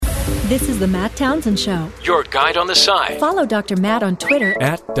This is the Matt Townsend Show. Your guide on the side. Follow Dr. Matt on Twitter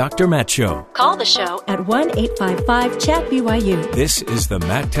At Dr. Matt Show. Call the show at 1-855-CHAT-BYU. This is the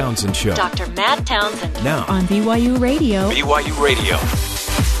Matt Townsend Show. Dr. Matt Townsend. Now on BYU Radio. BYU Radio.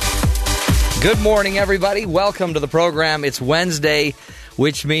 Good morning, everybody. Welcome to the program. It's Wednesday,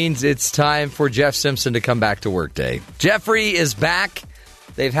 which means it's time for Jeff Simpson to come back to work day. Jeffrey is back.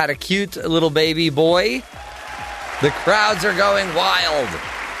 They've had a cute little baby boy. The crowds are going wild.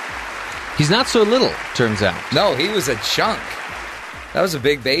 He's not so little, turns out. No, he was a chunk. That was a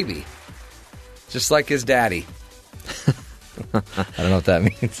big baby. Just like his daddy. I don't know what that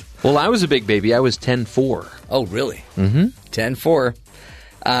means. Well, I was a big baby. I was 10'4". Oh, really? Mm-hmm.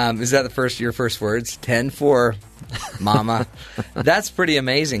 10'4". Is that your first words? 10'4", mama. That's pretty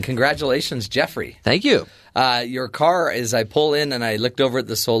amazing. Congratulations, Jeffrey. Thank you. Your car, as I pull in and I looked over at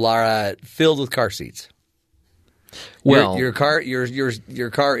the Solara, filled with car seats. Well, your car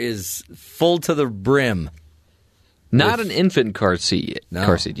is full to the brim. Not an infant car seat.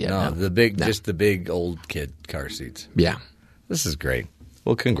 No, yet. No, just the big old kid car seats. Yeah, this is great.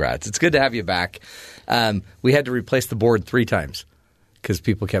 Well, congrats. It's good to have you back. We had to replace the board 3 times because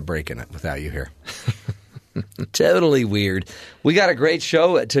people kept breaking it without you here. Totally weird. We got a great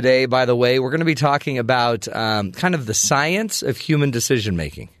show today, by the way. We're going to be talking about kind of the science of human decision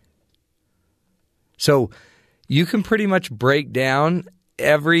making. So you can pretty much break down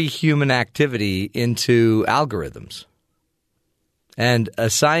every human activity into algorithms. And a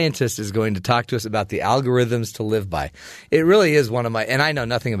scientist is going to talk to us about the algorithms to live by. It really is one of my – and I know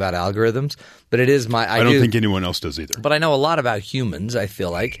nothing about algorithms, but it is my – I don't think anyone else does either. But I know a lot about humans, I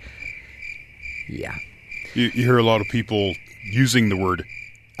feel like. Yeah. You hear a lot of people using the word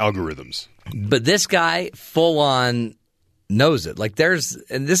algorithms. But this guy full on knows it. Like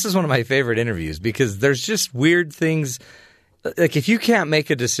and this is one of my favorite interviews because there's just weird things. Like if you can't make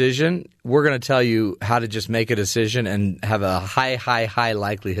a decision, we're going to tell you how to just make a decision and have a high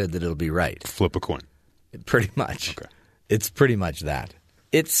likelihood that it'll be right. Flip a coin. Pretty much. Okay. It's pretty much that.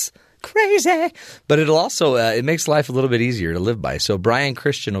 It's crazy. But it'll also it makes life a little bit easier to live by. So Brian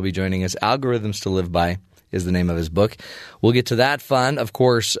Christian will be joining us. Algorithms to Live By is the name of his book. We'll get to that fun. Of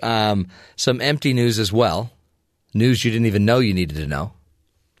course, some empty news as well. News you didn't even know you needed to know.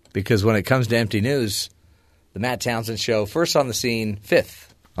 Because when it comes to empty news, the Matt Townsend Show, first on the scene,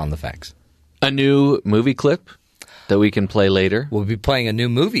 5th on the facts. A new movie clip that we can play later. We'll be playing a new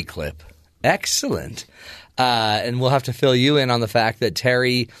movie clip. Excellent. And we'll have to fill you in on the fact that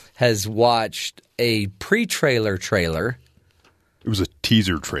Terry has watched a pre-trailer trailer. It was a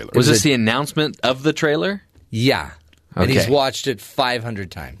teaser trailer. Was this the announcement of the trailer? Yeah. And Okay. he's watched it 500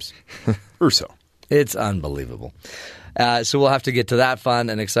 times. Or so. It's unbelievable. So we'll have to get to that fun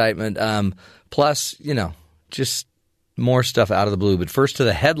and excitement. Plus, just more stuff out of the blue. But first to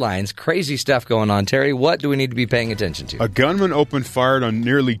the headlines. Crazy stuff going on. Terry, what do we need to be paying attention to? A gunman opened fire on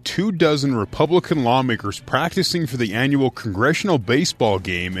nearly 24 Republican lawmakers practicing for the annual congressional baseball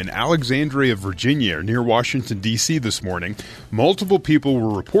game in Alexandria, Virginia, near Washington, D.C. this morning. Multiple people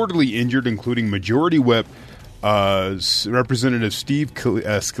were reportedly injured, including Majority Whip Representative Steve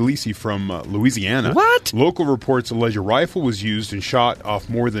Scalise from Louisiana. What? Local reports allege a rifle was used and shot off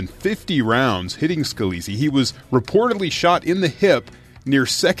more than 50 rounds, hitting Scalise. He was reportedly shot in the hip near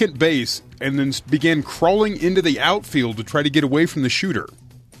second base and then began crawling into the outfield to try to get away from the shooter.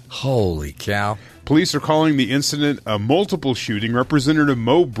 Holy cow. Police are calling the incident a multiple shooting. Representative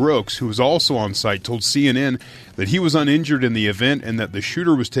Mo Brooks, who was also on site, told CNN that he was uninjured in the event and that the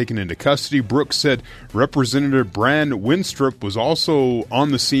shooter was taken into custody. Brooks said Representative Brand Winstrup was also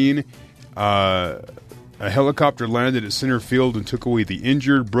on the scene. A helicopter landed at center field and took away the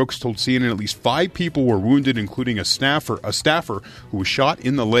injured. Brooks told CNN at least 5 people were wounded, including a staffer who was shot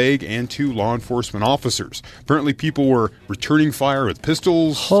in the leg and 2 law enforcement officers. Apparently, people were returning fire with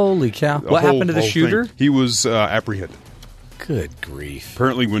pistols. Holy cow. What happened to the shooter? He was apprehended. Good grief.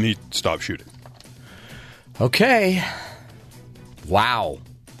 Apparently when he stopped shooting. Okay. Wow.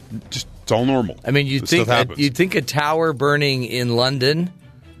 Just, it's all normal. I mean, you'd think a tower burning in London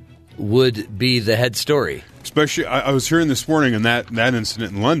would be the head story. Especially, I was hearing this morning in that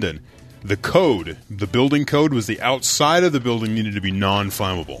incident in London, the building code was the outside of the building needed to be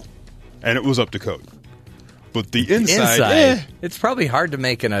non-flammable. And it was up to code. But the inside it's probably hard to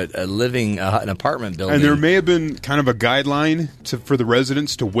make an apartment building. And there may have been kind of a guideline for the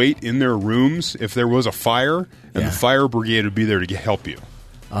residents to wait in their rooms if there was a fire, and the fire brigade would be there to help you.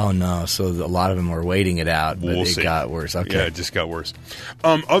 Oh, no. So a lot of them were waiting it out, but it got worse. Okay. Yeah, it just got worse.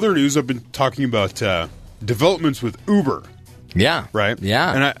 Other news, I've been talking about developments with Uber. Yeah. Right?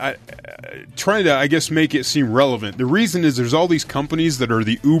 Yeah. And trying to, I guess, make it seem relevant. The reason is there's all these companies that are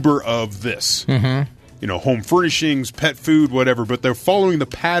the Uber of this. Mm-hmm. You know, home furnishings, pet food, whatever, but they're following the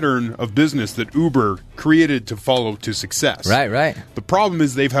pattern of business that Uber created to follow to success. Right. The problem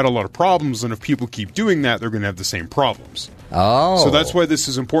is they've had a lot of problems, and if people keep doing that, they're going to have the same problems. Oh. So that's why this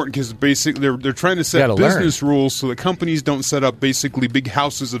is important, because basically they're trying to set business rules so that companies don't set up basically big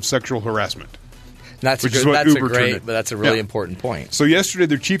houses of sexual harassment. That's a really important point. So yesterday,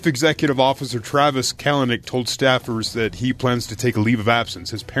 their chief executive officer, Travis Kalanick, told staffers that he plans to take a leave of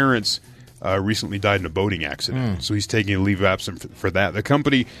absence. His parents recently died in a boating accident, so he's taking a leave of absence for that. The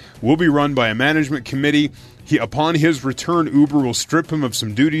company will be run by a management committee. Upon his return, Uber will strip him of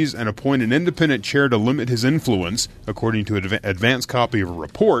some duties and appoint an independent chair to limit his influence, according to an advance copy of a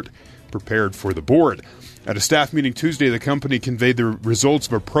report prepared for the board. At a staff meeting Tuesday, the company conveyed the results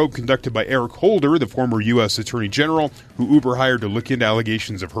of a probe conducted by Eric Holder, the former U.S. Attorney General, who Uber hired to look into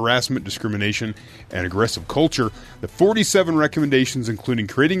allegations of harassment, discrimination, and aggressive culture. The 47 recommendations, including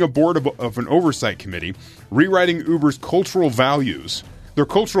creating a board of an oversight committee, rewriting Uber's cultural values. Their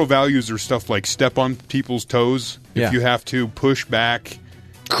cultural values are stuff like step on people's toes if you have to, push back,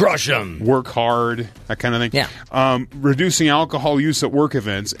 crush them, work hard, that kind of thing. Yeah. Reducing alcohol use at work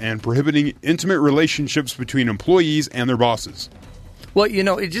events and prohibiting intimate relationships between employees and their bosses. Well, you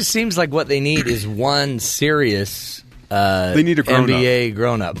know, it just seems like what they need is one serious they need a MBA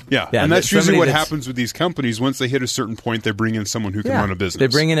grown-up. Yeah, and that's usually what happens with these companies. Once they hit a certain point, they bring in someone who can run a business. They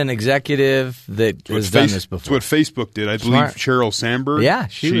bring in an executive that has done this before. That's what Facebook did. I believe Sheryl Sandberg. Yeah,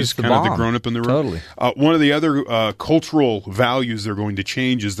 she's kind of the grown-up in the room. Totally. One of the other cultural values they're going to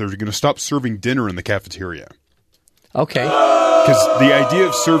change is they're going to stop serving dinner in the cafeteria. Okay. Because the idea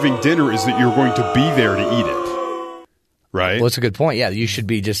of serving dinner is that you're going to be there to eat it. Right? Well, it's a good point. Yeah, you should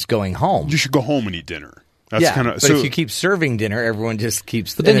be just going home. You should go home and eat dinner. That's but if you keep serving dinner, everyone just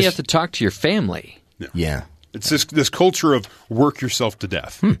keeps... But then you have to talk to your family. Yeah. It's this culture of work yourself to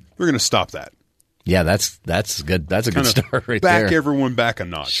death. We're going to stop that. Yeah, that's good. That's a good start right there. Back everyone back a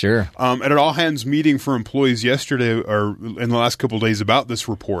notch. Sure. At an all-hands meeting for employees yesterday, or in the last couple of days about this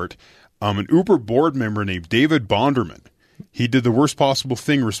report, an Uber board member named David Bonderman, he did the worst possible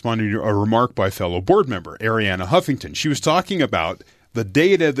thing responding to a remark by fellow board member, Ariana Huffington. She was talking about the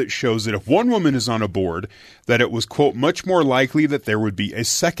data that shows that if one woman is on a board, that it was, quote, much more likely that there would be a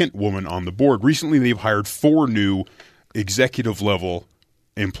second woman on the board. Recently, they've hired 4 new executive-level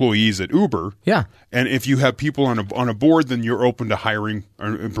employees at Uber. Yeah. And if you have people on a board, then you're open to hiring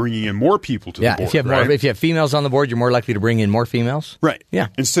or bringing in more people to the board. If you have females on the board, you're more likely to bring in more females. Right. Yeah.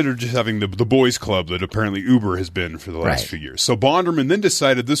 Instead of just having the boys club that apparently Uber has been for the last few years. So Bonderman then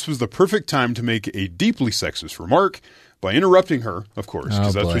decided this was the perfect time to make a deeply sexist remark by interrupting her, of course,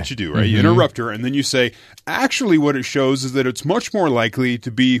 because that's what you do, right? You interrupt her, and then you say, actually what it shows is that it's much more likely to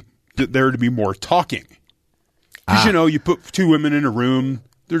be there to be more talking. Because, you put 2 women in a room,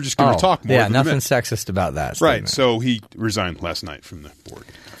 they're just going to talk more. Yeah, nothing sexist about that statement. Right, so he resigned last night from the board.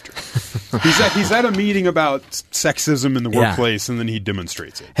 He's at a meeting about sexism in the workplace, and then he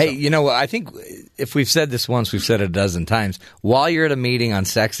demonstrates it. Hey, I think if we've said this once, we've said it a dozen times. While you're at a meeting on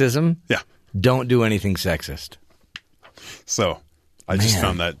sexism, don't do anything sexist. So I just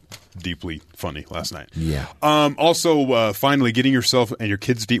found that deeply funny last night. Yeah. Also, finally, getting yourself and your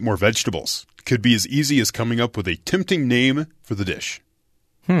kids to eat more vegetables could be as easy as coming up with a tempting name for the dish.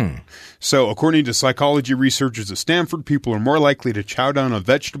 So, according to psychology researchers at Stanford, people are more likely to chow down on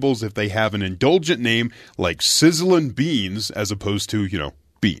vegetables if they have an indulgent name like sizzling beans as opposed to,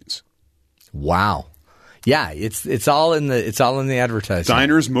 beans. Wow. Yeah, it's all in the advertising.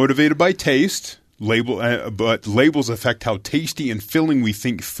 Diners motivated by taste. But labels affect how tasty and filling we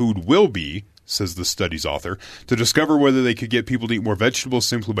think food will be, says the study's author. To discover whether they could get people to eat more vegetables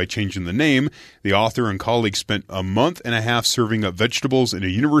simply by changing the name, the author and colleagues spent a month and a half serving up vegetables in a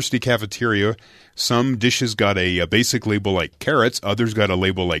university cafeteria. Some dishes got a basic label like carrots. Others got a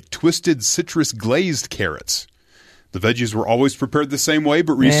label like twisted citrus glazed carrots. The veggies were always prepared the same way,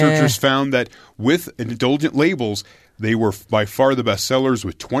 but researchers found that with indulgent labels, they were by far the best sellers,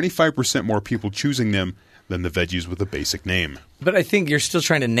 with 25% more people choosing them than the veggies with a basic name. But I think you're still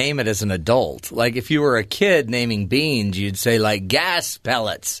trying to name it as an adult. Like if you were a kid naming beans, you'd say like gas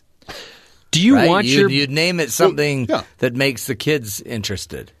pellets. Do you want you'd name it something that makes the kids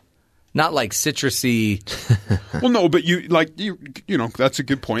interested. Not like citrusy. Well, no, but you that's a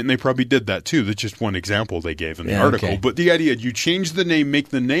good point, and they probably did that too. That's just one example they gave in the article. Okay. But the idea, you change the name, make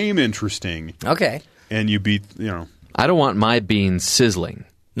the name interesting. Okay. And you beat, I don't want my beans sizzling.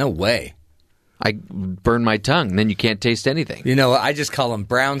 No way. I burn my tongue, then you can't taste anything. I just call them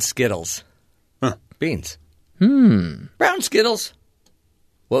brown Skittles. Huh. Beans. Brown Skittles.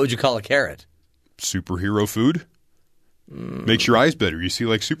 What would you call a carrot? Superhero food? Makes your eyes better. You see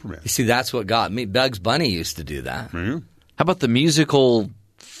like Superman. You see, that's what got me. Bugs Bunny used to do that. Yeah. How about the musical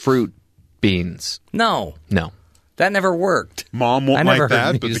fruit beans? No. No. That never worked. Mom won't I never like that,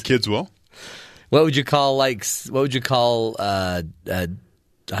 heard but the music. kids will. What would you call, I don't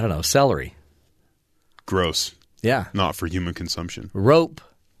know, celery? Gross. Yeah. Not for human consumption. Rope.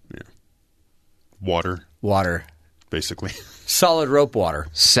 Water, basically. Solid rope water.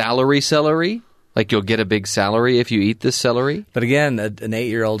 Celery? Like you'll get a big salary if you eat this celery? But again, an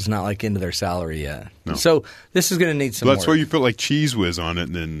 8-year-old's not like into their salary yet. No. So this is going to need some That's work. why you put like Cheese Whiz on it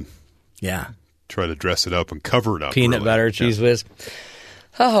and then Yeah. try to dress it up and cover it up. Peanut really. butter, Cheese Whiz.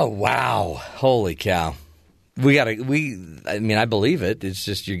 Oh, wow. Holy cow. I believe it. It's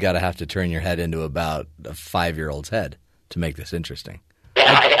just you got to have to turn your head into about a 5-year-old's head to make this interesting.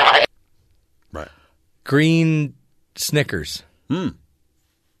 Right. Green Snickers.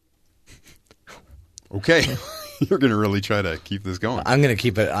 Okay. You're going to really try to keep this going. I'm going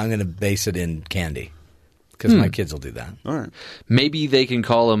to base it in candy because my kids will do that. All right. Maybe they can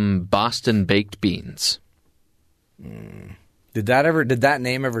call them Boston baked beans. Did that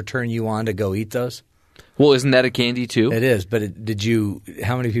name ever turn you on to go eat those? Well, isn't that a candy too? It is, but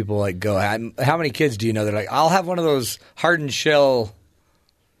how many people go, how many kids do you know that are like, I'll have one of those hardened shell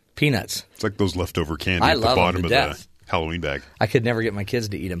peanuts? It's like those leftover candy I at the love 'em bottom to of death. the Halloween bag. I could never get my kids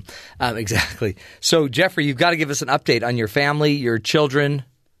to eat them. Exactly. So, Jeffrey, you've got to give us an update on your family, your children.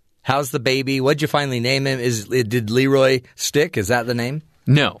 How's the baby? What'd you finally name him? Did Leroy stick? Is that the name?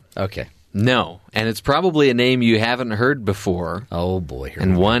 No. Okay. No. And it's probably a name you haven't heard before. Oh, boy.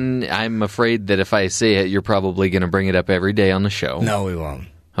 And one, I'm afraid that if I say it, you're probably going to bring it up every day on the show. No, we won't.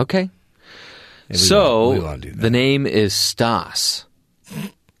 Okay. We won't do that. The name is Stas.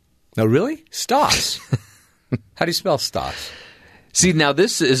 No, really? Stas. How do you spell Stas? See, now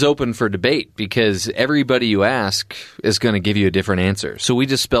this is open for debate because everybody you ask is going to give you a different answer. So we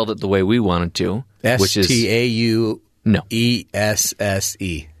just spelled it the way we wanted to, which is Stauesse. No.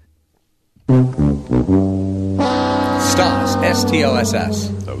 Stas. S-T-O-S-S.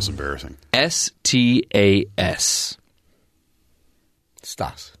 That was embarrassing. Stas.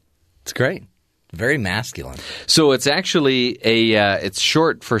 Stas. It's great. Very masculine. So it's actually it's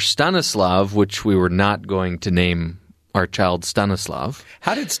short for Stanislav, which we were not going to name our child Stanislav.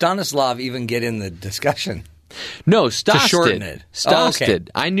 How did Stanislav even get in the discussion? No, Stas To shorten did. it. Stas Oh, okay.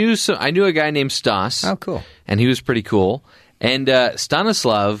 did. I knew a guy named Stas. Oh, cool. And he was pretty cool. And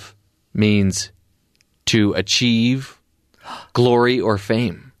Stanislav means to achieve glory or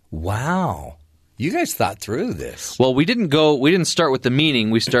fame. Wow. You guys thought through this. Well, we didn't start with the meaning.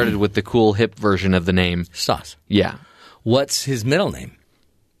 We started with the cool, hip version of the name. Stas. Yeah. What's his middle name?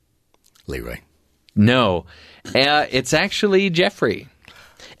 Leroy. No. It's actually Jeffrey.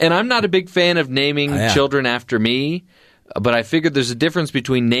 And I'm not a big fan of naming children after me, but I figured there's a difference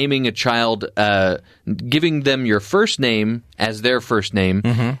between naming a child, giving them your first name as their first name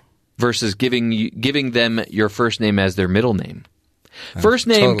versus giving them your first name as their middle name. First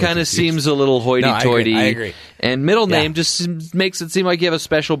name totally kind of confused. seems a little hoity-toity. No, I agree. And middle Yeah. name just makes it seem like you have a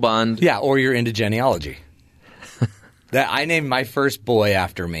special bond. Yeah, or you're into genealogy. I named my first boy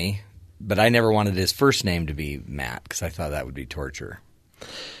after me, but I never wanted his first name to be Matt because I thought that would be torture.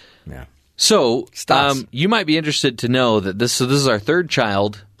 Yeah. So, Stas. you might be interested to know that this is our third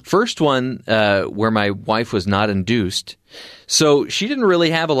child. First one where my wife was not induced. So she didn't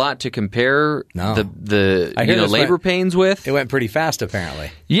really have a lot to compare No. the I hear this labor went- pains with. It went pretty fast,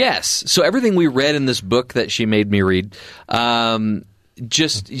 apparently. Yes. So everything we read in this book that she made me read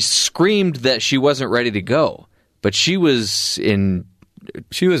just screamed that she wasn't ready to go. But she was in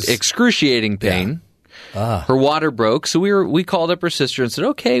excruciating pain. Her water broke, so we called up her sister and said,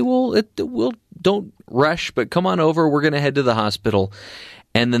 "Okay, we'll don't rush, but come on over. We're going to head to the hospital."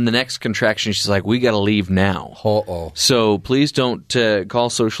 And then the next contraction, she's like, "We got to leave now." Uh-oh. So please don't call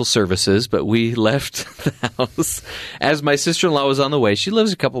social services. But we left the house as my sister-in-law was on the way. She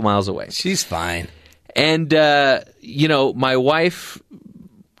lives a couple miles away, She's fine. and my wife.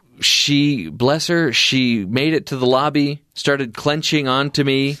 Bless her, she made it to the lobby, started clenching onto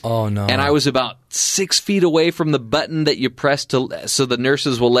me. Oh, no. And I was about 6 feet away from the button that you press so the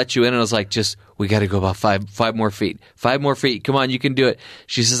nurses will let you in. And I was like, we got to go about five more feet. 5 more feet. Come on, you can do it.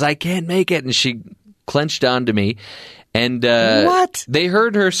 She says, I can't make it. And she clenched onto me. And What? They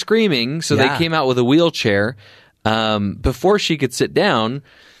heard her screaming, so Yeah. they came out with a wheelchair. Before she could sit down,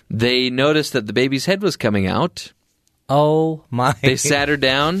 they noticed that the baby's head was coming out. Oh, my. They sat her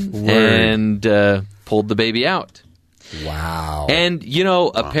down Word. and pulled the baby out. Wow. And,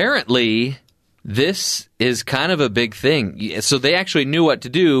 apparently This is kind of a big thing. So they actually knew what to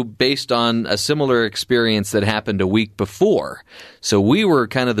do based on a similar experience that happened a week before. So we were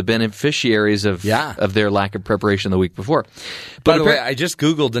kind of the beneficiaries of their lack of preparation the week before. By the way, I just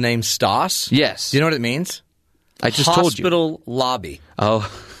Googled the name STOS. Yes. Do you know what it means? I just told you. Hospital lobby.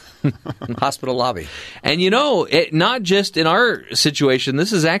 Oh. Hospital lobby. And not just in our situation,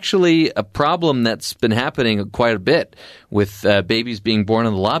 this is actually a problem that's been happening quite a bit with babies being born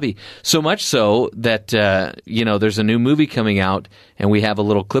in the lobby. So much so that, there's a new movie coming out, and we have a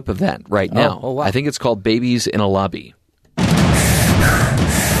little clip of that right now. Oh, wow. I think it's called Babies in a Lobby. I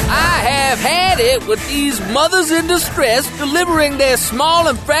have had it with these mothers in distress delivering their small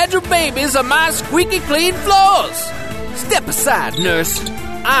and fragile babies on my squeaky clean floors. Step aside, nurse.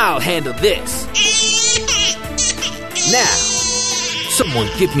 I'll handle this. Now, someone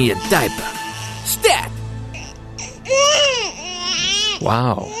give me a diaper. Stat!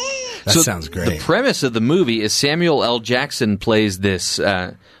 Wow. That sounds great. The premise of the movie is Samuel L. Jackson plays this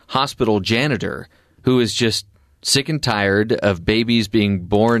hospital janitor who is just sick and tired of babies being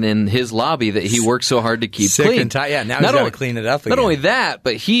born in his lobby that he works so hard to keep sick clean. And tired. Yeah, now he's got to clean it up again. Not only that,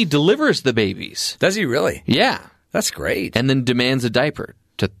 but he delivers the babies. Does he really? Yeah. That's great. And then demands a diaper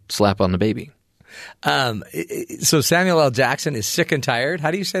to slap on the baby. So Samuel L. Jackson is sick and tired. How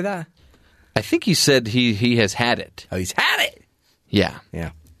do you say that? I think he said he has had it. Oh, he's had it. Yeah.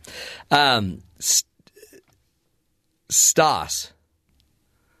 Yeah. Stas.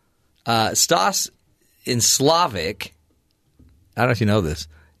 Stas in Slavic, I don't know if you know this,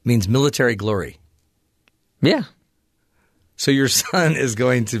 means military glory. Yeah. So your son is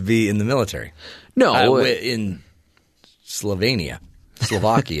going to be in the military. No. In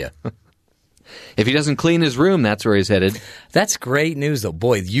Slovakia. If he doesn't clean his room, that's where he's headed. That's great news, though.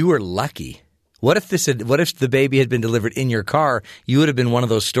 Boy, you were lucky. What if the baby had been delivered in your car? You would have been one of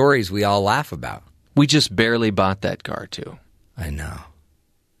those stories we all laugh about. We just barely bought that car, too. I know.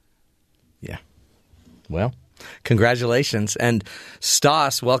 Yeah. Well, congratulations. And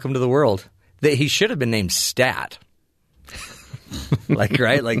Stas, welcome to the world. He should have been named Stat.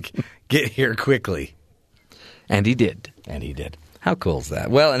 Like, get here quickly. And he did. How cool is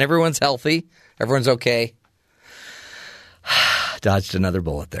that? Well, and everyone's healthy. Everyone's okay. Dodged another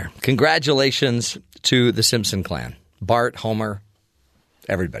bullet there. Congratulations to the Simpson clan. Bart, Homer,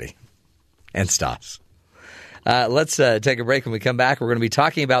 everybody. And Stas. Let's take a break. When we come back, we're going to be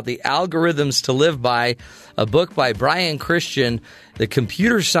talking about The Algorithms to Live By, a book by Brian Christian, The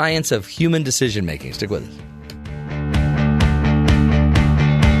Computer Science of Human Decision Making. Stick with us.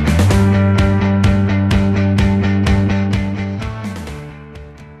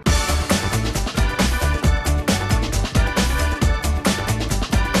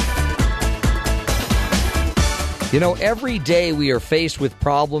 Every day we are faced with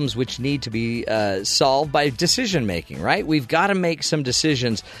problems which need to be solved by decision making, right? We've got to make some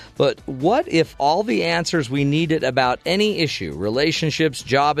decisions. But what if all the answers we needed about any issue, relationships,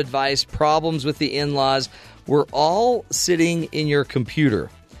 job advice, problems with the in-laws, were all sitting in your computer?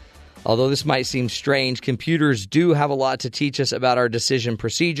 Although this might seem strange, computers do have a lot to teach us about our decision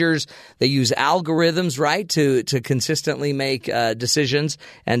procedures. They use algorithms, right, to consistently make decisions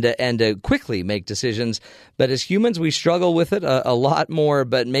and to quickly make decisions. But as humans, we struggle with it a lot more,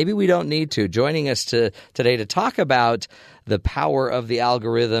 but maybe we don't need to. Joining us today to talk about the power of the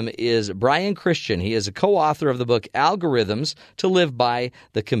algorithm is Brian Christian. He is a co-author of the book Algorithms to Live By,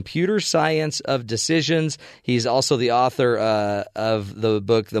 The Computer Science of Decisions. He's also the author of the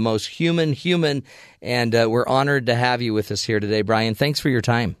book The Most Human, and we're honored to have you with us here today, Brian. Thanks for your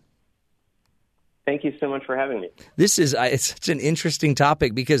time. Thank you so much for having me. This is it's such an interesting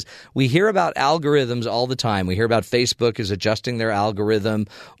topic because we hear about algorithms all the time. We hear about Facebook is adjusting their algorithm,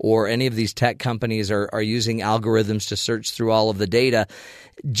 or any of these tech companies are using algorithms to search through all of the data.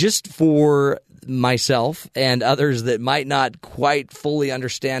 Just for myself and others that might not quite fully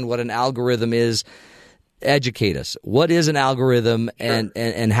understand what an algorithm is, educate us. What is an algorithm,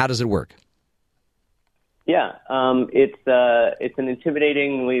 and how does it work? Yeah, it's an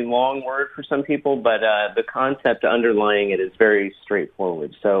intimidatingly long word for some people, but the concept underlying it is very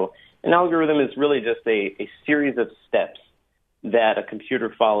straightforward. So an algorithm is really just a series of steps that a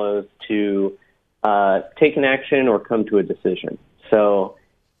computer follows to take an action or come to a decision. So,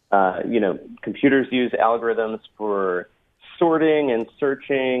 computers use algorithms for sorting and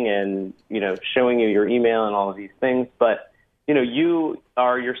searching and, showing you your email and all of these things, but you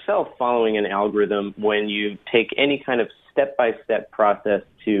are yourself following an algorithm when you take any kind of step-by-step process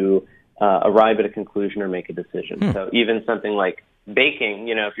to arrive at a conclusion or make a decision. So even something like baking,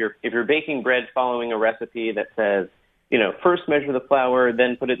 if you're baking bread following a recipe that says, first measure the flour,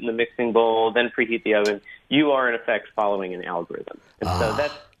 then put it in the mixing bowl, then preheat the oven, you are in effect following an algorithm. And so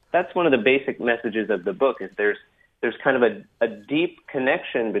that's one of the basic messages of the book, is there's kind of a deep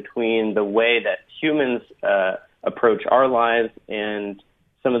connection between the way that humans approach our lives and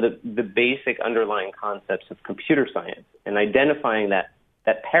some of the basic underlying concepts of computer science. And identifying that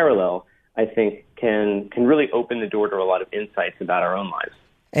parallel, I think, can really open the door to a lot of insights about our own lives.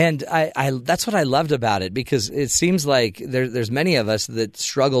 And I that's what I loved about it, because it seems like there's many of us that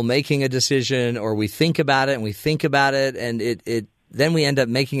struggle making a decision, or we think about it and it then we end up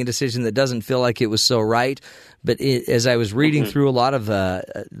making a decision that doesn't feel like it was so right. But as I was reading through a lot of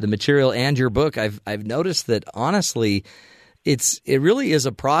the material and your book, I've noticed that honestly, it really is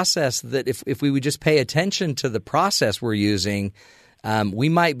a process that if we would just pay attention to the process we're using, we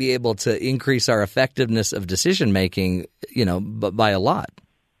might be able to increase our effectiveness of decision making, by a lot.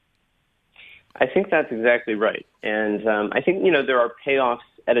 I think that's exactly right. And I think, there are payoffs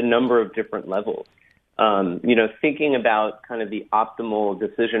at a number of different levels. Thinking about kind of the optimal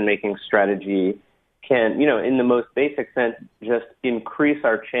decision-making strategy can, in the most basic sense, just increase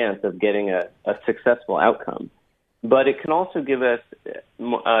our chance of getting a successful outcome. But it can also give us,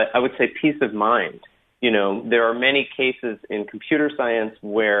 I would say, peace of mind. There are many cases in computer science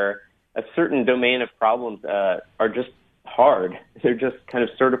where a certain domain of problems are just hard. They're just kind of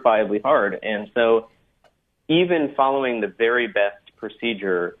certifiably hard. And so even following the very best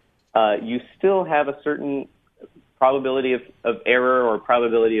procedure, you still have a certain probability of error or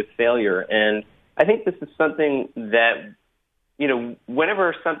probability of failure. And I think this is something that,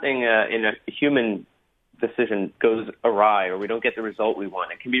 whenever something in a human decision goes awry or we don't get the result we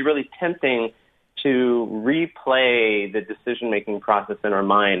want, it can be really tempting to replay the decision-making process in our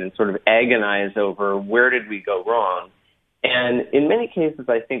mind and sort of agonize over where did we go wrong. And in many cases,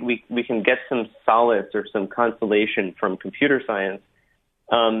 I think we can get some solace or some consolation from computer science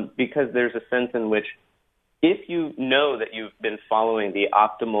because there's a sense in which if you know that you've been following the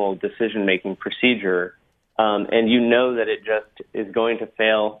optimal decision-making procedure and you know that it just is going to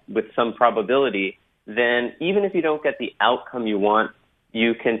fail with some probability, then even if you don't get the outcome you want,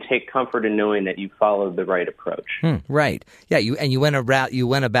 you can take comfort in knowing that you followed the right approach. Right. Yeah. You went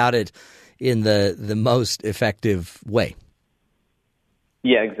about it in the most effective way.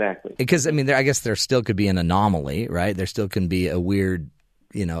 Yeah, exactly. Because I guess there still could be an anomaly, right? There still can be a weird,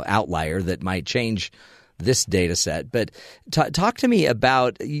 outlier that might change this data set. But talk to me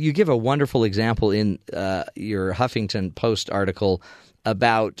about. You give a wonderful example in your Huffington Post article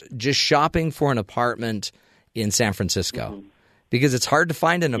about just shopping for an apartment in San Francisco. Because it's hard to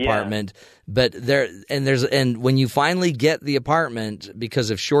find an apartment, but when you finally get the apartment because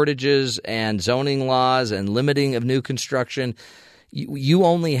of shortages and zoning laws and limiting of new construction, you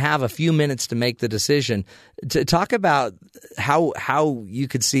only have a few minutes to make the decision. To talk about how you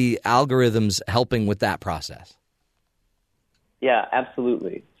could see algorithms helping with that process. Yeah,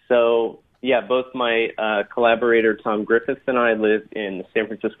 absolutely. So, both my collaborator Tom Griffiths and I live in the San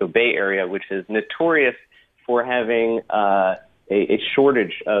Francisco Bay Area, which is notorious for having a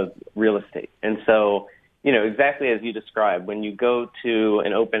shortage of real estate. And so, exactly as you described, when you go to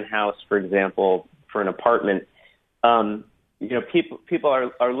an open house, for example, for an apartment,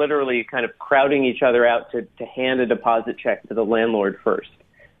 people are literally kind of crowding each other out to hand a deposit check to the landlord first.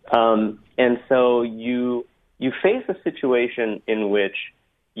 And so you face a situation in which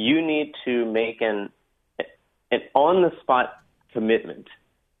you need to make an on-the-spot commitment.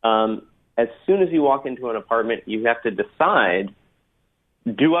 As soon as you walk into an apartment, you have to decide,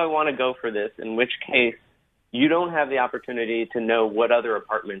 do I want to go for this? In which case, you don't have the opportunity to know what other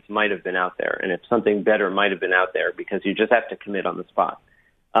apartments might have been out there and if something better might have been out there, because you just have to commit on the spot.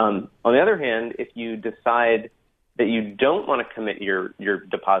 On the other hand, if you decide that you don't want to commit your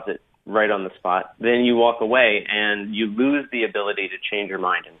deposit right on the spot, then you walk away and you lose the ability to change your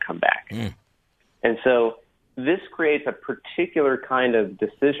mind and come back. And so this creates a particular kind of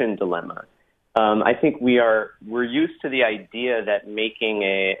decision dilemma. I think we're used to the idea that making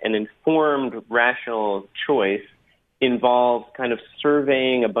an informed, rational choice involves kind of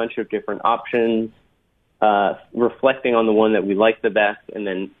surveying a bunch of different options, reflecting on the one that we like the best, and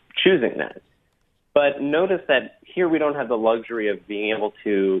then choosing that. But notice that here we don't have the luxury of being able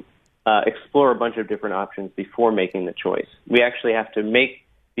to explore a bunch of different options before making the choice. We actually have to make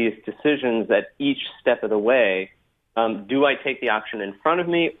these decisions at each step of the way. Do I take the option in front of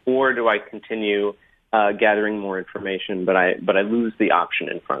me, or do I continue gathering more information, but I lose the option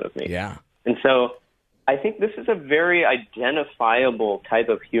in front of me? Yeah. And so I think this is a very identifiable type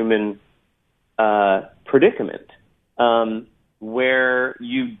of human predicament where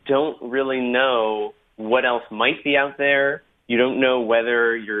you don't really know what else might be out there. You don't know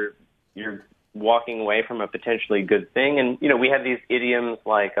whether you're walking away from a potentially good thing. And, we have these idioms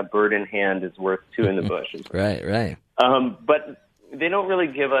like a bird in hand is worth two in the bush. Right. But they don't really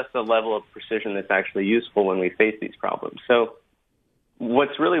give us a level of precision that's actually useful when we face these problems. So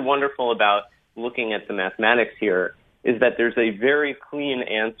what's really wonderful about looking at the mathematics here is that there's a very clean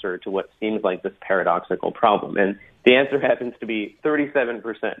answer to what seems like this paradoxical problem. And the answer happens to be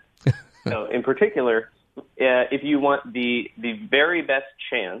 37%. So in particular, if you want the very best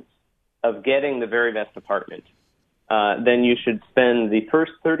chance of getting the very best apartment, then you should spend the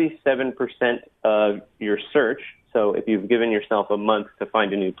first 37% of your search. So if you've given yourself a month to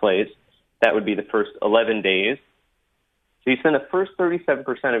find a new place, that would be the first 11 days. So you spend the first 37%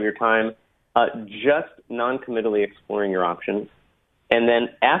 of your time just non-committally exploring your options. And then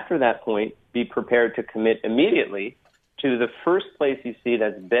after that point, be prepared to commit immediately to the first place you see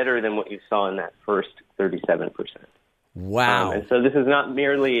that's better than what you saw in that first 37%. Wow. And so this is not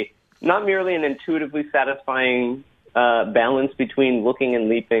merely an intuitively satisfying balance between looking and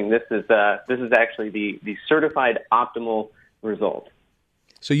leaping. This is actually the certified optimal result.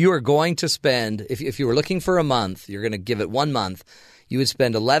 So you are going to spend, if you were looking for a month, you're going to give it 1 month, you would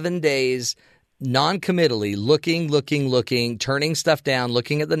spend 11 days non-committally looking, turning stuff down,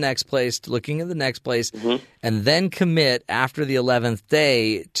 looking at the next place, Mm-hmm. and then commit after the 11th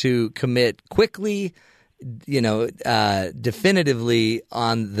day to commit quickly, definitively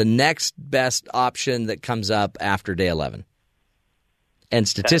on the next best option that comes up after day 11. And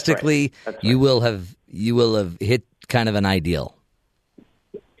statistically, That's right. you will have hit kind of an ideal.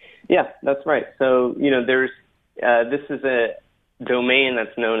 Yeah, that's right. So, there's this is a domain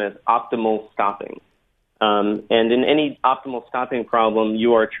that's known as optimal stopping. And in any optimal stopping problem,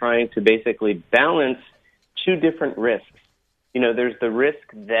 you are trying to basically balance two different risks. There's the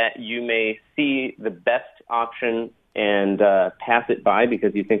risk that you may see the best option and pass it by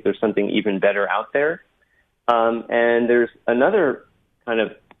because you think there's something even better out there. And there's another kind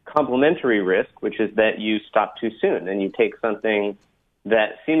of complementary risk, which is that you stop too soon and you take something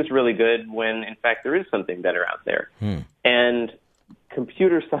that seems really good when, in fact, there is something better out there. And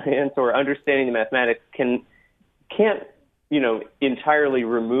computer science or understanding the mathematics can't entirely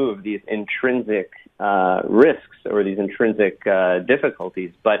remove these intrinsic risks or these intrinsic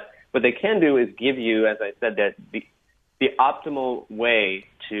difficulties. But what they can do is give you, as I said, that the optimal way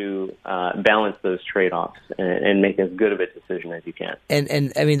to balance those trade-offs and make as good of a decision as you can.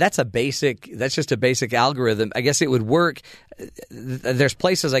 And I mean, that's just a basic algorithm. I guess it would work. There's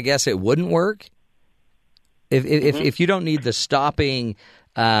places I guess it wouldn't work. If you don't need the stopping,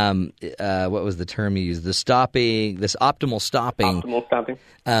 what was the term you used? This optimal stopping. Optimal stopping.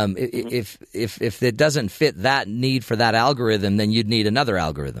 If it doesn't fit that need for that algorithm, then you'd need another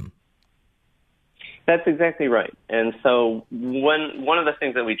algorithm. That's exactly right. And so one of the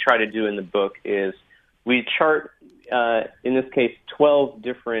things that we try to do in the book is we chart, in this case, 12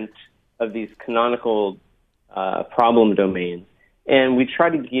 different of these canonical problem domains. And we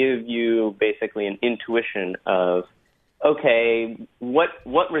try to give you basically an intuition of, okay, what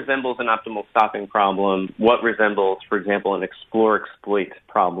resembles an optimal stopping problem? What resembles, for example, an explore-exploit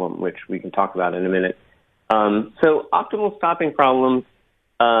problem, which we can talk about in a minute. So optimal stopping problems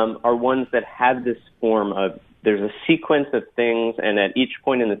are ones that have this form of there's a sequence of things, and at each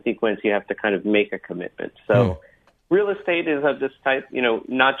point in the sequence you have to kind of make a commitment. So real estate is of this type,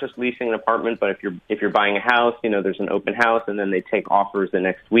 not just leasing an apartment, but if you're buying a house, there's an open house, and then they take offers the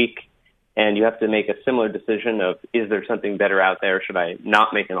next week, and you have to make a similar decision of, is there something better out there? Should I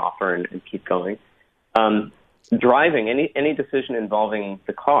not make an offer and keep going? Driving, any decision involving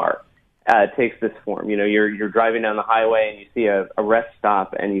the car takes this form. You're driving down the highway and you see a rest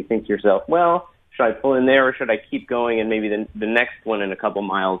stop and you think to yourself, well, should I pull in there or should I keep going and maybe the next one in a couple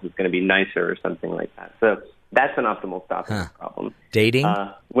miles is going to be nicer or something like that. So that's an optimal stopping problem. Dating?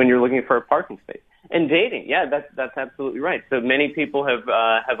 When you're looking for a parking space. And dating, yeah, that's absolutely right. So many people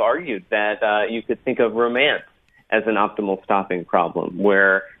have argued that you could think of romance as an optimal stopping problem,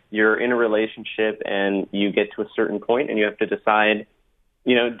 where you're in a relationship and you get to a certain point and you have to decide,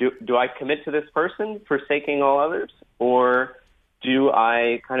 do I commit to this person, forsaking all others, or do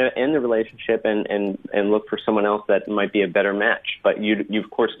I kind of end the relationship and look for someone else that might be a better match? But you of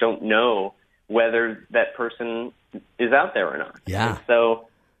course don't know whether that person is out there or not. Yeah. And so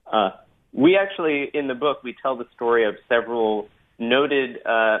we actually, in the book, we tell the story of several noted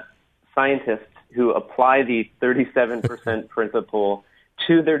scientists who apply the 37% principle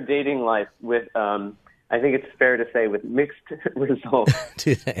to their dating life with, I think it's fair to say, with mixed results.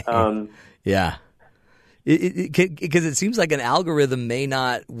 Do they? Yeah. Because it seems like an algorithm may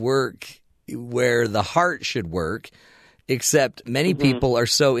not work, where the heart should work, except many people are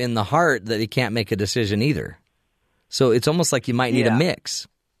so in the heart that he can't make a decision either. So it's almost like you might need a mix.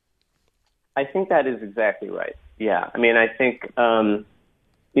 I think that is exactly right. Yeah. I mean, I think,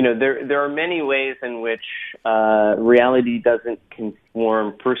 there are many ways in which reality doesn't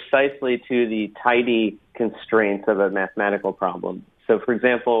conform precisely to the tidy constraints of a mathematical problem. So, for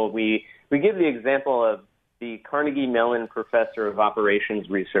example, we give the example of the Carnegie Mellon professor of operations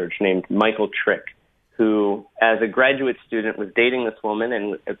research named Michael Trick, who, as a graduate student, was dating this woman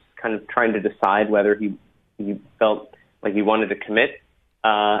and was kind of trying to decide whether he felt like he wanted to commit.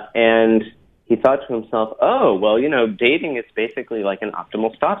 And he thought to himself, oh, well, dating is basically like an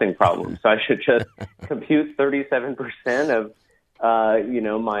optimal stopping problem. So I should just compute 37% of,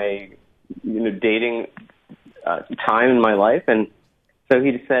 my, dating time in my life. And so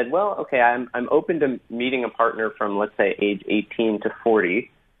he said, well, okay, I'm open to meeting a partner from, let's say, age 18 to 40.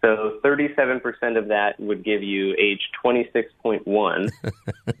 So 37% of that would give you age 26.1.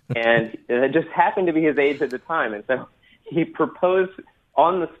 And it just happened to be his age at the time. And so he proposed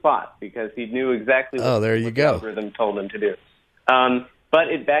on the spot because he knew exactly what the algorithm told him to do. But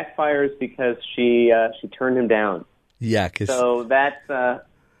it backfires because she turned him down. Yeah. So that's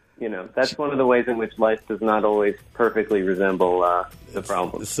one of the ways in which life does not always perfectly resemble the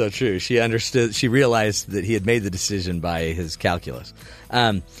problem. So true. She understood. She realized that he had made the decision by his calculus.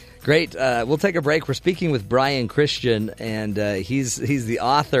 Great. We'll take a break. We're speaking with Brian Christian, and he's the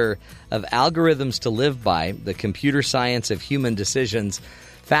author of Algorithms to Live By, The Computer Science of Human Decisions.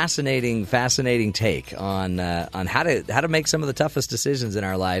 Fascinating take on how to make some of the toughest decisions in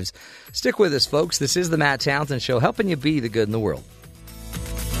our lives. Stick with us, folks. This is the Matt Townsend Show, helping you be the good in the world.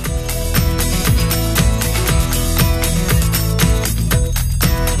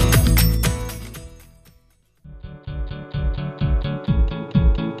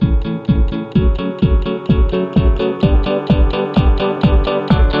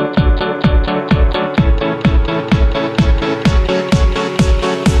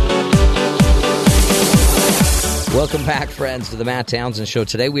 Welcome back, friends, to the Matt Townsend Show.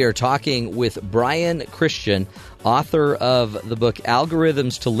 Today we are talking with Brian Christian, author of the book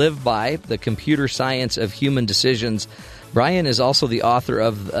Algorithms to Live By, The Computer Science of Human Decisions. Brian is also the author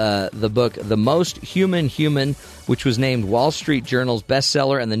of the book The Most Human, which was named Wall Street Journal's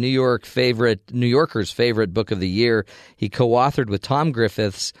bestseller and the New Yorker's favorite book of the year. He co-authored with Tom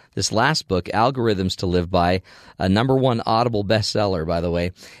Griffiths this last book, Algorithms to Live By, a #1 Audible bestseller, by the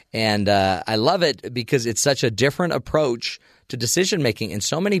way. And I love it because it's such a different approach to decision-making. And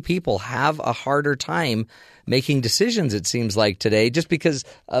so many people have a harder time making decisions, it seems like, today, just because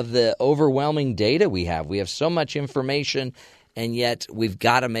of the overwhelming data we have. We have so much information, and yet we've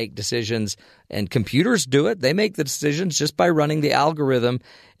got to make decisions. And computers do it. They make the decisions just by running the algorithm.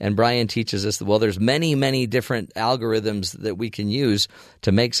 And Brian teaches us that, well, there's many, many different algorithms that we can use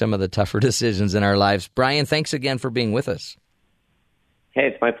to make some of the tougher decisions in our lives. Brian, thanks again for being with us. Hey,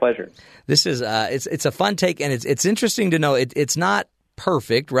 it's my pleasure. This is it's a fun take, and it's interesting to know it's not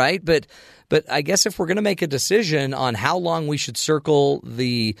perfect, right? But I guess if we're going to make a decision on how long we should circle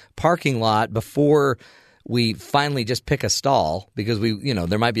the parking lot before we finally just pick a stall, because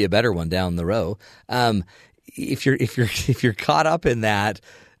there might be a better one down the row. If you're caught up in that,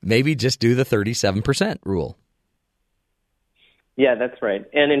 maybe just do the 37% rule. Yeah, that's right.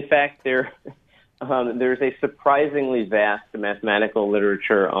 And in fact, there's a surprisingly vast mathematical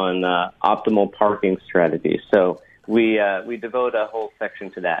literature on optimal parking strategies. So we devote a whole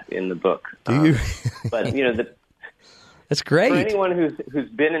section to that in the book. Do you? But that's great. For anyone who's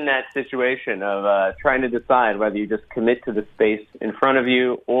been in that situation of trying to decide whether you just commit to the space in front of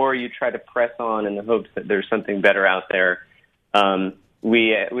you or you try to press on in the hopes that there's something better out there,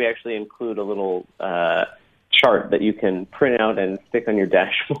 we actually include a little chart that you can print out and stick on your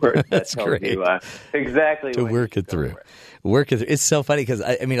dashboard. That's tells great. You exactly to work it through. It's so funny because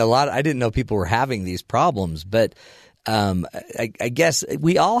I didn't know people were having these problems, but I guess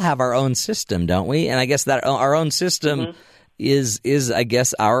we all have our own system, don't we? And I guess that our own system is I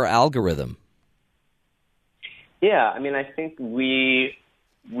guess our algorithm. Yeah, I think we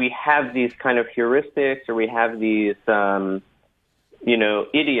have these kind of heuristics, or we have these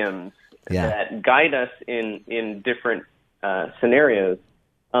idioms that guide us in different scenarios,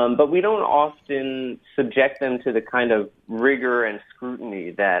 but we don't often subject them to the kind of rigor and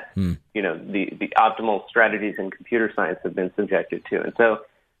scrutiny that the optimal strategies in computer science have been subjected to. And so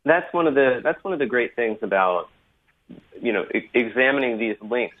that's one of the great things about examining these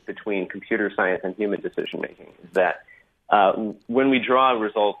links between computer science and human decision making, is that when we draw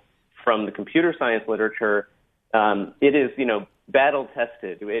results from the computer science literature, it is battle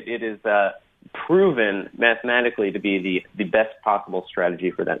tested. It is proven mathematically to be the best possible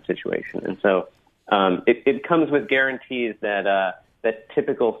strategy for that situation. And so it comes with guarantees that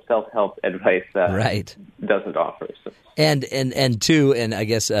typical self-help advice doesn't offer. So. And two, and I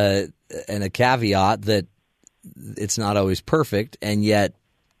guess and a caveat that it's not always perfect, and yet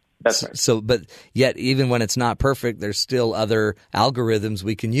that's right. So, but yet even when it's not perfect, there's still other algorithms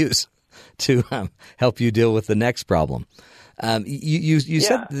we can use to help you deal with the next problem. You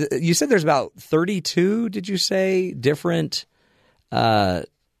said there's about 32. Did you say different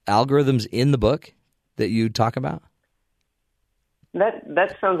algorithms in the book that you talk about?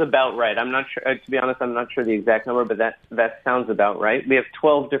 That sounds about right. I'm not sure. To be honest, I'm not sure the exact number, but that sounds about right. We have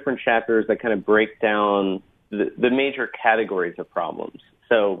 12 different chapters that kind of break down the major categories of problems.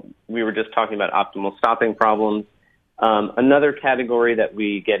 So we were just talking about optimal stopping problems. Another category that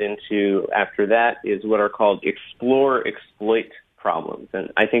we get into after that is what are called explore-exploit problems.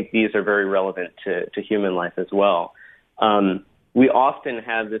 And I think these are very relevant to human life as well. We often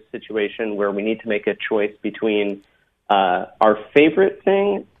have this situation where we need to make a choice between our favorite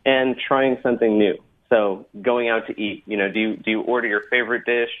thing and trying something new. So going out to eat, do you order your favorite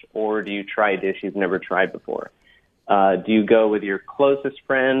dish, or do you try a dish you've never tried before? Do you go with your closest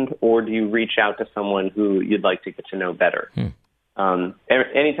friend, or do you reach out to someone who you'd like to get to know better?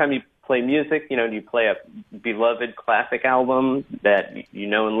 Anytime you play music, do you play a beloved classic album that you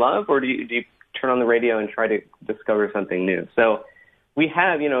know and love, or do you turn on the radio and try to discover something new? So we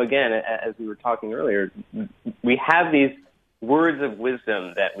have, again, as we were talking earlier, we have these words of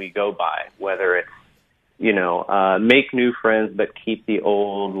wisdom that we go by, whether it's, make new friends but keep the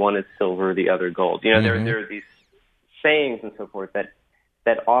old, one is silver, the other gold. There are these sayings and so forth that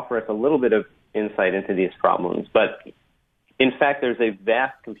offer us a little bit of insight into these problems. But in fact, there's a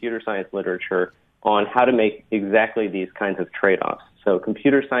vast computer science literature on how to make exactly these kinds of trade-offs. So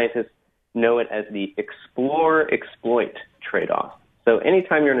computer scientists know it as the explore-exploit trade-off. So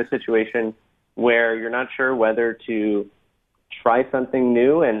anytime you're in a situation where you're not sure whether to try something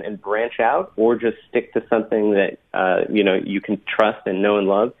new and branch out, or just stick to something that you can trust and know and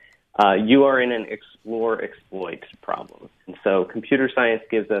love, you are in an explore-exploit problem. And so computer science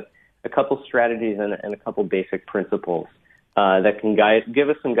gives us a couple strategies and a couple basic principles that can give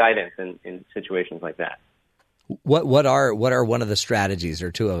us some guidance in situations like that. What are one of the strategies,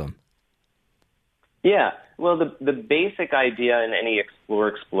 or two of them? Yeah, well, the basic idea in any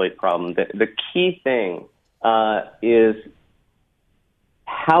explore-exploit problem, the key thing is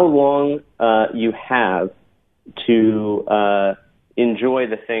how long you have to enjoy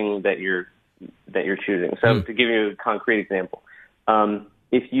the thing that you're choosing. So to give you a concrete example,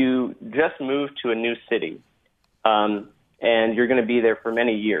 if you just moved to a new city and you're going to be there for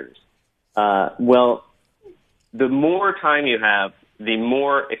many years, well, the more time you have, the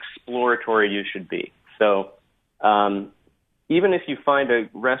more exploratory you should be. So even if you find a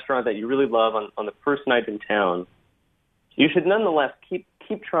restaurant that you really love on the first night in town, you should nonetheless keep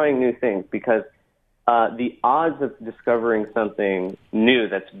trying new things, because the odds of discovering something new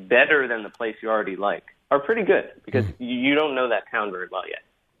that's better than the place you already like are pretty good, because you don't know that town very well yet.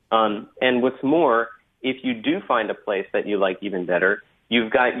 And what's more, if you do find a place that you like even better,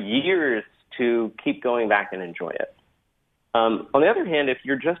 you've got years to keep going back and enjoy it. On the other hand, if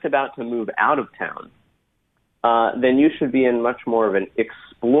you're just about to move out of town, then you should be in much more of an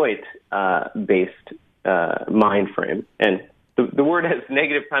exploit-based mind frame. And the word has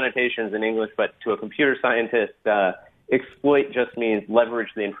negative connotations in English, but to a computer scientist, exploit just means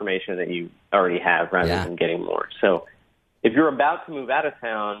leverage the information that you already have rather than getting more. So if you're about to move out of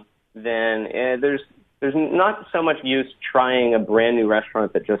town, then there's not so much use trying a brand new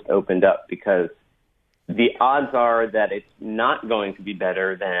restaurant that just opened up, because the odds are that it's not going to be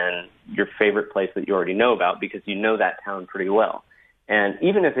better than your favorite place that you already know about, because you know that town pretty well. And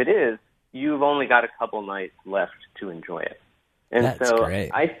even if it is, you've only got a couple nights left to enjoy it. And That's so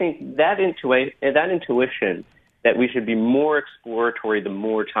great. I think that intuition that we should be more exploratory the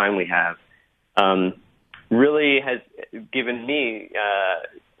more time we have really has given me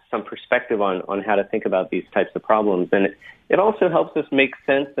some perspective on how to think about these types of problems. And it also helps us make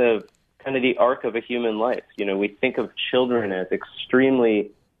sense of kind of the arc of a human life. We think of children as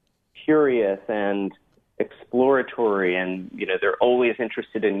extremely curious and exploratory, and they're always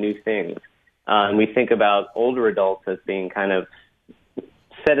interested in new things. And we think about older adults as being kind of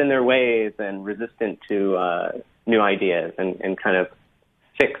set in their ways and resistant to new ideas and kind of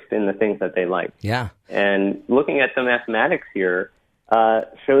fixed in the things that they like. Yeah. And looking at the mathematics here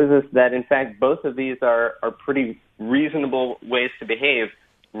shows us that, in fact, both of these are pretty reasonable ways to behave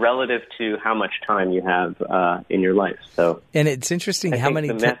relative to how much time you have in your life. So, and it's interesting how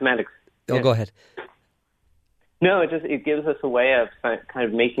many mathematics. Oh, go ahead. No, it gives us a way of kind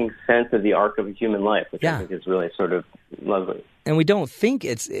of making sense of the arc of a human life, which I think is really sort of lovely. And we don't think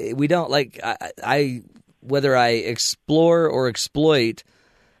I whether I explore or exploit,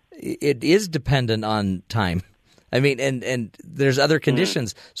 it is dependent on time. I mean, and there's other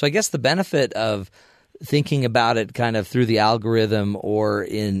conditions. So I guess the benefit of thinking about it kind of through the algorithm or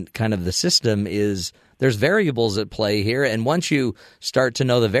in kind of the system is there's variables at play here, and once you start to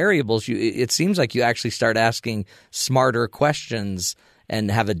know the variables, it seems like you actually start asking smarter questions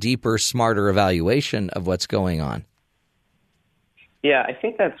and have a deeper, smarter evaluation of what's going on. Yeah, I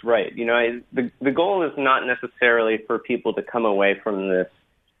think that's right. The goal is not necessarily for people to come away from this,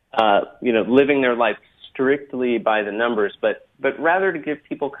 living their life strictly by the numbers, but rather to give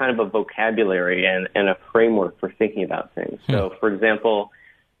people kind of a vocabulary and a framework for thinking about things. So, for example,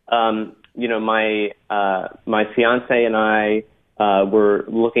 my fiance and I were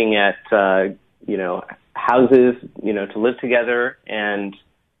looking at houses to live together, and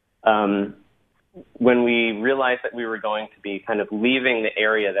when we realized that we were going to be kind of leaving the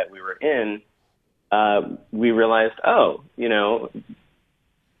area that we were in, we realized,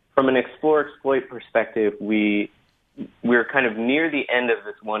 from an explore-exploit perspective, we're kind of near the end of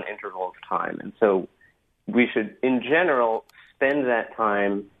this one interval of time, and so we should, in general, spend that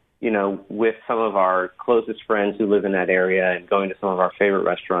time with some of our closest friends who live in that area and going to some of our favorite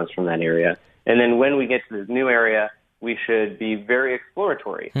restaurants from that area. And then when we get to this new area, we should be very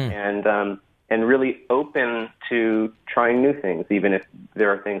exploratory and really open to trying new things, even if there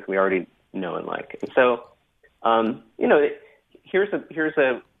are things we already know and like. And so, here's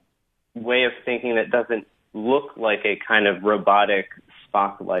a way of thinking that doesn't look like a kind of robotic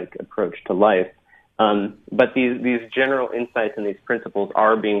Spock-like approach to life. But these general insights and these principles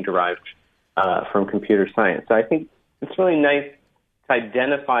are being derived from computer science. So I think it's really nice to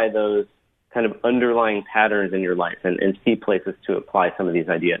identify those kind of underlying patterns in your life and see places to apply some of these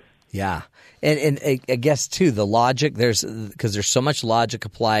ideas. Yeah. And I guess, too, the logic, because there's so much logic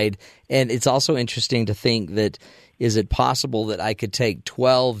applied. And it's also interesting to think that, is it possible that I could take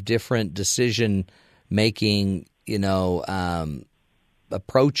 12 different decision-making,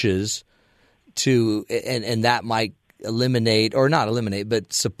 approaches to, and that might eliminate, or not eliminate,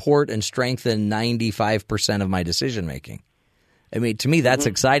 but support and strengthen 95% of my decision making. I mean, to me, that's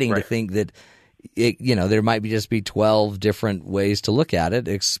exciting to think that there might just be 12 different ways to look at it,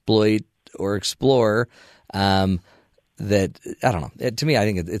 exploit or explore. That I don't know. To me, I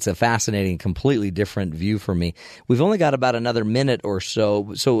think it's a fascinating, completely different view for me. We've only got about another minute or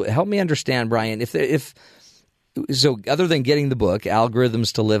so. So help me understand, Brian, So other than getting the book,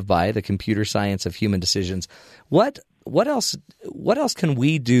 Algorithms to Live By, The Computer Science of Human Decisions, what else can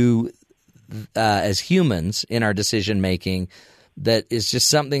we do as humans in our decision-making that is just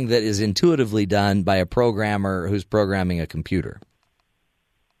something that is intuitively done by a programmer who's programming a computer?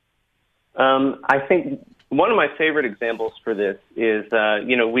 I think one of my favorite examples for this is,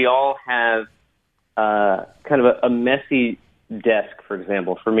 we all have kind of a messy desk, for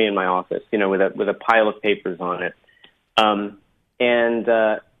example, for me in my office, with a pile of papers on it.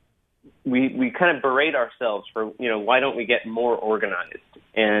 We kind of berate ourselves for, why don't we get more organized?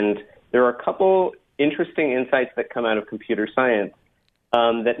 And there are a couple interesting insights that come out of computer science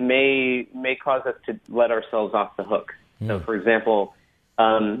that may cause us to let ourselves off the hook. So, for example,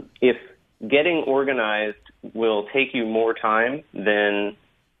 if getting organized will take you more time than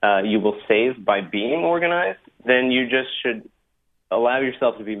you will save by being organized, then you just should allow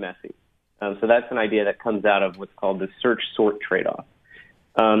yourself to be messy. So that's an idea that comes out of what's called the search-sort trade-off.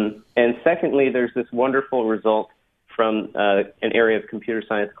 And secondly, there's this wonderful result from an area of computer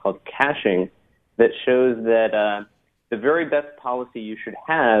science called caching that shows that the very best policy you should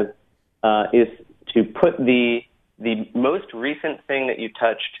have is to put the most recent thing that you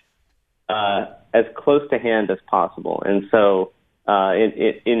touched as close to hand as possible. And so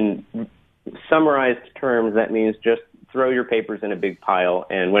in summarized terms, that means just throw your papers in a big pile,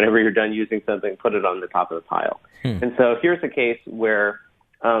 and whenever you're done using something, put it on the top of the pile. And so here's a case where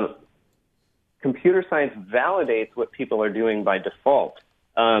computer science validates what people are doing by default.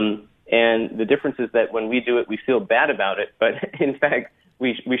 And the difference is that when we do it, we feel bad about it, but in fact,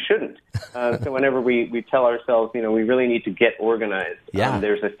 we shouldn't. So whenever we tell ourselves, we really need to get organized,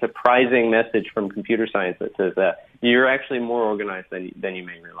 there's a surprising message from computer science that says that you're actually more organized than you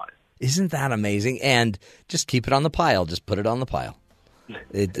may realize. Isn't that amazing? And just keep it on the pile. Just put it on the pile.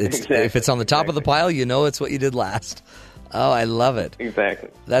 Exactly. If it's on the top of the pile, it's what you did last. Oh, I love it. Exactly.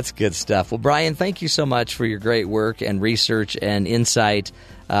 That's good stuff. Well, Brian, thank you so much for your great work and research and insight.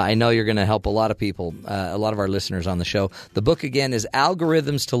 I know you're going to help a lot of people, a lot of our listeners on the show. The book, again, is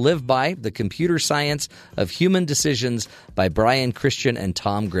Algorithms to Live By, The Computer Science of Human Decisions by Brian Christian and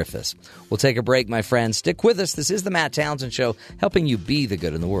Tom Griffiths. We'll take a break, my friends. Stick with us. This is the Matt Townsend Show, helping you be the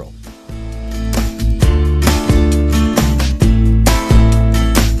good in the world.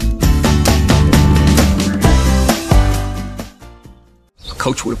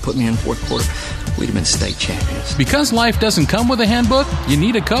 Coach would have put me in fourth quarter, we'd have been state champions. Because life doesn't come with a handbook, you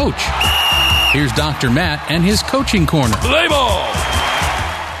need a coach. Here's Dr. Matt and his coaching corner. Play ball!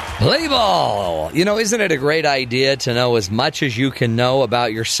 Play ball! You know, isn't it a great idea to know as much as you can know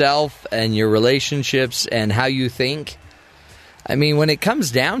about yourself and your relationships and how you think? I mean, when it comes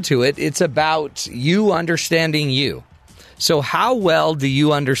down to it, it's about you understanding you. So how well do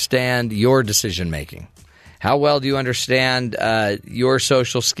you understand your decision-making? How well do you understand your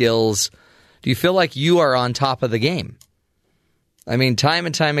social skills? Do you feel like you are on top of the game? I mean, time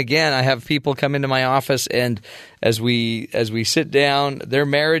and time again, I have people come into my office, and as we sit down, their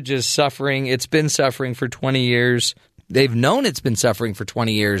marriage is suffering. It's been suffering for 20 years. They've known it's been suffering for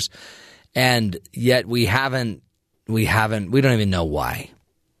 20 years, and yet we don't even know why.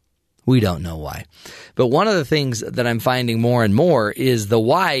 We don't know why. But one of the things that I'm finding more and more is the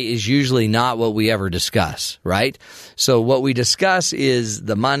why is usually not what we ever discuss, right? So what we discuss is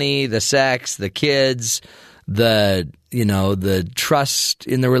the money, the sex, the kids, the trust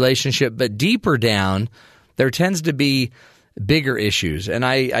in the relationship. But deeper down, there tends to be bigger issues. And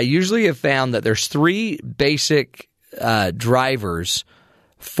I usually have found that there's three basic drivers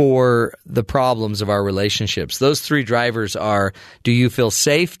for the problems of our relationships. Those three drivers are: do you feel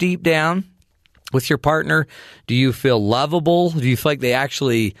safe deep down with your partner? Do you feel lovable? Do you feel like they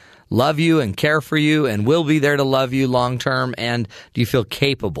actually love you and care for you and will be there to love you long term? And do you feel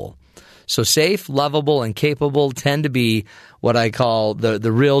capable? So safe, lovable, and capable tend to be what I call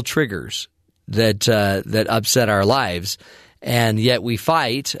the real triggers that upset our lives, and yet we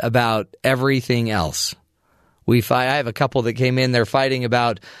fight about everything else. I have a couple that came in, they're fighting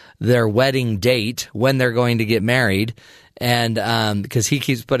about their wedding date, when they're going to get married, and because he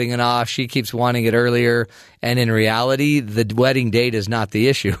keeps putting it off, she keeps wanting it earlier, and in reality, the wedding date is not the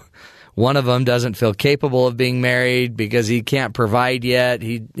issue. One of them doesn't feel capable of being married because he can't provide yet.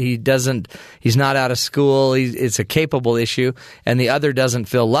 He's not out of school. It's a capable issue. And the other doesn't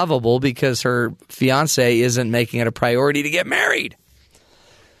feel lovable because her fiance isn't making it a priority to get married.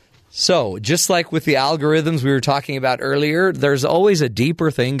 So, just like with the algorithms we were talking about earlier, there's always a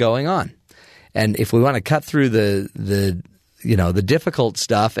deeper thing going on. And if we want to cut through the difficult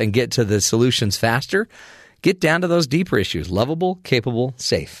stuff and get to the solutions faster, get down to those deeper issues: lovable, capable,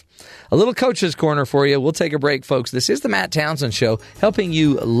 safe. A little coach's corner for you. We'll take a break, folks. This is the Matt Townsend Show, helping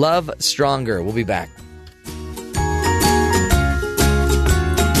you love stronger. We'll be back.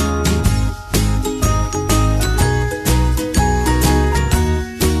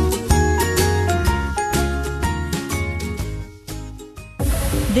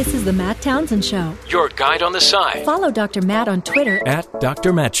 This is the Matt Townsend Show. Your guide on the side. Follow Dr. Matt on Twitter At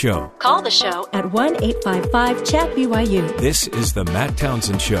Dr. Matt Show. Call the show at 1-855-CHAT-BYU. This is the Matt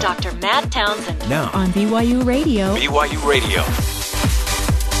Townsend Show. Dr. Matt Townsend Now on BYU Radio. BYU Radio.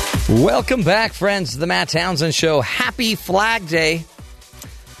 Welcome back, friends, to the Matt Townsend Show. Happy Flag Day.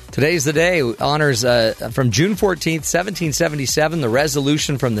 Today's the day. Honors from June 14th, 1777, the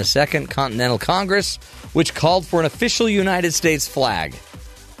resolution from the Second Continental Congress, which called for an official United States flag.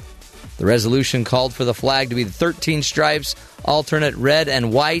 The resolution called for the flag to be the 13 stripes, alternate red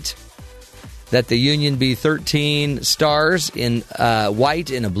and white, that the Union be 13 stars in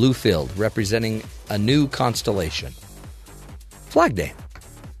white in a blue field, representing a new constellation. Flag Day.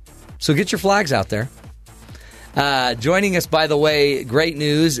 So get your flags out there. Joining us, by the way, great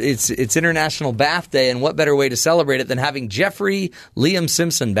news. It's International Bath Day, and what better way to celebrate it than having Jeffrey Liam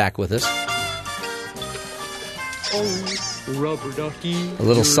Simpson back with us. Rubber ducky, a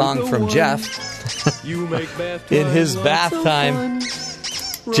little song from Jeff in his bath time.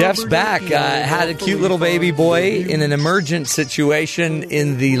 Jeff's back. Had a cute little baby boy in an emergent situation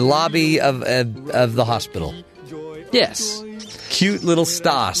in the lobby of the hospital. Yes. Cute little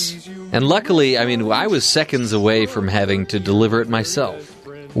Stas. And luckily, I was seconds away from having to deliver it myself.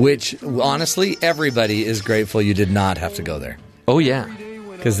 Which, honestly, everybody is grateful you did not have to go there. Oh, yeah.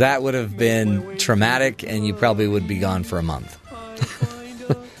 Because that would have been traumatic, and you probably would be gone for a month.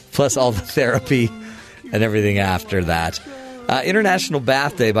 Plus all the therapy and everything after that. International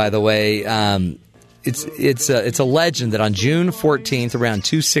Bath Day, by the way, it's a legend that on June 14th, around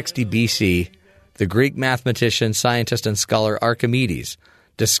 260 BC, the Greek mathematician, scientist, and scholar Archimedes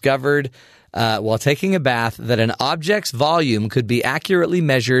discovered while taking a bath that an object's volume could be accurately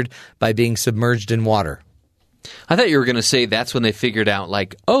measured by being submerged in water. I thought you were going to say that's when they figured out,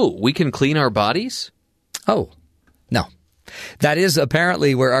 like, oh, we can clean our bodies? Oh, no. That is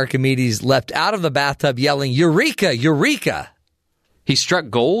apparently where Archimedes leapt out of the bathtub yelling, "Eureka! Eureka!" He struck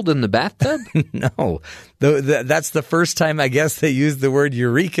gold in the bathtub? No. That's the first time, I guess, they used the word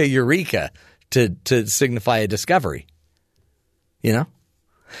eureka, eureka to signify a discovery. You know?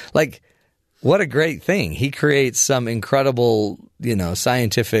 Like, what a great thing. He creates some incredible,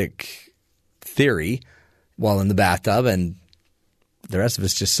 scientific theory while in the bathtub, and the rest of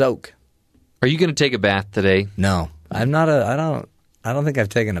us just soak. Are you going to take a bath today? No. I don't think I've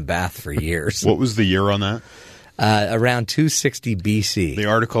taken a bath for years. What was the year on that? Around 260 BC. The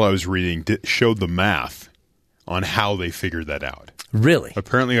article I was reading showed the math on how they figured that out. Really?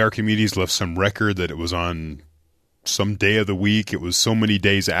 Apparently Archimedes left some record that it was on some day of the week. It was so many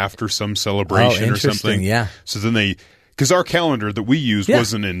days after some celebration or something. Yeah. So then because our calendar that we used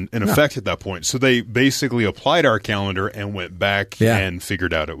wasn't in effect at that point. So they basically applied our calendar and went back and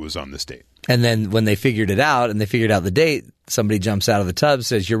figured out it was on this date. And then when they figured it out and they figured out the date, somebody jumps out of the tub,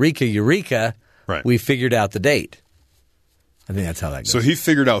 says, "Eureka, eureka." Right. We figured out the date. I think that's how that goes. So he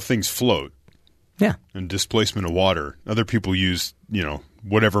figured out things float. Yeah. And displacement of water. Other people used,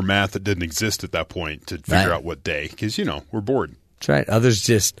 whatever math that didn't exist at that point to figure out what day. Because, we're bored. That's right. Others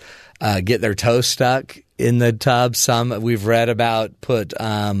just get their toe stuck in the tub. Some we've read about put,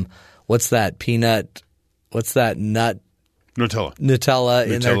 what's that nut? Nutella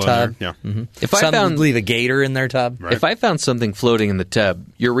in their tub. Yeah. Mm-hmm. If some leave a gator in their tub. Right. If I found something floating in the tub,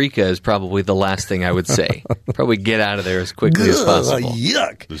 Eureka is probably the last thing I would say. Probably get out of there as quickly as possible.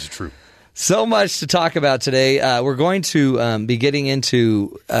 Yuck. This is true. So much to talk about today. We're going to be getting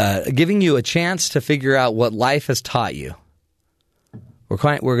into giving you a chance to figure out what life has taught you. We're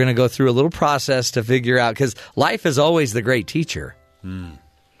going to go through a little process to figure out, because life is always the great teacher.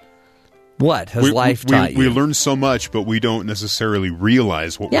 What has life taught you? We learn so much, but we don't necessarily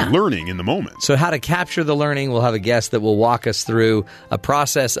realize what we're learning in the moment. So how to capture the learning, we'll have a guest that will walk us through a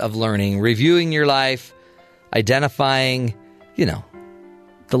process of learning, reviewing your life, identifying,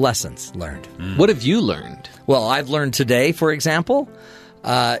 the lessons learned. What have you learned? Well, I've learned today, for example,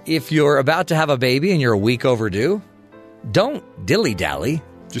 if you're about to have a baby and you're a week overdue, don't dilly-dally.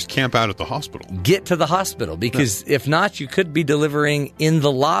 Just camp out at the hospital. Get to the hospital, because if not, you could be delivering in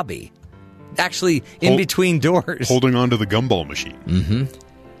the lobby. Actually, in between doors. Holding on to the gumball machine. Mm-hmm.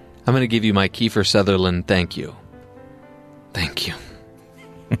 I'm going to give you my Kiefer Sutherland thank you. Thank you.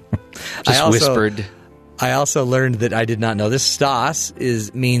 Whispered. I also learned that I did not know this. Stas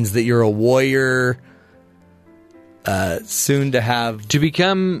means that you're a warrior, soon to have... To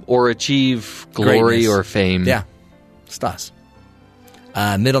become or achieve glory greatness. Or fame. Yeah. Stas.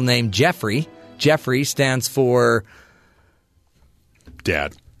 Middle name, Jeffrey. Jeffrey stands for...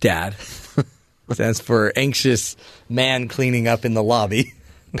 Dad. Stands for anxious man cleaning up in the lobby.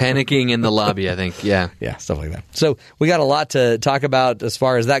 Panicking in the lobby, I think. Yeah. Yeah, stuff like that. So we got a lot to talk about as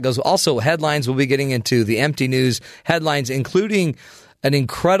far as that goes. Also, headlines, we'll be getting into the empty news headlines, including an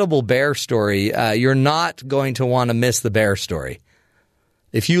incredible bear story. You're not going to want to miss the bear story.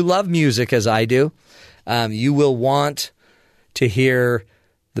 If you love music, as I do, you will want to hear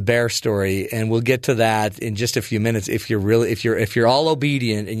the bear story, and we'll get to that in just a few minutes. If you're all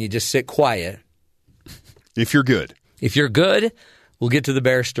obedient and you just sit quiet. If you're good, we'll get to the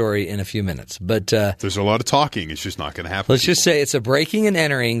bear story in a few minutes. But there's a lot of talking. It's just not going to happen. Let's just say it's a breaking and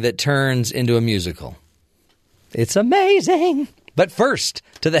entering that turns into a musical. It's amazing. But first,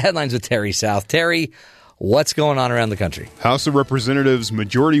 to the headlines with Terry South. Terry, what's going on around the country? House of Representatives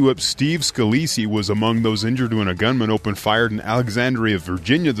Majority Whip Steve Scalise was among those injured when a gunman opened fire in Alexandria,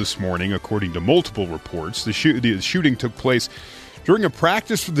 Virginia this morning, according to multiple reports. The shooting took place during a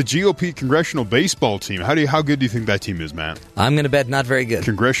practice for the GOP congressional baseball team. How good do you think that team is, Matt? I'm going to bet not very good.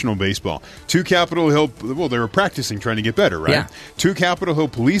 Congressional baseball. Two Capitol Hill, they were practicing, trying to get better, right? Yeah. Two Capitol Hill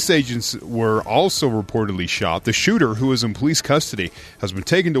police agents were also reportedly shot. The shooter, who is in police custody, has been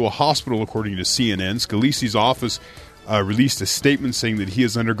taken to a hospital, according to CNN. Scalise's office released a statement saying that he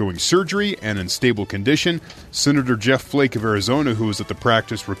is undergoing surgery and in stable condition. Senator Jeff Flake of Arizona, who was at the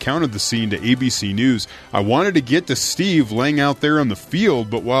practice, recounted the scene to ABC News. "I wanted to get to Steve laying out there on the field,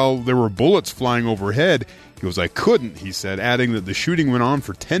 but while there were bullets flying overhead, he goes, I couldn't," he said, adding that the shooting went on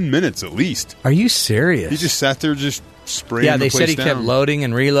for 10 minutes at least. Are you serious? He just sat there just spraying the place down. Yeah, they said he kept loading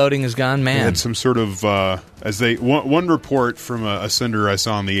and reloading his gun. Man. They had some sort of, one report from a senator I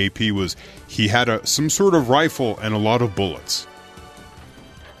saw on the AP was he had some sort of rifle and a lot of bullets.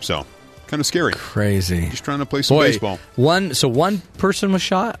 So, Kind of scary. Crazy. Just trying to play some baseball. One person was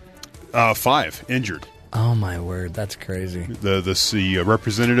shot? 5 injured. Oh, my word. That's crazy. The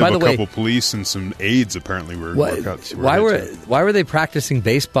representative, a couple police, and some aides apparently were why were they practicing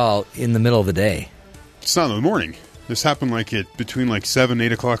baseball in the middle of the day? It's not in the morning. This happened between 7 and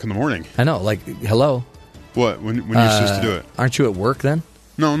 8 o'clock in the morning. I know. Hello? What? When you're supposed to do it? Aren't you at work then?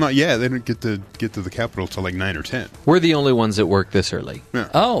 No, not yet. They didn't get to the Capitol till 9 or 10. We're the only ones that work this early. Yeah.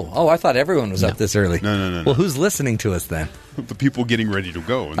 Oh, I thought everyone was up this early. No. Well, who's listening to us then? The people getting ready to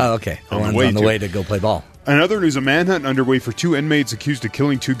go. Okay. On the way to go play ball. In other news, a manhunt underway for 2 inmates accused of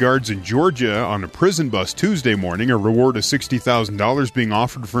killing 2 guards in Georgia on a prison bus Tuesday morning. A reward of $60,000 being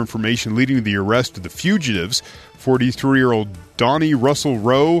offered for information leading to the arrest of the fugitives, 43-year-old Donnie Russell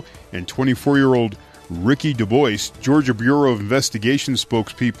Rowe and 24-year-old Ricky Du Bois. Georgia Bureau of Investigation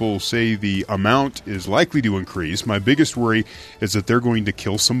spokespeople say the amount is likely to increase. My biggest worry is that they're going to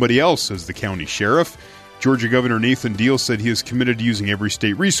kill somebody else, says the county sheriff. Georgia Governor Nathan Deal said he is committed to using every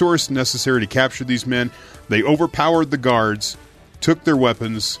state resource necessary to capture these men. They overpowered the guards, took their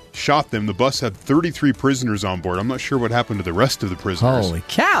weapons, shot them. The bus had 33 prisoners on board. I'm not sure what happened to the rest of the prisoners. Holy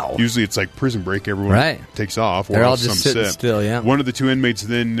cow. Usually it's like prison break. Everyone takes off. They're all just sitting still, yeah. One of the 2 inmates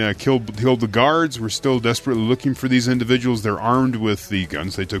then killed the guards. We're still desperately looking for these individuals. They're armed with the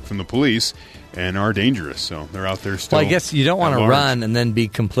guns they took from the police and are dangerous. So they're out there still. Well, I guess you don't want to run and then be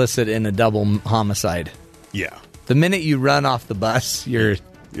complicit in a double homicide. Yeah. The minute you run off the bus,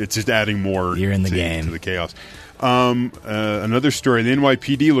 it's just adding more you're in the game. To the chaos. Another story. The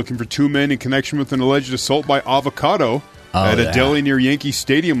NYPD looking for 2 men in connection with an alleged assault by avocado at a deli near Yankee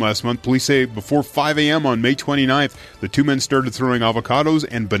Stadium last month. Police say before 5 a.m. on May 29th, the 2 men started throwing avocados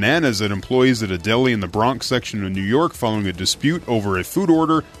and bananas at employees at a deli in the Bronx section of New York following a dispute over a food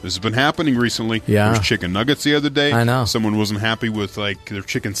order. This has been happening recently. Yeah. There was chicken nuggets the other day. I know. Someone wasn't happy with their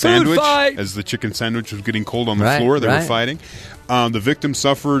chicken sandwich. As the chicken sandwich was getting cold on the floor, they were fighting. The victim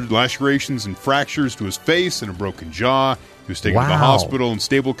suffered lacerations and fractures to his face and a broken jaw. He was taken to the hospital in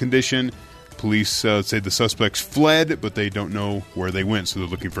stable condition. Police say the suspects fled, but they don't know where they went, so they're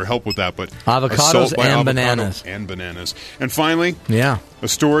looking for help with that. But avocados and bananas. And bananas. And finally, a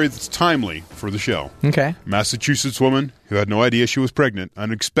story that's timely for the show. Okay. Massachusetts woman who had no idea she was pregnant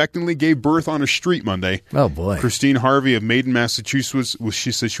unexpectedly gave birth on a street Monday. Oh, boy. Christine Harvey of Maiden, Massachusetts,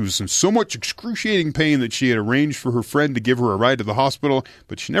 she said she was in so much excruciating pain that she had arranged for her friend to give her a ride to the hospital,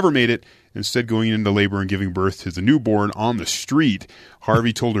 but she never made it, instead going into labor and giving birth to the newborn on the street.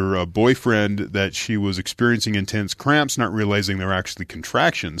 Harvey told her boyfriend that she was experiencing intense cramps, not realizing they were actually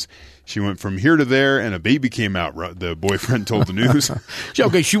contractions. She went from here to there, and a baby came out, the boyfriend told the news.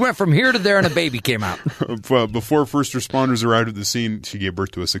 Okay, she went from here to there, and a baby came out. Before first responders arrived at the scene, she gave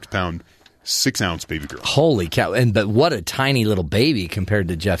birth to a 6-ounce baby girl. Holy cow. But what a tiny little baby compared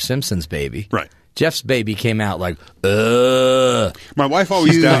to Jeff Simpson's baby. Right. Jeff's baby came out like, ugh. My wife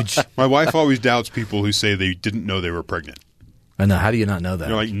always doubts people who say they didn't know they were pregnant. I know. How do you not know that?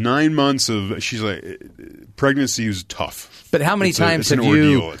 Like 9 months of, she's like, pregnancy is tough. But how many times have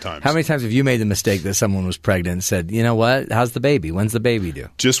you made the mistake that someone was pregnant and said, you know what? How's the baby? When's the baby due?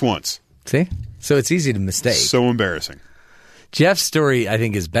 Just once. See? So it's easy to mistake. So embarrassing. Jeff's story, I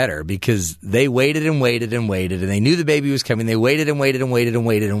think, is better because they waited and waited and waited, and they knew the baby was coming. They waited and waited and waited and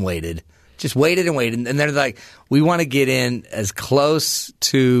waited and waited. Just waited and waited. And they're like, we want to get in as close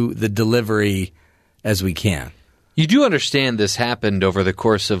to the delivery as we can. You do understand this happened over the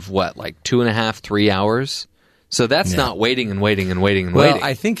course of, 2.5, 3 hours? So that's not waiting and waiting and waiting and waiting. Well,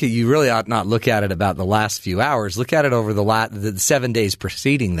 I think you really ought not look at it about the last few hours. Look at it over the 7 days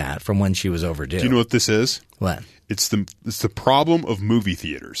preceding that from when she was overdue. Do you know what this is? What? It's the problem of movie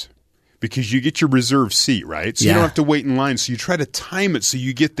theaters. Because you get your reserved seat, right? So you don't have to wait in line. So you try to time it so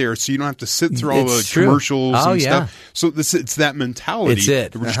you get there so you don't have to sit through all the commercials and stuff. So it's that mentality. It's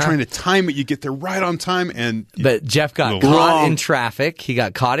it. We're just trying to time it. You get there right on time. But Jeff got caught in traffic. He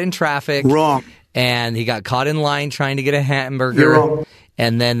got caught in traffic. Wrong. And he got caught in line trying to get a hamburger. You're wrong.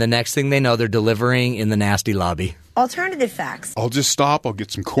 And then the next thing they know, they're delivering in the nasty lobby. Alternative facts. I'll just stop. I'll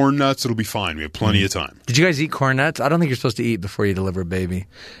get some corn nuts. It'll be fine. We have plenty of time. Did you guys eat corn nuts? I don't think you're supposed to eat before you deliver a baby.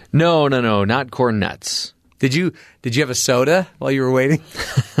 No, not corn nuts. Did you have a soda while you were waiting?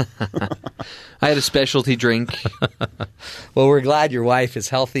 I had a specialty drink. Well, we're glad your wife is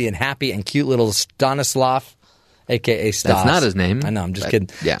healthy and happy and cute little Stanislav, a.k.a. Stas. That's not his name. I know. I'm just kidding.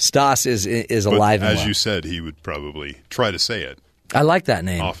 Yeah. Stas is alive and well. As you said, he would probably try to say it. I like that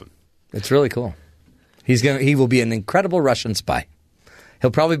name. Often. It's really cool. He will be an incredible Russian spy.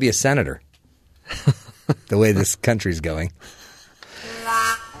 He'll probably be a senator. The way this country's going.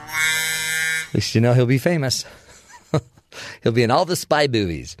 At least you know he'll be famous. He'll be in all the spy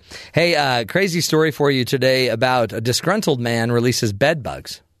movies. Hey, crazy story for you today about a disgruntled man releases bed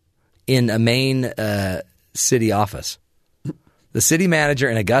bugs in a Maine city office. The city manager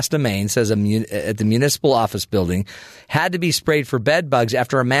in Augusta, Maine, says at the municipal office building had to be sprayed for bed bugs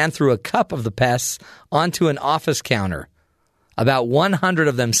after a man threw a cup of the pests onto an office counter. About 100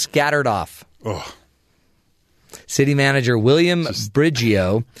 of them scattered off. Oh. City manager William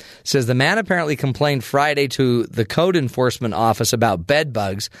Brigio says the man apparently complained Friday to the code enforcement office about bed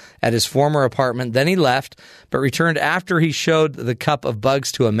bugs at his former apartment. Then he left, but returned after he showed the cup of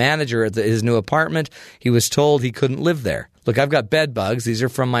bugs to a manager at his new apartment. He was told he couldn't live there. Look, I've got bed bugs. These are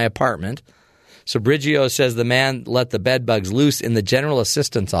from my apartment. So Brigio says the man let the bed bugs loose in the general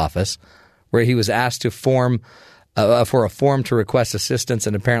assistance office, where he was asked to for a form to request assistance,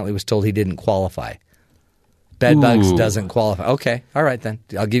 and apparently was told he didn't qualify. Bed bugs doesn't qualify. Okay, all right then.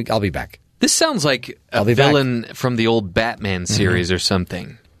 I'll be back. This sounds like a villain from the old Batman series or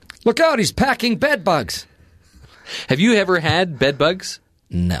something. Look out, he's packing bed bugs. Have you ever had bed bugs?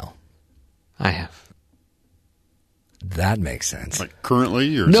 No. I have. That makes sense. Like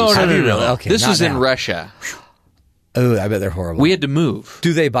currently? Or No. Okay, this not was in now. Russia. Oh, I bet they're horrible. We had to move.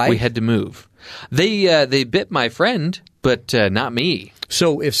 Do they bite? We had to move. They bit my friend, but not me.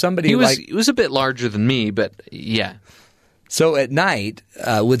 So if somebody He was a bit larger than me, but yeah. So at night,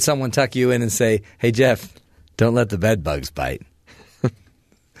 would someone tuck you in and say, "Hey Jeff, don't let the bed bugs bite"?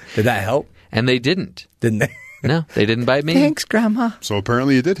 Did that help? And they didn't. Didn't they? No, they didn't bite me. Thanks, Grandma. So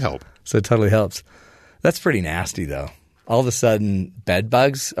apparently it did help. So it totally helps. That's pretty nasty, though. All of a sudden, bed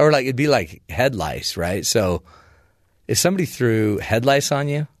bugs, or like it'd be like head lice, right? So if somebody threw head lice on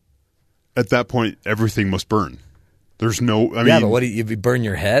you, At that point, everything must burn. There's no. I mean, yeah, but what do you burn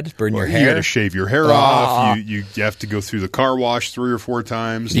your head? Burn your hair? You got to shave your hair off. You have to go through the car wash 3 or 4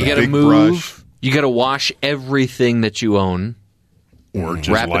 times. You got to move. Brush. You got to wash everything that you own, or just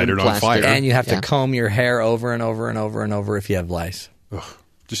wrap light it in it on fire. And you have to comb your hair over and over and over and over if you have lice. Ugh,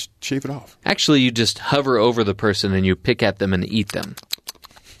 just shave it off. Actually, you just hover over the person and you pick at them and eat them.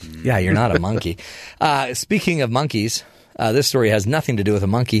 Yeah, you're not a monkey. Speaking of monkeys, this story has nothing to do with a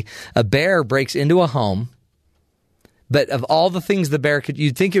monkey. A bear breaks into a home. But of all the things the bear could,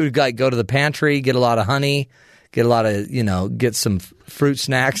 you'd think it would like go to the pantry, get a lot of honey, get a lot of, get some fruit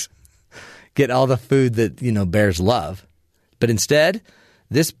snacks, get all the food that, bears love. But instead,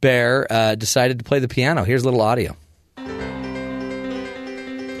 this bear decided to play the piano. Here's a little audio. Bear,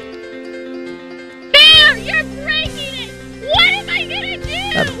 you're breaking it! What am I going to do?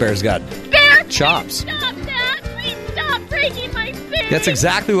 That bear's got Bear, chops. Please stop that! Please stop breaking my spoon! That's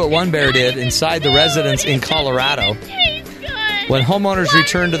exactly what one bear did inside the residence in Colorado. When homeowners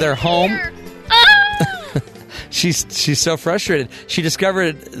returned to their home, she's so frustrated. She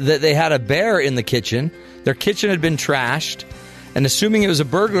discovered that they had a bear in the kitchen. Their kitchen had been trashed. And assuming it was a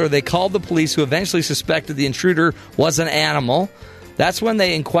burglar, they called the police, who eventually suspected the intruder was an animal. That's when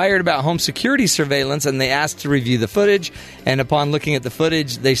they inquired about home security surveillance, and they asked to review the footage. And upon looking at the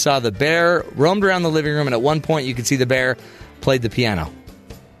footage, they saw the bear roamed around the living room, and at one point you could see the bear played the piano.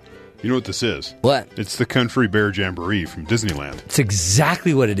 You know what this is? What? It's the Country Bear Jamboree from Disneyland. It's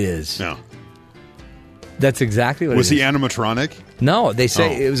exactly what it is. No. That's exactly what it is. Was he animatronic? No, they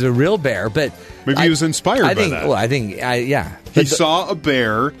say it was a real bear, but... Maybe he was inspired by that. Well, I think, yeah. He saw a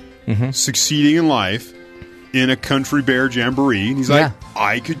bear succeeding in life in a Country Bear Jamboree, and he's like,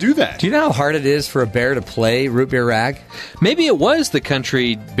 I could do that. Do you know how hard it is for a bear to play Root Beer Rag? Maybe it was the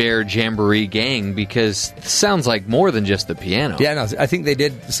Country Bear Jamboree gang, because it sounds like more than just the piano. Yeah, no, I think they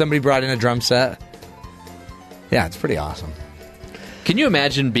did. Somebody brought in a drum set. Yeah, it's pretty awesome. Can you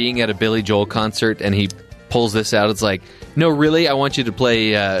imagine being at a Billy Joel concert and he pulls this out? It's like, no, really? I want you to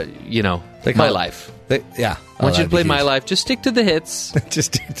play, My Life. Yeah. I want you to play My Life. Just stick to the hits.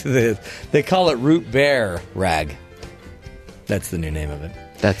 Just stick to the hits. They call it Root Bear Rag. That's the new name of it.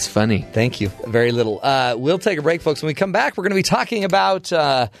 That's funny. Thank you. Very little. We'll take a break, folks. When we come back, we're going to be talking about,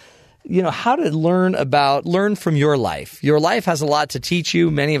 how to learn from your life. Your life has a lot to teach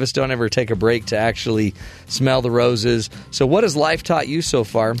you. Many of us don't ever take a break to actually smell the roses. So what has life taught you so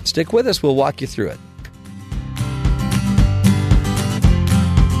far? Stick with us. We'll walk you through it.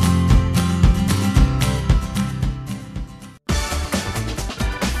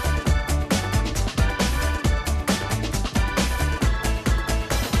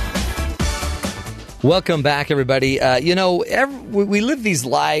 Welcome back, everybody. We live these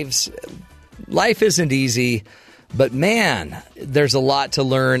lives. Life isn't easy, but man, there's a lot to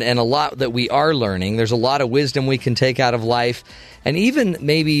learn and a lot that we are learning. There's a lot of wisdom we can take out of life and even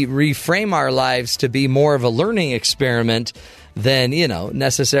maybe reframe our lives to be more of a learning experiment than,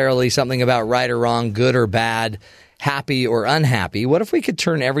 necessarily something about right or wrong, good or bad. happy or unhappy. What if we could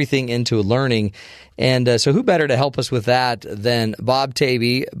turn everything into learning? And so who better to help us with that than Bob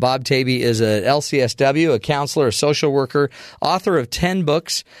Taibbi? Bob Taibbi is a LCSW, a counselor, a social worker, author of 10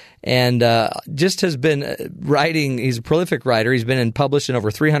 books, and just has been writing. He's a prolific writer. He's been published in over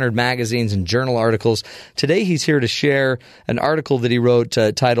 300 magazines and journal articles. Today he's here to share an article that he wrote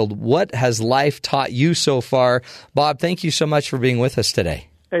titled, "What Has Life Taught You So Far?" Bob, thank you so much for being with us today.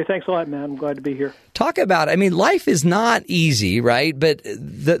 Hey, thanks a lot, man. I'm glad to be here. Talk about, life is not easy, right? But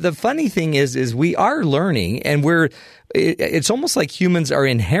the funny thing is we are learning, and it's almost like humans are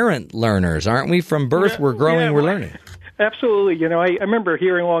inherent learners, aren't we? From birth, we're growing, we're learning. Absolutely. I remember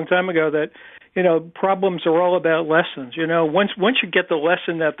hearing a long time ago that, problems are all about lessons. Once you get the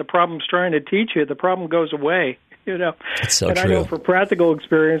lesson that the problem's trying to teach you, the problem goes away. It's so and true. I know for practical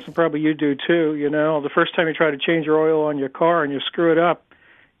experience, and probably you do too, the first time you try to change your oil on your car and you screw it up,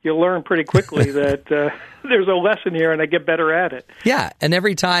 you'll learn pretty quickly that there's a lesson here, and I get better at it. Yeah, and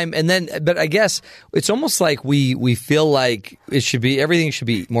every time, but I guess it's almost like we feel like everything should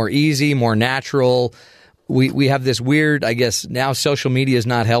be more easy, more natural. We have this weird, I guess now social media is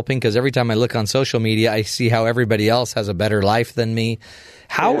not helping, because every time I look on social media, I see how everybody else has a better life than me.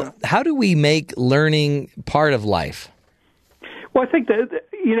 How do we make learning part of life? Well, I think that,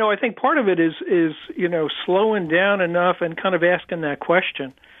 I think part of it is slowing down enough and kind of asking that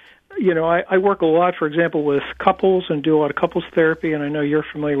question. I work a lot, for example, with couples and do a lot of couples therapy, and I know you're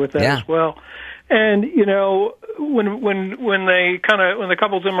familiar with that as well. And when the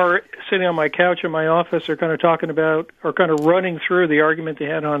couples are sitting on my couch in my office, are kind of talking about or kind of running through the argument they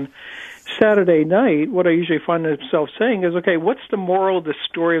had on Saturday night, what I usually find themselves saying is, okay, what's the moral of the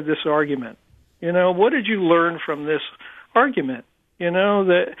story of this argument? What did you learn from this argument? And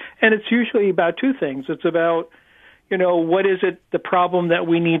it's usually about two things. It's about what is it, the problem that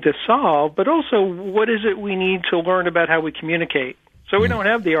we need to solve, but also what is it we need to learn about how we communicate, so we don't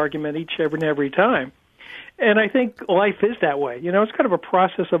have the argument every time. And I think life is that way. It's kind of a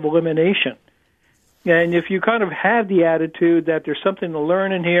process of elimination. And if you kind of have the attitude that there's something to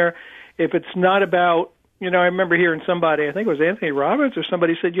learn in here, if it's not about, I remember hearing somebody, I think it was Anthony Robbins or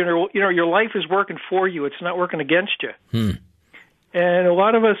somebody said, your life is working for you, it's not working against you. And a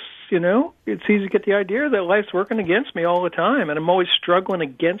lot of us, it's easy to get the idea that life's working against me all the time, and I'm always struggling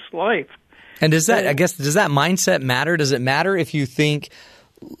against life. And does that mindset matter? Does it matter if you think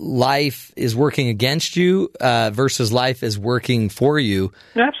life is working against you versus life is working for you?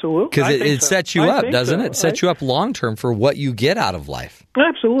 Absolutely. Because it sets you up, doesn't it? It sets you up long term for what you get out of life.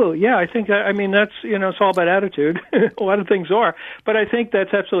 Absolutely. Yeah, I think that's, it's all about attitude. A lot of things are. But I think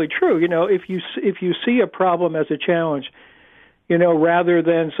that's absolutely true. If you see a problem as a challenge, rather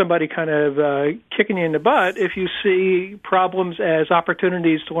than somebody kind of kicking you in the butt, if you see problems as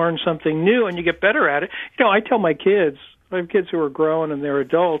opportunities to learn something new and you get better at it. I tell my kids, I have kids who are grown and they're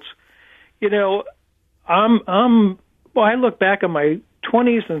adults, I look back on my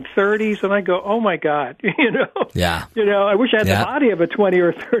 20s and 30s and I go, oh my God, I wish I had the body of a 20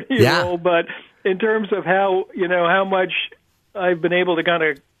 or 30-year-old, but in terms of how much I've been able to kind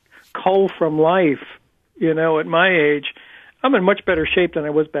of cull from life, at my age, I'm in much better shape than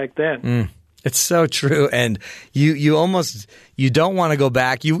I was back then. It's so true. And you don't want to go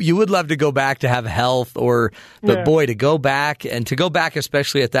back. You would love to go back to have health but boy, to go back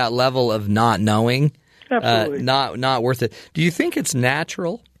especially at that level of not knowing, not worth it. Do you think it's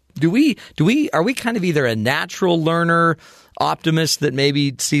natural? Are we kind of either a natural learner, optimist that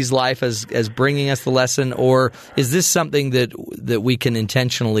maybe sees life as bringing us the lesson, or is this something that we can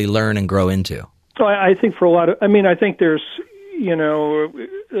intentionally learn and grow into? So I think for a lot of, I think there's,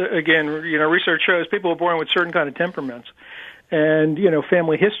 again, research shows people are born with certain kind of temperaments, and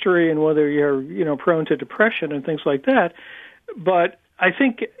family history, and whether you're prone to depression and things like that. But I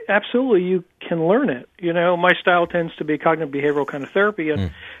think absolutely you can learn it. My style tends to be cognitive behavioral kind of therapy,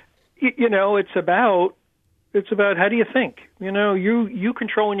 and it's about how do you think. You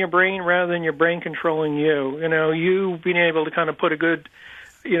controlling your brain rather than your brain controlling you. You being able to kind of put a good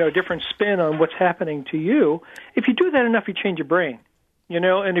different spin on what's happening to you. If you do that enough, you change your brain,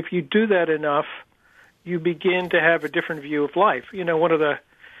 and if you do that enough, you begin to have a different view of life. And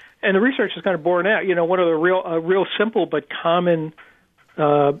the research is kind of borne out, one of the real simple but common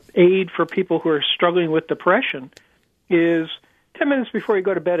aid for people who are struggling with depression is 10 minutes before you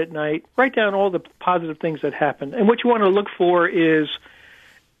go to bed at night, write down all the positive things that happen. And what you want to look for is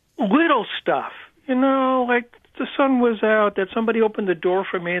little stuff, like the sun was out, that somebody opened the door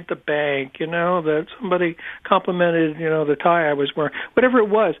for me at the bank, that somebody complimented, the tie I was wearing, whatever it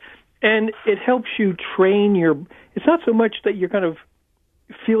was. And it helps you train it's not so much that you're kind of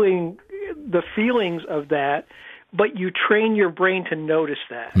feeling the feelings of that, but you train your brain to notice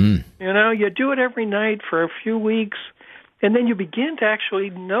that. Mm. You know, you do it every night for a few weeks, and then you begin to actually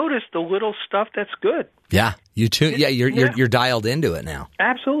notice the little stuff that's good. Yeah, you're dialed into it now.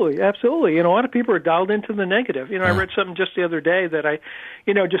 Absolutely, absolutely. You know, a lot of people are dialed into the negative. You know, I read something just the other day that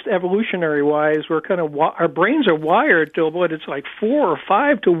just evolutionary-wise, we're kind of our brains are wired to what it's like 4 or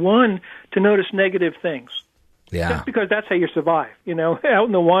 5 to 1 to notice negative things. Yeah, just because that's how you survive. You know, out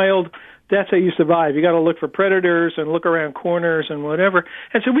in the wild, that's how you survive. You got to look for predators and look around corners and whatever.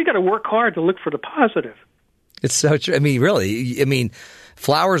 And so we got to work hard to look for the positive. It's so true. I mean, really,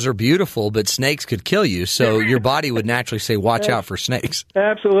 flowers are beautiful, but snakes could kill you. So your body would naturally say, watch out for snakes.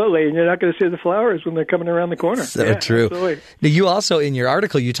 Absolutely. And you're not going to see the flowers when they're coming around the corner. So true. Absolutely. Now, you also, in your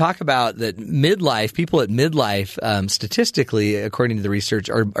article, you talk about that people at midlife, statistically, according to the research,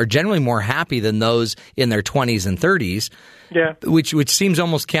 are generally more happy than those in their 20s and 30s. Yeah. Which seems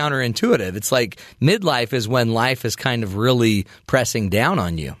almost counterintuitive. It's like midlife is when life is kind of really pressing down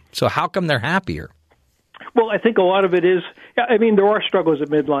on you. So how come they're happier? Well, I think a lot of it is, there are struggles at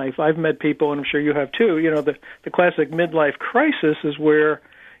midlife. I've met people, and I'm sure you have too, the classic midlife crisis is where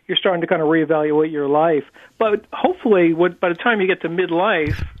you're starting to kind of reevaluate your life. But hopefully, by the time you get to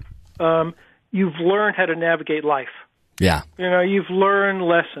midlife, you've learned how to navigate life. Yeah. You've learned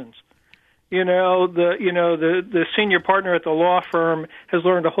lessons. The senior partner at the law firm has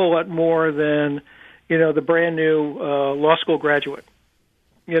learned a whole lot more than, the brand new law school graduate.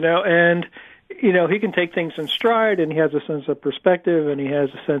 And he can take things in stride, and he has a sense of perspective, and he has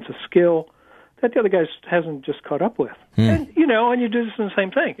a sense of skill that the other guy hasn't just caught up with. And you do this in the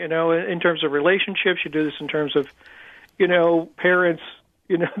same thing. In terms of relationships, you do this in terms of, parents.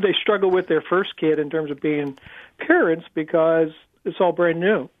 They struggle with their first kid in terms of being parents because it's all brand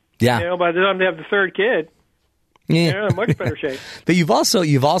new. Yeah. By the time they have the third kid, they're in much better shape. But you've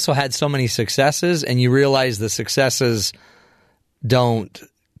also had so many successes, and you realize the successes don't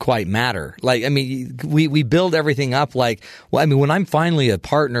quite matter. Like, we build everything up like, when I'm finally a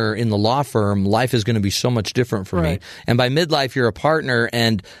partner in the law firm, life is going to be so much different for me. And by midlife, you're a partner,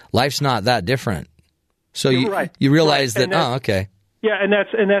 and life's not that different. So you realize that, okay. Yeah, and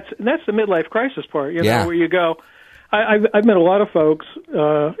that's the midlife crisis part, where you go, I've met a lot of folks,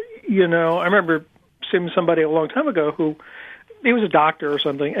 I remember seeing somebody a long time ago who, he was a doctor or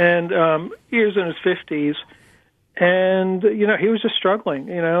something, and he was in his 50s, and, he was just struggling,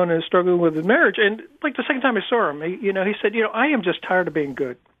 and he was struggling with his marriage. And, like, the second time I saw him, he said, I am just tired of being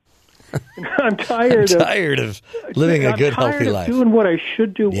good. I'm tired of living a good, healthy life. Doing what I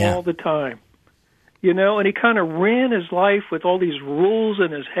should do all the time. And he kind of ran his life with all these rules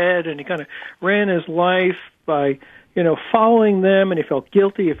in his head, and he kind of ran his life by, following them, and he felt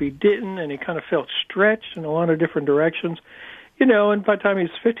guilty if he didn't, and he kind of felt stretched in a lot of different directions. And by the time he's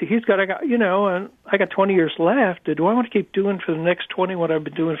 50, and I got 20 years left. Do I want to keep doing for the next 20 what I've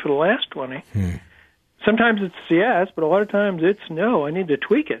been doing for the last 20? Sometimes it's yes, but a lot of times it's no. I need to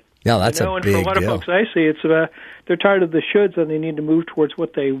tweak it. No, that's a and big for a lot deal. of folks I see, it's they're tired of the shoulds and they need to move towards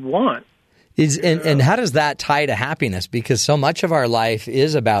what they want. And how does that tie to happiness? Because so much of our life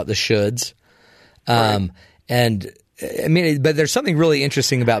is about the shoulds. And but there's something really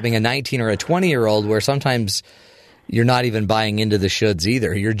interesting about being a 19 or a 20-year-old where sometimes you're not even buying into the shoulds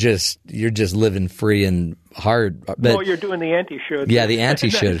either. You're just living free and hard. But, you're doing the anti-should. Yeah, the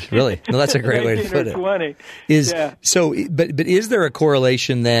anti-should. Really, no, that's a great way to put it. 20. But is there a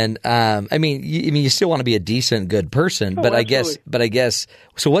correlation then? You still want to be a decent, good person, but absolutely. I guess.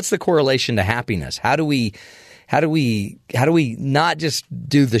 So, what's the correlation to happiness? How do we not just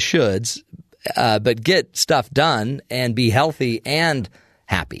do the shoulds, but get stuff done and be healthy and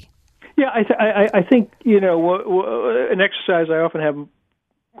happy? Yeah, I think, an exercise I often have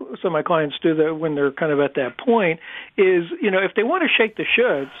some of my clients do that when they're kind of at that point is, if they want to shake the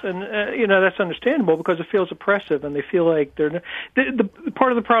shoulds, and, that's understandable because it feels oppressive and they feel like they're the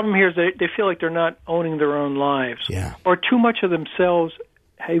part of the problem here is they feel like they're not owning their own lives. Yeah. Or too much of themselves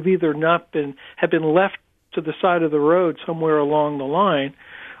have either have been left to the side of the road somewhere along the line,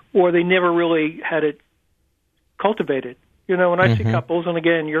 or they never really had it cultivated. When I see couples, and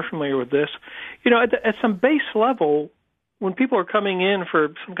again, you're familiar with this, at some base level, when people are coming in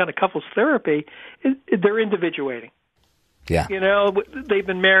for some kind of couples therapy, they're individuating. Yeah. They've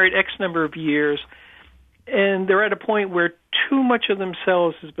been married X number of years, and they're at a point where too much of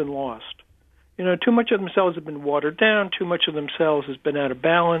themselves has been lost. Too much of themselves have been watered down, too much of themselves has been out of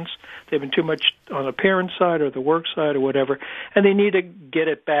balance, they've been too much on the parent side or the work side or whatever, and they need to get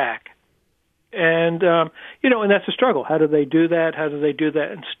it back. And, and that's a struggle. How do they do that? How do they do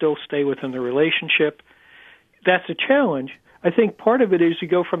that and still stay within the relationship? That's a challenge. I think part of it is you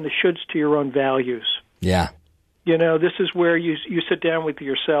go from the shoulds to your own values. Yeah. This is where you sit down with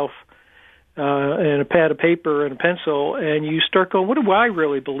yourself and a pad of paper and a pencil, and you start going, what do I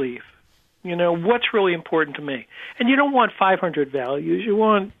really believe? What's really important to me? And you don't want 500 values. You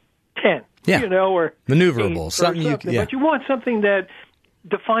want 10, or maneuverable. Something. But you want something that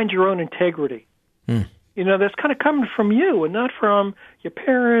defines your own integrity. That's kind of coming from you and not from your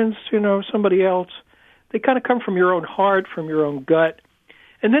parents, somebody else. They kind of come from your own heart, from your own gut.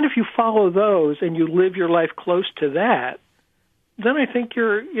 And then if you follow those and you live your life close to that, then I think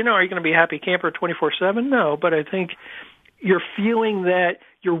are you going to be a happy camper 24/7? No, but I think you're feeling that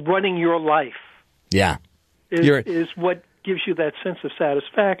you're running your life. Yeah. Is what gives you that sense of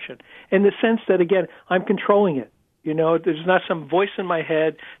satisfaction. And the sense that, again, I'm controlling it. There's not some voice in my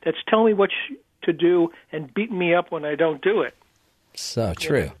head that's telling me what to do and beating me up when I don't do it. So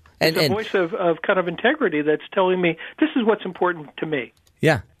true. And a voice of kind of integrity that's telling me this is what's important to me.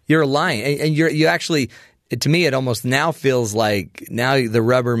 Yeah, you're lying, and you actually. To me, it almost now feels like now the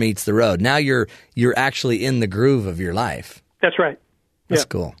rubber meets the road. Now you're actually in the groove of your life. That's right. That's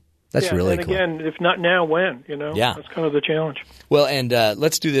cool. That's really cool. And again, if not now, when? Yeah. That's kind of the challenge. Well, and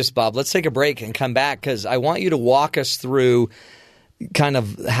let's do this, Bob. Let's take a break and come back because I want you to walk us through kind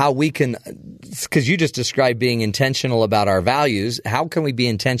of how we can – because you just described being intentional about our values. How can we be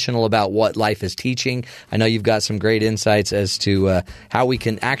intentional about what life is teaching? I know you've got some great insights as to how we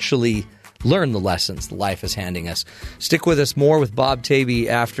can actually – learn the lessons life is handing us. Stick with us more with Bob Taibbi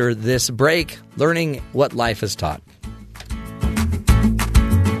after this break, learning what life has taught.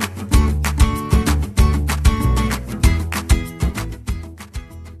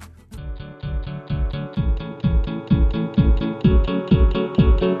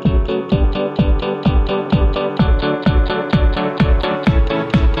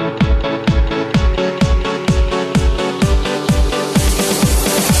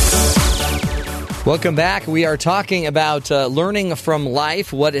 Welcome back. We are talking about learning from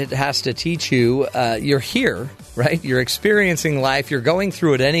life, what it has to teach you. You're here, right? You're experiencing life. You're going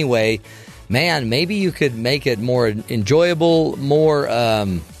through it anyway. Man, maybe you could make it more enjoyable, more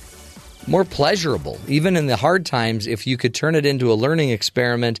pleasurable, even in the hard times, if you could turn it into a learning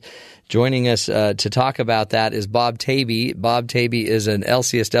experiment. Joining us to talk about that is Bob Taibbi. Bob Taibbi is an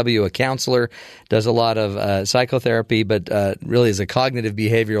LCSW, a counselor, does a lot of psychotherapy, but really is a cognitive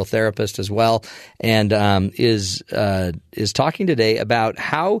behavioral therapist as well, and is talking today about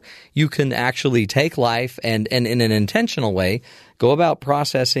how you can actually take life and in an intentional way go about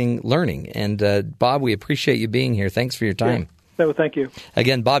processing learning. And Bob, we appreciate you being here. Thanks for your time. Yeah. No, thank you.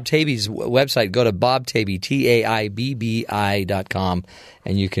 Again, Bob Taibbi's website, go to bobtaibbi, TAIBBI.com,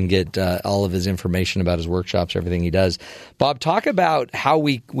 and you can get all of his information about his workshops, everything he does. Bob, talk about how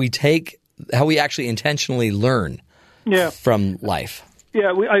we actually intentionally learn from life.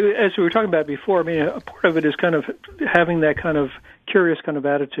 Yeah, as we were talking about before, I mean, a part of it is kind of having that kind of curious kind of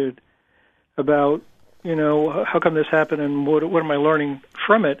attitude about, how come this happened and what am I learning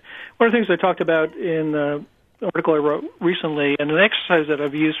from it? One of the things I talked about in the article I wrote recently, and an exercise that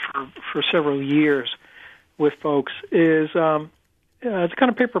I've used for several years with folks is it's a kind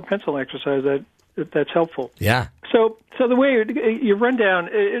of paper and pencil exercise that's helpful. Yeah. So the way you run down,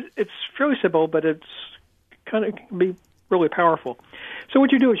 it's fairly simple, but it can be really powerful. So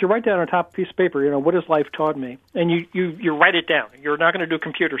what you do is you write down on top of a piece of paper, what has life taught me, and you write it down. You're not going to do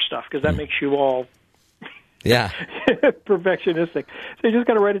computer stuff because that makes you all perfectionistic. So you just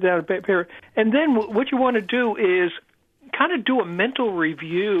got to write it down on paper. And then what you want to do is kind of do a mental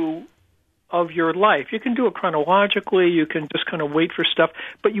review of your life. You can do it chronologically. You can just kind of wait for stuff.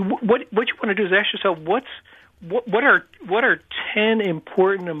 But what you want to do is ask yourself, what are 10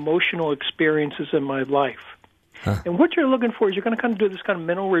 important emotional experiences in my life? Huh. And what you're looking for is you're going to kind of do this kind of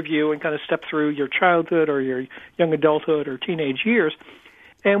mental review and kind of step through your childhood or your young adulthood or teenage years.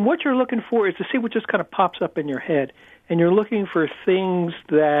 And what you're looking for is to see what just kind of pops up in your head. And you're looking for things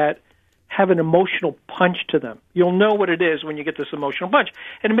that have an emotional punch to them. You'll know what it is when you get this emotional punch.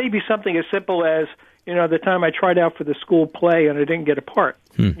 And it may be something as simple as, the time I tried out for the school play and I didn't get a part,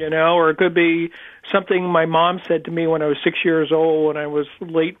 or it could be something my mom said to me when I was 6 years old and I was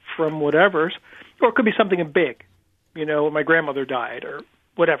late from whatever's, or it could be something big, my grandmother died or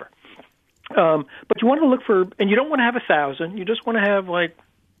whatever. But you want to look for, and you don't want to have 1,000, you just want to have like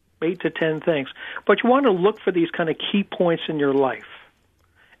 8 to 10 things. But you want to look for these kind of key points in your life.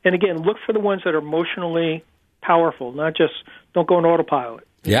 And again, look for the ones that are emotionally powerful, not just don't go on autopilot.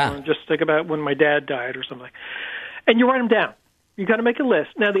 Just think about when my dad died or something. And you write them down. You got to make a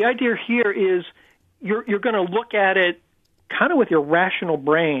list. Now, the idea here is you're going to look at it kind of with your rational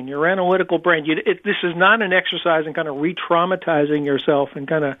brain, your analytical brain. This is not an exercise in kind of re-traumatizing yourself and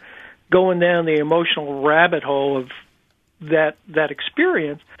kind of, going down the emotional rabbit hole of that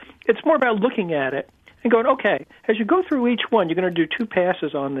experience. It's more about looking at it and going, okay, as you go through each one, you're going to do 2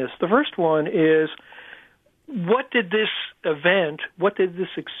 passes on this. The first one is, what did this event, what did this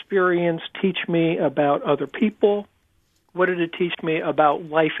experience teach me about other people? What did it teach me about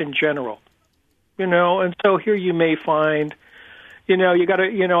life in general? And so here you may find, you got to,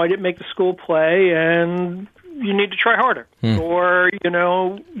 I didn't make the school play, and you need to try harder. Or,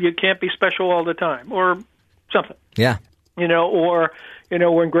 you can't be special all the time, or something. Yeah. Or,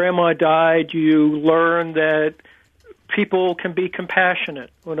 when Grandma died, you learn that people can be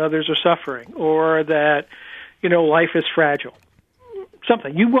compassionate when others are suffering, or that, life is fragile.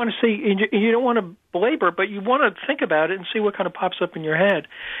 Something you want to see, and you don't want to belabor, but you want to think about it and see what kind of pops up in your head.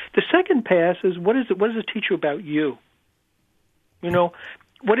 The second pass is, what does it teach you about you?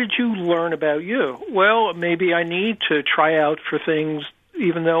 What did you learn about you? Well, maybe I need to try out for things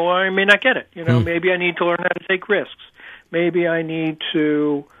even though I may not get it. Maybe I need to learn how to take risks. Maybe I need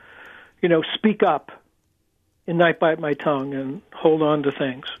to, speak up and not bite my tongue and hold on to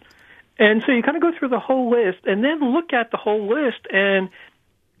things. And so you kind of go through the whole list and then look at the whole list, and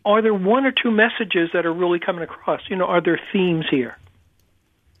are there 1 or 2 messages that are really coming across? Are there themes here?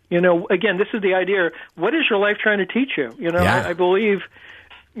 Again, this is the idea. What is your life trying to teach you? I believe,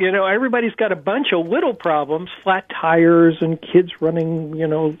 everybody's got a bunch of little problems, flat tires and kids running,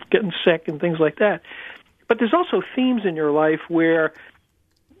 getting sick and things like that. But there's also themes in your life where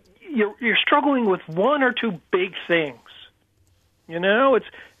you're struggling with 1 or 2 big things.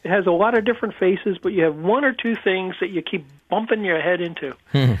 It has a lot of different faces, but you have 1 or 2 things that you keep bumping your head into.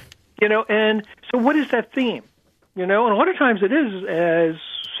 And so what is that theme? And a lot of times it is as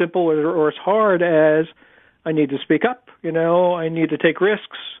simple or as hard as, I need to speak up, I need to take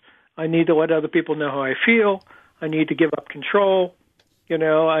risks, I need to let other people know how I feel, I need to give up control,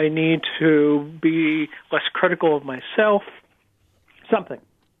 I need to be less critical of myself, something.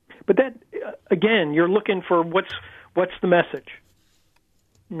 But that, again, you're looking for what's the message.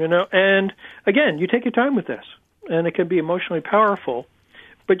 And again, you take your time with this, and it can be emotionally powerful.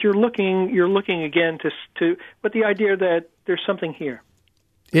 But you're looking again to, but the idea that there's something here,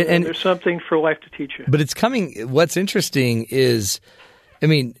 and there's something for life to teach you. But it's coming. What's interesting is,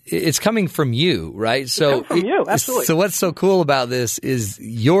 it's coming from you, right? So from you, absolutely. So what's so cool about this is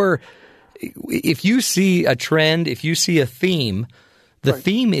if you see a trend, if you see a theme. The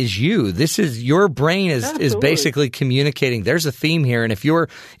theme is you. This is your brain is basically communicating. There's a theme here, and if you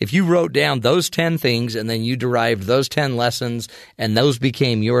wrote down those 10 things and then you derived those 10 lessons and those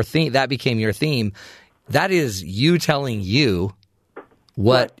became your theme, that became your theme. That is you telling you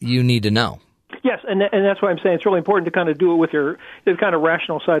what you need to know. Yes, and that's why I'm saying it's really important to kind of do it with the kind of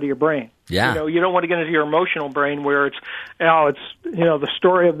rational side of your brain. Yeah. You don't want to get into your emotional brain where it's the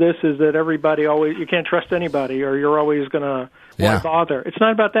story of this is that everybody always, you can't trust anybody, or you're always going to bother. It's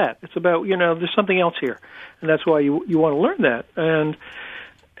not about that. It's about, there's something else here, and that's why you want to learn that. And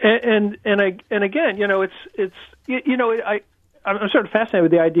again, I'm sort of fascinated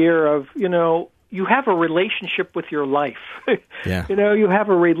with the idea of, you have a relationship with your life. Yeah. You have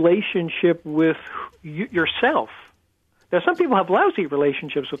a relationship with yourself. Now, some people have lousy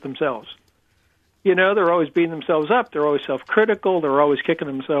relationships with themselves. They're always beating themselves up. They're always self-critical. They're always kicking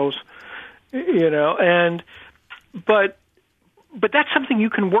themselves. But that's something you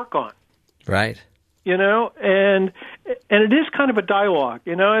can work on. Right. And it is kind of a dialogue.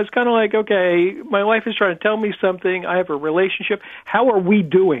 It's kind of like, okay, my life is trying to tell me something. I have a relationship. How are we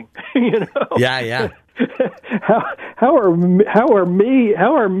doing? Yeah. How are me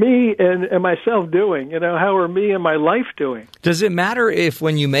and myself doing? How are me and my life doing? Does it matter if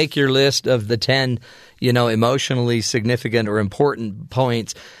when you make your list of the 10, emotionally significant or important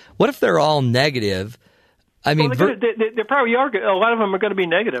points, what if they're all negative? I mean, they probably are. A lot of them are going to be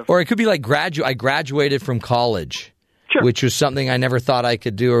negative. Or it could be like I graduated from college, sure, which was something I never thought I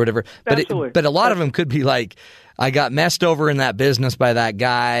could do or whatever. Absolutely. But a lot of them could be like, I got messed over in that business by that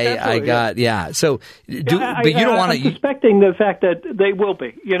guy. Absolutely, So, you don't want to. I'm suspecting the fact that they will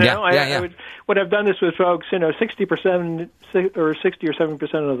be. Yeah. When I've done this with folks, 60% or 60 or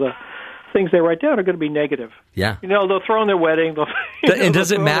 7% of the things they write down are going to be negative. Yeah. They'll throw in their wedding. And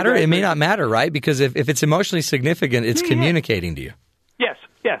does it matter? It may not matter, right? Because if it's emotionally significant, it's communicating to you. Yes.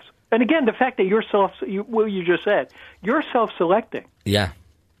 And again, the fact that what you just said, you're self-selecting. Yeah.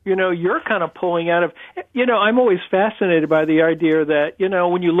 You're kind of pulling out of, I'm always fascinated by the idea that,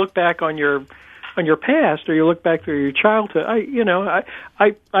 when you look back on your past, or you look back through your childhood,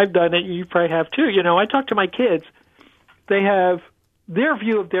 I've done it, you probably have too. I talk to my kids. They have, their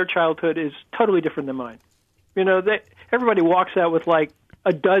view of their childhood is totally different than mine. Everybody walks out with like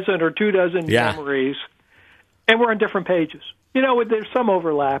a dozen or 2 dozen memories, and we're on different pages. You know, there's some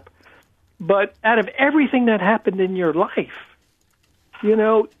overlap, but out of everything that happened in your life, you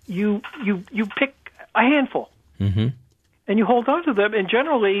know, you pick a handful, and you hold on to them, and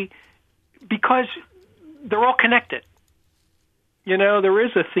generally, because they're all connected, you know, there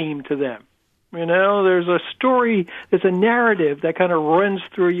is a theme to them. You know, there's a story, there's a narrative that kind of runs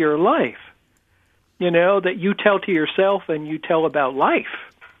through your life, you know, that you tell to yourself and you tell about life.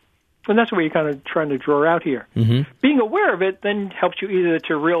 And that's what you're kind of trying to draw out here. Being aware of it then helps you either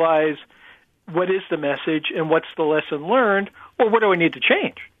to realize what is the message and what's the lesson learned, or what do I need to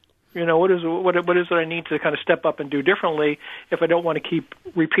change? You know, what is it I need to kind of step up and do differently if I don't want to keep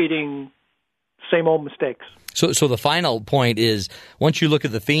repeating same old mistakes? So the final point is, once you look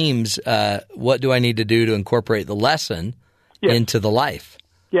at the themes, what do I need to do to incorporate the lesson into the life?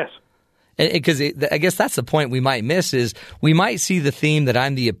 Yes. Because I guess that's the point we might miss is we might see the theme that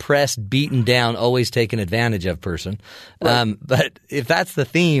I'm the oppressed, beaten down, always taken advantage of person. Right. But if that's the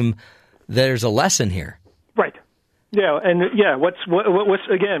theme, there's a lesson here. Right. Yeah, and what's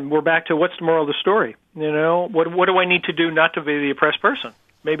again? We're back to what's the moral of the story? You know, what do I need to do not to be the oppressed person?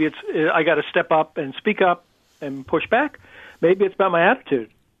 Maybe it's I got to step up and speak up and push back. Maybe it's about my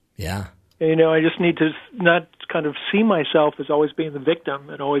attitude. Yeah. You know, I just need to not kind of see myself as always being the victim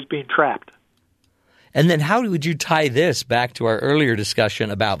and always being trapped. And then how would you tie this back to our earlier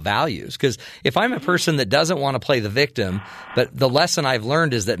discussion about values? Because if I'm a person that doesn't want to play the victim, but the lesson I've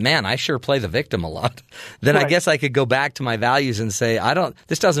learned is that, man, I sure play the victim a lot, then I guess I could go back to my values and say,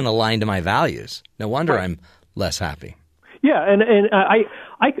 this doesn't align to my values. No wonder I'm less happy. Yeah, and I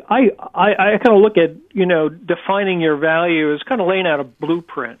kind of look at, you know, defining your value as kind of laying out a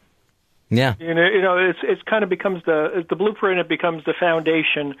blueprint. Yeah. You know, it's kind of becomes the blueprint. It becomes the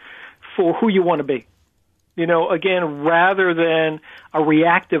foundation for who you want to be. You know, again, rather than a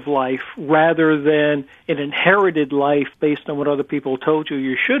reactive life, rather than an inherited life based on what other people told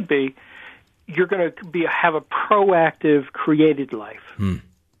you should be, you're going to have a proactive, created life.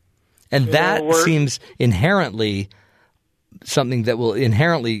 And that seems inherently something that will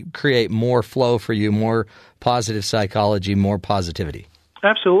inherently create more flow for you, more positive psychology, more positivity.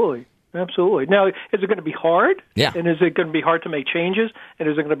 Absolutely. Absolutely. Now, is it going to be hard? Yeah. And is it going to be hard to make changes? And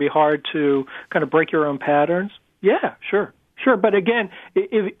is it going to be hard to kind of break your own patterns? Yeah, sure. Sure. But again,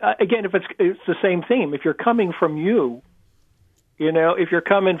 if it's the same theme, if you're coming from you, you know, if you're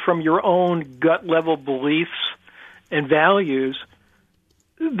coming from your own gut level beliefs and values,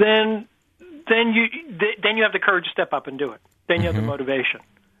 then you have the courage to step up and do it. Then you have the motivation.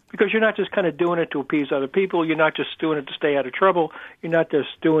 Because you're not just kind of doing it to appease other people. You're not just doing it to stay out of trouble. You're not just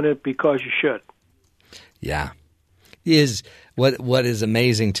doing it because you should. Yeah. Is what is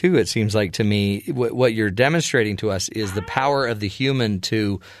amazing, too, it seems like to me, what you're demonstrating to us is the power of the human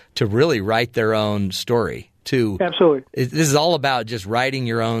to really write their own story. Absolutely. This is all about just writing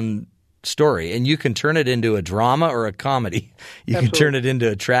your own story. And you can turn it into a drama or a comedy. You can turn it into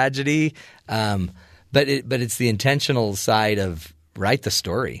a tragedy. But it's the intentional side of write the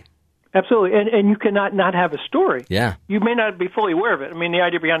story. Absolutely. And you cannot not have a story. Yeah. You may not be fully aware of it. I mean, the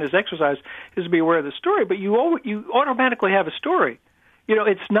idea behind this exercise is to be aware of the story, but you automatically have a story. You know,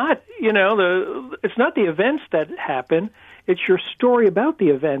 it's not, you know, it's not the events that happen. It's your story about the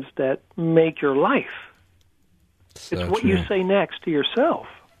events that make your life. So it's what you say next to yourself.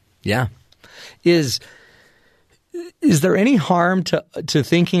 Yeah. Is there any harm to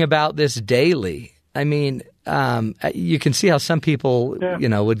thinking about this daily? I mean, you can see how some people, you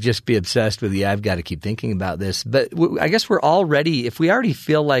know, would just be obsessed with, I've got to keep thinking about this. But I guess if we already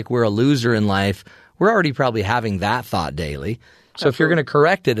feel like we're a loser in life, we're already probably having that thought daily. So if you're going to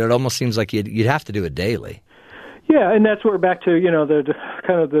correct it, it almost seems like you'd have to do it daily. Yeah, and that's where we're back to, you know, the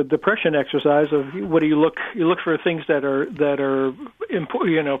kind of the depression exercise of what do you look for things that are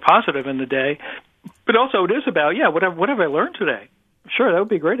you know, positive in the day. But also it is about, what have I learned today? Sure, that would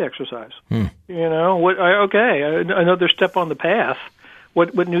be a great exercise. You know, another step on the path.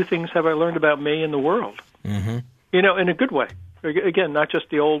 What new things have I learned about me and the world? You know, in a good way. Again, not just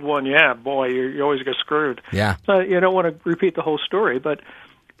the old one. Yeah, boy, you always get screwed. Yeah, you don't want to repeat the whole story, but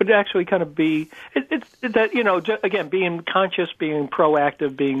actually kind of be it's that, you know, again, being conscious, being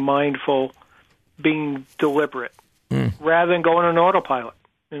proactive, being mindful, being deliberate, rather than going on autopilot.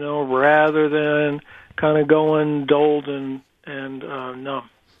 You know, rather than kind of going dulled and numb.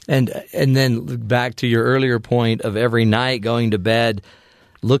 And then back to your earlier point of every night going to bed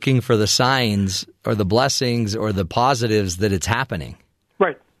looking for the signs or the blessings or the positives that it's happening.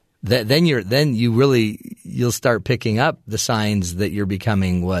 Right. Then you'll start picking up the signs that you're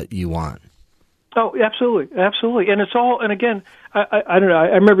becoming what you want. Oh, absolutely, absolutely, and it's all. And again, I don't know.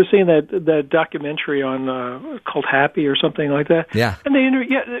 I remember seeing that documentary on called Happy or something like that. Yeah,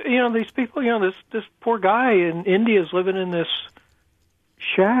 and these people, this poor guy in India is living in this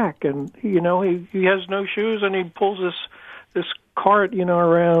shack, and he has no shoes, and he pulls this cart,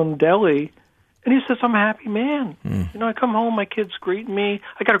 around Delhi, and he says, "I'm a happy man. I come home, my kids greet me.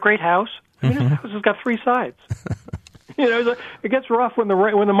 I got a great house. His house has got 3 sides." It gets rough when the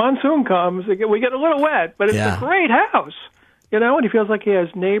monsoon comes. We get a little wet, but it's a great house, and he feels like he has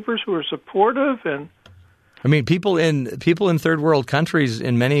neighbors who are supportive. And I mean, people in third world countries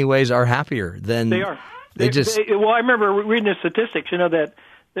in many ways are happier than they are. Well, I remember reading the statistics. That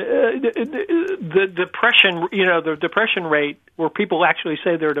the depression, the depression rate where people actually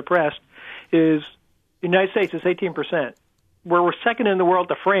say they're depressed is United States is 18%. Where we're second in the world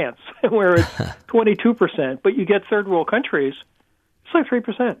to France, where it's 22%. But you get third world countries, it's like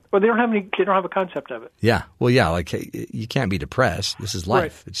 3%. Well, they don't have a concept of it. Yeah. Well, yeah. Like you can't be depressed. This is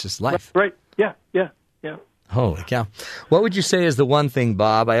life. Right. It's just life. Right. Yeah. Holy cow! What would you say is the one thing,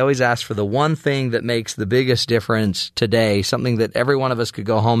 Bob? I always ask for the one thing that makes the biggest difference today. Something that every one of us could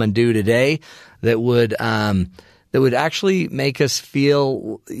go home and do today that would actually make us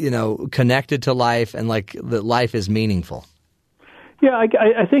feel, connected to life and like that life is meaningful. Yeah,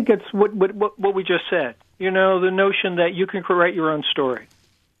 I think it's what we just said. The notion that you can write your own story.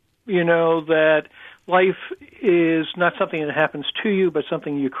 That life is not something that happens to you, but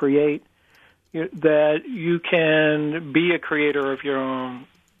something you create. That you can be a creator of your own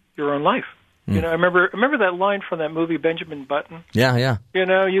life. I remember that line from that movie Benjamin Button. Yeah.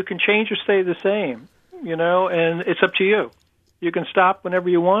 You can change or stay the same. And it's up to you. You can stop whenever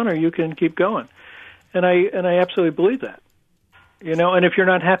you want, or you can keep going. And I absolutely believe that. And if you're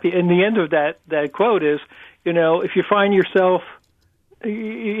not happy, and the end of that quote is, if you find yourself,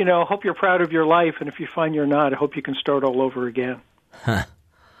 hope you're proud of your life, and if you find you're not, I hope you can start all over again. Huh.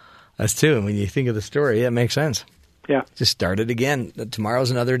 That's true. And when you think of the story, it makes sense. Yeah. Just start it again.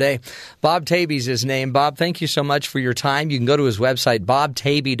 Tomorrow's another day. Bob Taibbi's his name. Bob, thank you so much for your time. You can go to his website,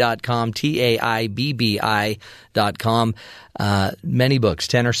 bobtaibbi.com, TAIBBI.com. Many books,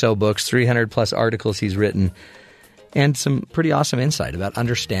 10 or so books, 300-plus articles he's written, and some pretty awesome insight about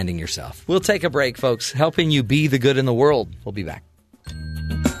understanding yourself. We'll take a break, folks, helping you be the good in the world. We'll be back.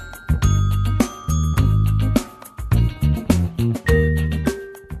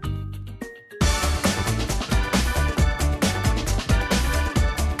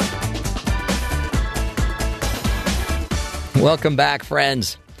 Welcome back,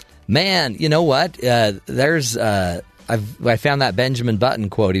 friends. Man, you know what? I found that Benjamin Button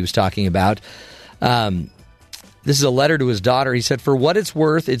quote he was talking about. This is a letter to his daughter. He said, "For what it's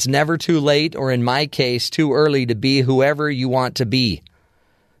worth, it's never too late, or in my case, too early to be whoever you want to be.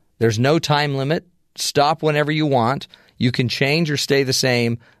 There's no time limit. Stop whenever you want. You can change or stay the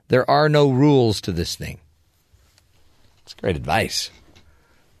same. There are no rules to this thing." It's great advice.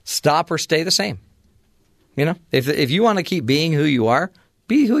 Stop or stay the same. If you want to keep being who you are,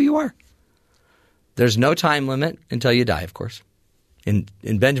 be who you are. There's no time limit until you die, of course. In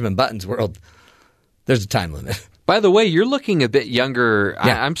Benjamin Button's world, there's a time limit. By the way, you're looking a bit younger.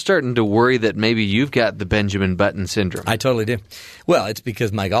 Yeah. I'm starting to worry that maybe you've got the Benjamin Button syndrome. I totally do. Well, it's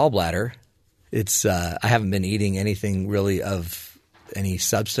because my gallbladder, I haven't been eating anything really of any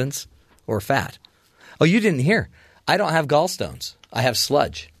substance or fat. Oh, you didn't hear. I don't have gallstones. I have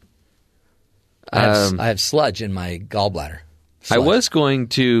sludge. I have sludge in my gallbladder. Sludge. I was going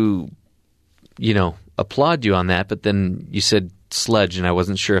to, applaud you on that, but then you said sludge, and I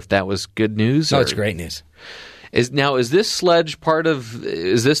wasn't sure if that was good news. Oh, it's great news. Is this sludge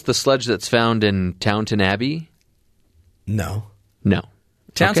is this the sludge that's found in Downton Abbey? No. Okay.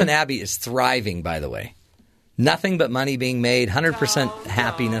 Downton Abbey is thriving, by the way. Nothing but money being made, 100%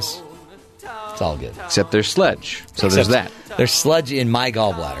 happiness. It's all good. Except there's sludge. So there's that. There's sludge in my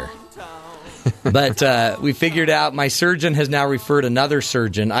gallbladder. But we figured out my surgeon has now referred another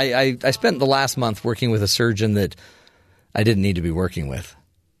surgeon. I spent the last month working with a surgeon that I didn't need to be working with.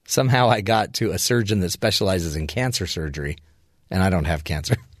 Somehow I got to a surgeon that specializes in cancer surgery, and I don't have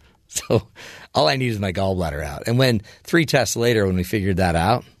cancer. So all I need is my gallbladder out. And when 3 tests later, when we figured that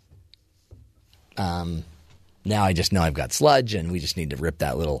out, now I just know I've got sludge, and we just need to rip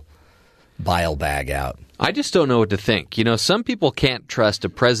that little bile bag out. I just don't know what to think. Some people can't trust a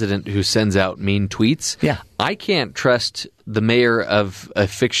president who sends out mean tweets. Yeah. I can't trust the mayor of a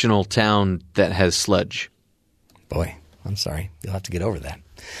fictional town that has sludge. Boy, I'm sorry. You'll have to get over that.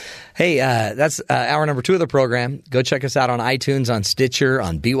 Hey, that's hour number 2 of the program. Go check us out on iTunes, on Stitcher,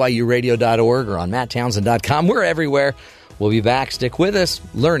 on BYURadio.org, or on MattTownsend.com. We're everywhere. We'll be back. Stick with us,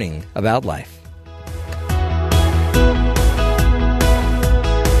 learning about life.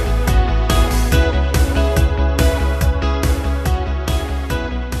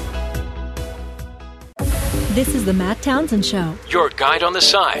 This is the Matt Townsend Show. Your guide on the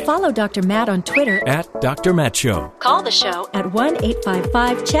side. Follow Dr. Matt on Twitter At Dr. Matt Show. Call the show at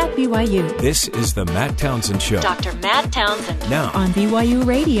 1-855-CHAT-BYU. This is the Matt Townsend Show. Dr. Matt Townsend. Now On BYU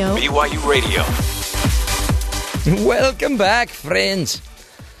Radio. BYU Radio. Welcome back, friends,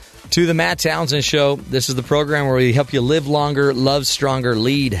 to the Matt Townsend Show. This is the program where we help you live longer, love stronger,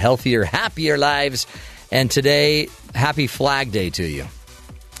 lead healthier, happier lives. And today, happy Flag Day to you.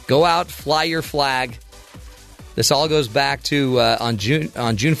 Go out, fly your flag. This all goes back to on June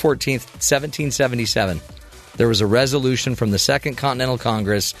 14th, 1777. There was a resolution from the Second Continental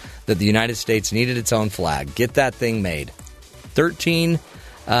Congress that the United States needed its own flag. Get that thing made. 13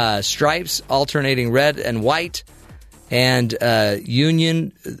 stripes alternating red and white, and that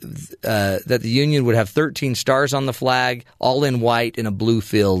the Union would have 13 stars on the flag, all in white in a blue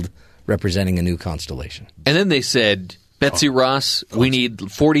field representing a new constellation. And then they said, Betsy Ross, we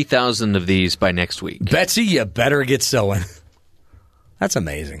need 40,000 of these by next week. Betsy, you better get sewing. That's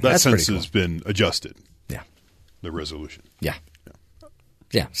amazing. That That's sentence pretty cool. has been adjusted. Yeah. The resolution. Yeah.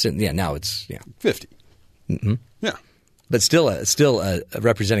 Yeah. So, now it's 50. Mm-hmm. Yeah. But still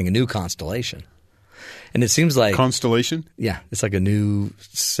representing a new constellation. And it seems like... Constellation? Yeah. It's like a new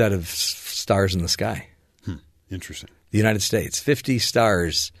set of stars in the sky. Interesting. The United States. 50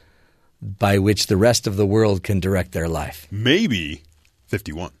 stars by which the rest of the world can direct their life. Maybe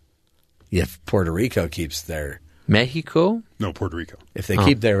 51. If Puerto Rico keeps their... Mexico? No, Puerto Rico. If they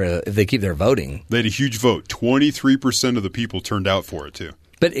keep their voting. They had a huge vote. 23% of the people turned out for it, too.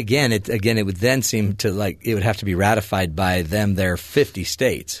 But again, it would then seem to like it would have to be ratified by them, their 50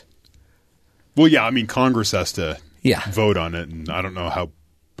 states. Well, yeah, I mean, Congress has to Yeah. vote on it, and I don't know how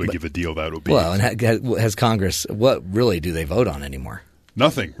big of a deal that would be. Well, and has Congress, what really do they vote on anymore?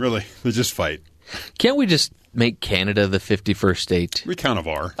 Nothing, really. They just fight. Can't we just make Canada the 51st state? We kind of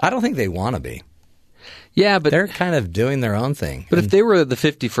are. I don't think they want to be. Yeah, but They're kind of doing their own thing. But if they were the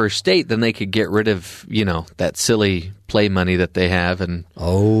 51st state, then they could get rid of, that silly play money that they have, and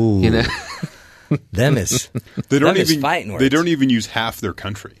them is They don't them is even fighting words. They don't even use half their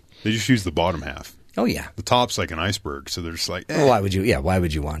country. They just use the bottom half. Oh yeah, The top's like an iceberg, so they're just like, well, why would you? Yeah, why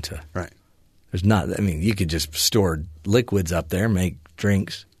would you want to? Right. There's not. I mean, you could just store liquids up there, make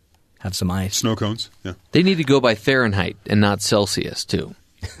drinks, have some ice. Snow cones, yeah. they need to go by Fahrenheit and not Celsius, too.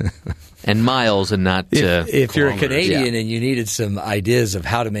 And miles and not If you're a kilometers. Canadian and you needed some ideas of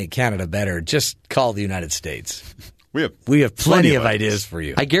how to make Canada better, just call the United States. We have plenty of ideas for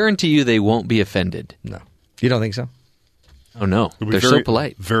you. I guarantee you they won't be offended. No, you don't think so? Oh, no. We'll be They're so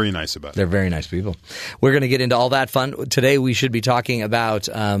polite. Very nice about it. They're very nice people. We're going to get into all that fun. Today we should be talking about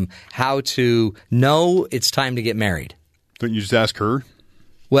how to know it's time to get married. Don't you just ask her?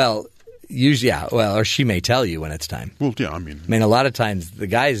 Well, usually, yeah. Well, or she may tell you when it's time. Well, yeah, I mean, a lot of times the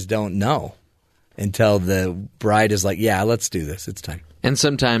guys don't know until the bride is like, yeah, let's do this. It's time. And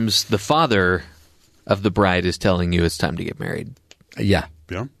sometimes the father of the bride is telling you it's time to get married. Yeah.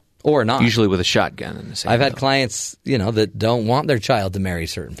 yeah. Or not. Usually with a shotgun in the same I've had though. clients, that don't want their child to marry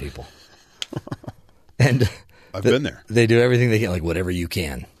certain people. And I've been there. They do everything they can, like whatever you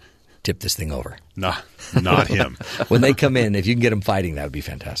can. Tip this thing over. Nah, not him. When they come in, if you can get them fighting, that would be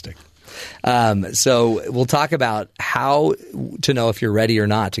fantastic. So we'll talk about how to know if you're ready or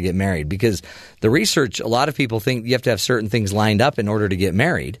not to get married, because the research, a lot of people think you have to have certain things lined up in order to get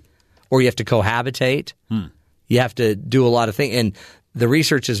married, or you have to cohabitate. You have to do a lot of things. And the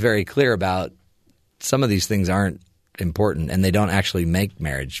research is very clear about some of these things aren't important and they don't actually make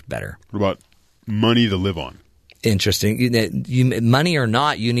marriage better. What about money to live on? Interesting. Money or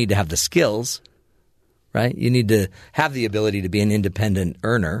not, you need to have the skills, right? You need to have the ability to be an independent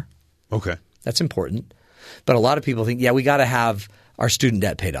earner. Okay. That's important. But a lot of people think, we got to have our student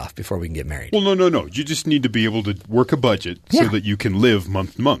debt paid off before we can get married. Well, no. You just need to be able to work a budget so that you can live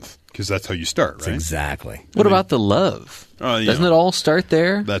month to month, because that's how you start, right? Exactly. What about the love? Doesn't it all start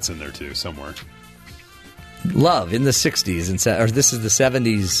there? That's in there too, somewhere. Love in the 60s, or this is the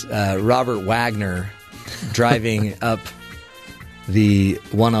 70s, Robert Wagner driving up the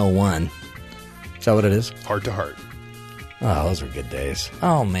 101. Is that what it is? Heart to heart. Oh, those were good days.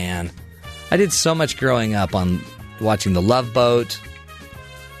 Oh, man. I did so much growing up on watching The Love Boat,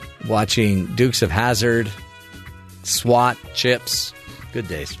 watching Dukes of Hazzard, SWAT, Chips. Good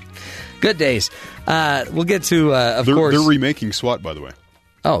days. Good days. We'll get to, of course. They're remaking SWAT, by the way.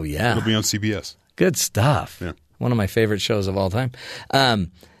 Oh, yeah. It'll be on CBS. Good stuff. Yeah. One of my favorite shows of all time.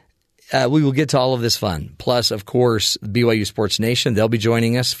 We will get to all of this fun. Plus, of course, BYU Sports Nation. They'll be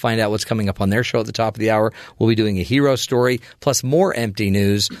joining us. Find out what's coming up on their show at the top of the hour. We'll be doing a hero story, plus more empty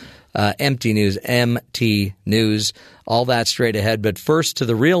news. Empty news, MT news. All that straight ahead. But first to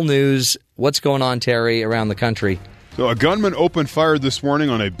the real news. What's going on, Terry, around the country? So a gunman opened fire this morning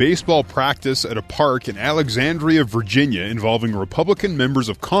on a baseball practice at a park in Alexandria, Virginia, involving Republican members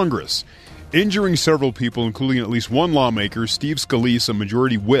of Congress, injuring several people, including at least one lawmaker, Steve Scalise, the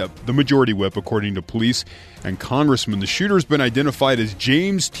majority whip, according to police and congressmen. The shooter has been identified as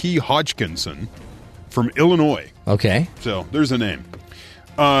James T. Hodgkinson from Illinois. Okay. So there's a name.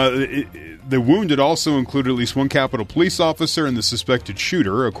 The wounded also included at least one Capitol police officer and the suspected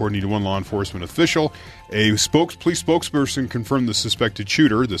shooter, according to one law enforcement official. A police spokesperson confirmed the suspected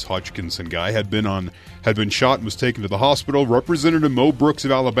shooter, this Hodgkinson guy, had been shot and was taken to the hospital. Representative Mo Brooks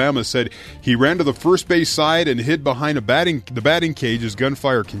of Alabama said he ran to the first base side and hid behind the batting cage as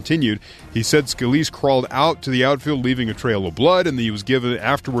gunfire continued. He said Scalise crawled out to the outfield, leaving a trail of blood, and he was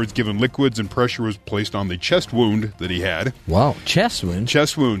afterwards given liquids and pressure was placed on the chest wound that he had. Wow, chest wound?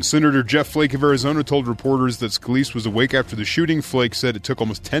 Chest wound. Senator Jeff Flake of Arizona told reporters that Scalise was awake after the shooting. Flake said it took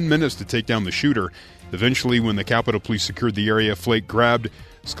almost 10 minutes to take down the shooter. Eventually, when the Capitol Police secured the area, Flake grabbed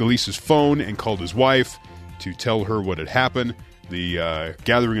Scalise's phone and called his wife to tell her what had happened. The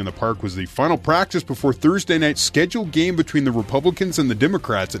gathering in the park was the final practice before Thursday night's scheduled game between the Republicans and the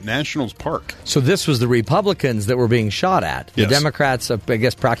Democrats at Nationals Park. So this was the Republicans that were being shot at. The Yes. Democrats, I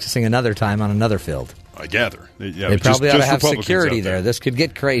guess, practicing another time on another field. I gather. Yeah, They probably ought to have Republicans security out there. This could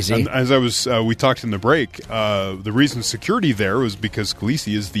get crazy. And as we talked in the break, the reason security there was because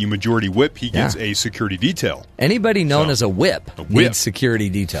Scalise is the majority whip. He gets a security detail. Anybody known as a whip needs security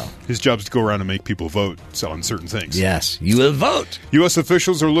detail. His job is to go around and make people vote on certain things. Yes, you will vote. U.S.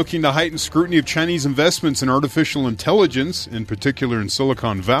 officials are looking to heighten scrutiny of Chinese investments in artificial intelligence, in particular in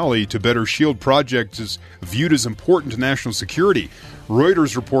Silicon Valley, to better shield projects viewed as important to national security.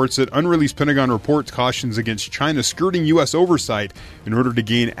 Reuters reports that unreleased Pentagon reports cautions against China skirting U.S. oversight in order to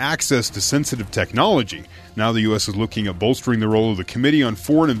gain access to sensitive technology. Now the U.S. is looking at bolstering the role of the Committee on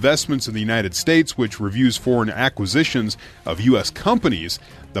Foreign Investments in the United States, which reviews foreign acquisitions of U.S. companies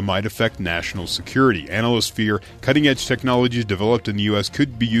that might affect national security. Analysts fear cutting-edge technologies developed in the U.S.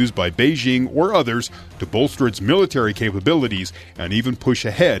 could be used by Beijing or others to bolster its military capabilities and even push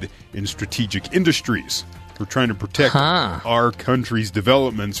ahead in strategic industries. We're trying to protect our country's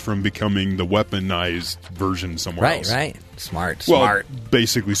developments from becoming the weaponized version somewhere else. Right. Smart.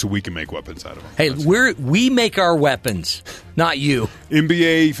 Basically so we can make weapons out of them. Hey, we make our weapons, not you.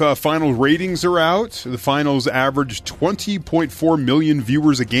 NBA final ratings are out. The finals averaged 20.4 million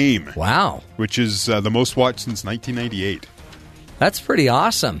viewers a game. Wow. Which is the most watched since 1998. That's pretty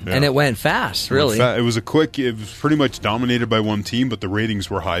awesome. Yeah. And it went fast, really. It was pretty much dominated by one team, but the ratings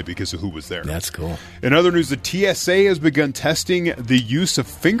were high because of who was there. That's cool. In other news, the TSA has begun testing the use of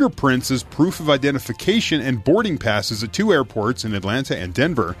fingerprints as proof of identification and boarding passes at 2 airports in Atlanta and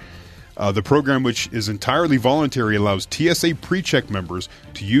Denver. The program, which is entirely voluntary, allows TSA pre-check members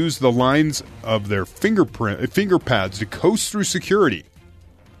to use the lines of their finger pads to coast through security.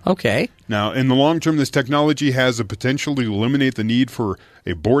 Okay. Now, in the long term, this technology has the potential to eliminate the need for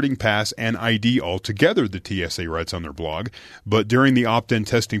a boarding pass and ID altogether, the TSA writes on their blog. But during the opt-in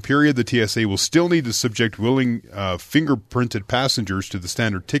testing period, the TSA will still need to subject willing fingerprinted passengers to the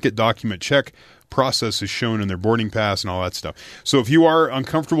standard ticket document check process as shown in their boarding pass and all that stuff. So if you are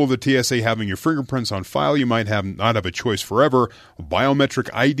uncomfortable with the TSA having your fingerprints on file, you might not have a choice forever. Biometric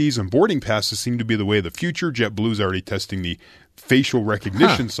IDs and boarding passes seem to be the way of the future. JetBlue is already testing the facial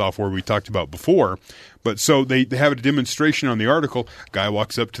recognition software we talked about before. But so they have a demonstration on the article. Guy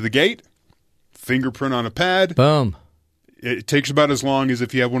walks up to the gate, fingerprint on a pad. Boom. It takes about as long as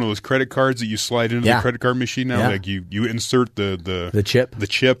if you have one of those credit cards that you slide into the credit card machine now. Like you insert the chip,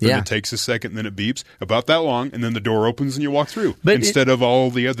 and it takes a second, and then it beeps. About that long, and then the door opens and you walk through. But instead of all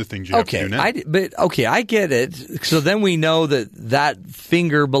the other things you have to do now. I get it. So then we know that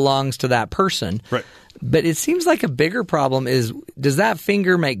finger belongs to that person. Right. But it seems like a bigger problem is, does that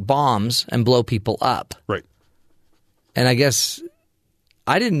finger make bombs and blow people up? Right. And I guess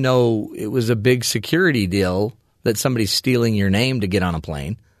I didn't know it was a big security deal that somebody's stealing your name to get on a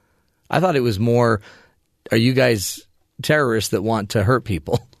plane. I thought it was more, are you guys terrorists that want to hurt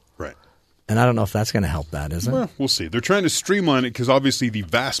people? Right. And I don't know if that's going to help that, is it? Well, we'll see. They're trying to streamline it because obviously the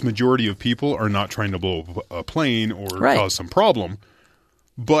vast majority of people are not trying to blow a plane or cause some problem.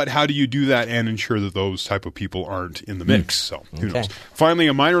 But how do you do that and ensure that those type of people aren't in the mix? So who knows? Finally,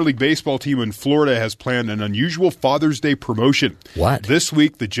 a minor league baseball team in Florida has planned an unusual Father's Day promotion. What? This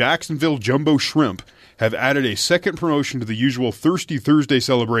week, the Jacksonville Jumbo Shrimp have added a second promotion to the usual Thirsty Thursday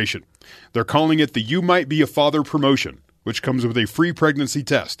celebration. They're calling it the You Might Be a Father promotion, which comes with a free pregnancy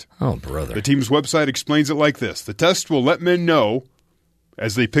test. Oh, brother. The team's website explains it like this. The test will let men know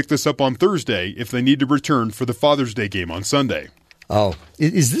as they pick this up on Thursday if they need to return for the Father's Day game on Sunday. Oh,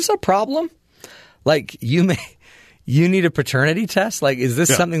 is this a problem? Like, you need a paternity test? Like, is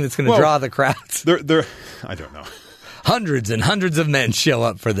this something that's going to draw the crowds? I don't know. Hundreds and hundreds of men show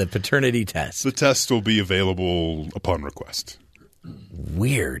up for the paternity test. The test will be available upon request.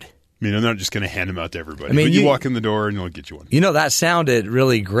 Weird. I mean, I'm not just going to hand them out to everybody. I mean, but you walk in the door and they'll get you one. You know, that sounded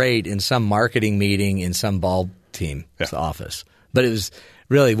really great in some marketing meeting in some ball team's office. But it was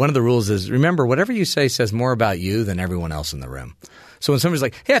really, one of the rules is, remember, whatever you say says more about you than everyone else in the room. So when somebody's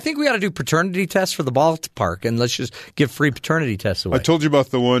like, hey, I think we ought to do paternity tests for the ballpark, and let's just give free paternity tests away. I told you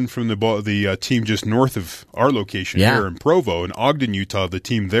about the one from the team just north of our location here in Provo. In Ogden, Utah, the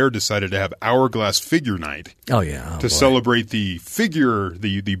team there decided to have hourglass figure night. To celebrate the figure,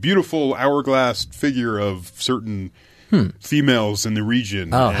 the beautiful hourglass figure of certain females in the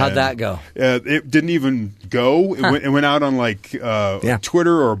region. Oh, how'd that go? It didn't even go. It went out on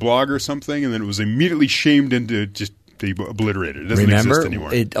Twitter or a blog or something, and then it was immediately shamed into just be obliterated. It doesn't exist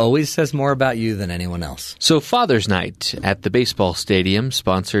anymore. It always says more about you than anyone else. So Father's Night at the baseball stadium,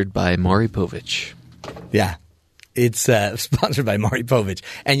 sponsored by Maury Povich. Yeah. It's sponsored by Maury Povich.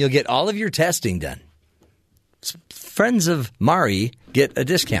 And you'll get all of your testing done. Friends of Maury get a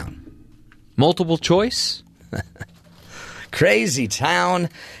discount. Multiple choice? Crazy town.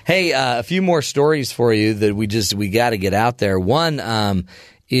 Hey, a few more stories for you that we got to get out there. One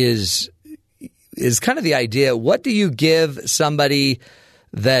is kind of the idea. What do you give somebody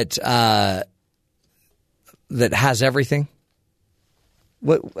that has everything?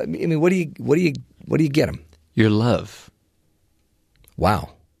 What do you get them? Your love.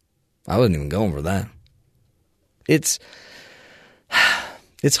 Wow, I wasn't even going for that. It's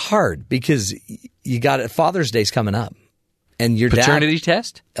hard because you got it. Father's Day's coming up, and your paternity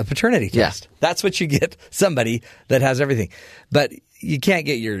test. A paternity test. That's what you get somebody that has everything, but. You can't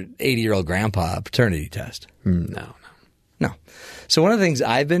get your 80-year-old grandpa a paternity test. No. So one of the things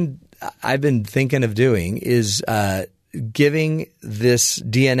I've been thinking of doing is giving this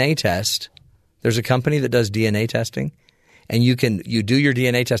DNA test. There's a company that does DNA testing, and you do your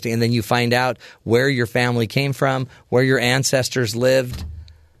DNA testing, and then you find out where your family came from, where your ancestors lived.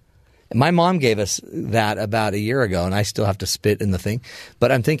 My mom gave us that about a year ago, and I still have to spit in the thing.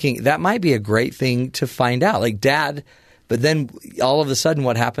 But I'm thinking that might be a great thing to find out. Like, Dad. But then all of a sudden,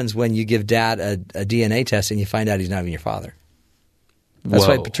 what happens when you give Dad a DNA test and you find out he's not even your father? That's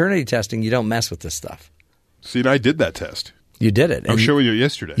why paternity testing, you don't mess with this stuff. See, I did that test. You did it. I was showing you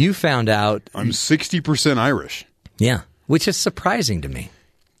yesterday. You found out. I'm 60% Irish. Yeah, which is surprising to me.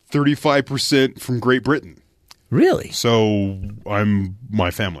 35% from Great Britain. Really? So I'm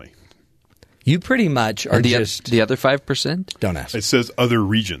my family. You pretty much are just the other 5%? Don't ask. It says other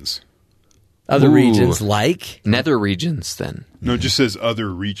regions. Other regions like? Nether regions, then. No, it just says other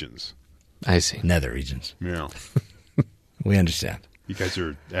regions. I see. Nether regions. Yeah. We understand. You guys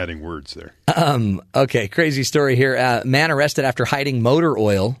are adding words there. Okay, crazy story here. Man arrested after hiding motor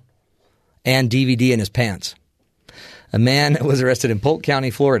oil and DVD in his pants. A man was arrested in Polk County,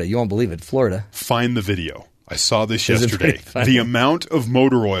 Florida. You won't believe it, Florida. Find the video. I saw this yesterday. The amount of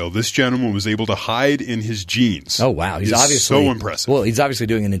motor oil this gentleman was able to hide in his jeans. Oh, wow. He's obviously so impressive. Well, he's obviously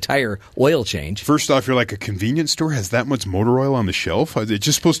doing an entire oil change. First off, you're like, a convenience store has that much motor oil on the shelf? It's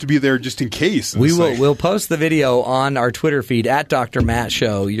just supposed to be there just in case. We'll post the video on our Twitter feed at Dr. Matt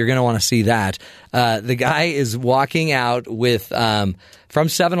Show. You're going to want to see that. The guy is walking out with from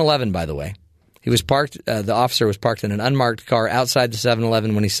 7-Eleven, by the way. He was parked. The officer was parked in an unmarked car outside the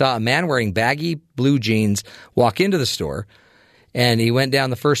 7-Eleven when he saw a man wearing baggy blue jeans walk into the store. And he went down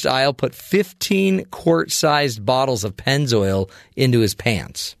the first aisle, put 15 quart-sized bottles of Pennzoil into his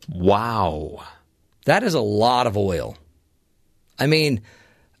pants. Wow. That is a lot of oil. I mean,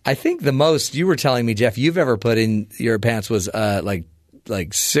 I think the most you were telling me, Jeff, you've ever put in your pants was like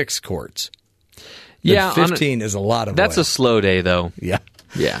 6 quarts. But 15 is a lot of oil. That's a slow day, though. Yeah.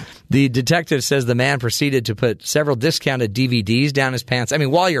 Yeah. The detective says the man proceeded to put several discounted DVDs down his pants. I mean,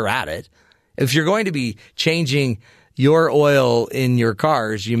 while you're at it, if you're going to be changing your oil in your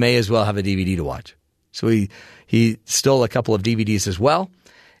cars, you may as well have a DVD to watch. So he stole a couple of DVDs as well.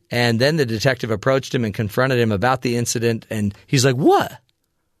 And then the detective approached him and confronted him about the incident. And he's like, what?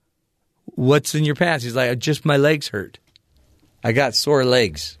 What's in your pants? He's like, just my legs hurt. I got sore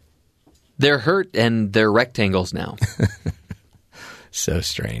legs. They're hurt and they're rectangles now. So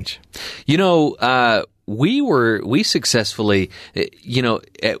strange. You know, we successfully,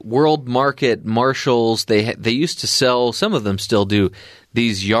 at World Market, Marshalls, they used to sell, some of them still do,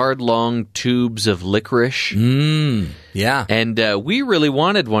 these yard-long tubes of licorice. Yeah. And we really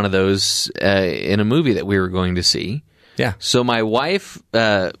wanted one of those in a movie that we were going to see. Yeah. So my wife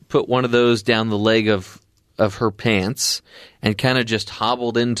put one of those down the leg of her pants and kind of just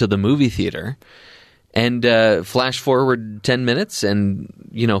hobbled into the movie theater. And flash forward 10 minutes, and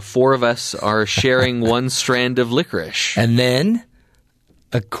 4 of us are sharing one strand of licorice. And then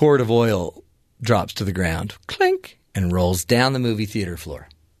a quart of oil drops to the ground, clink, and rolls down the movie theater floor.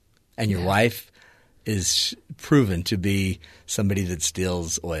 And your wife is proven to be somebody that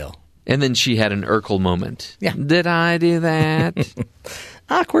steals oil. And then she had an Urkel moment. Yeah. Did I do that?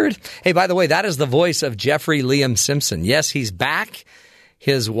 Awkward. Hey, by the way, that is the voice of Jeffrey Liam Simpson. Yes, he's back.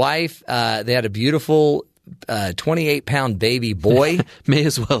 His wife, they had a beautiful 28-pound baby boy. May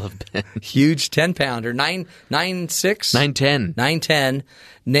as well have been. Huge 10-pounder, 9'6"? 9'10". 9'10",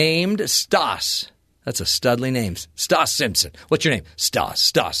 named Stas. That's a studly name. Stas Simpson. What's your name?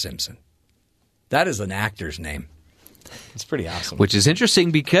 Stas Simpson. That is an actor's name. It's pretty awesome. Which is interesting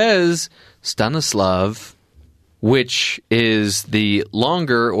because Stanislav, which is the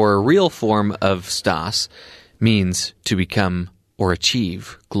longer or real form of Stas, means to become or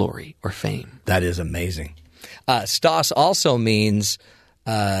achieve glory or fame. That is amazing. Stas also means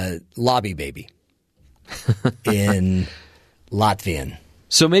lobby baby in Latvian.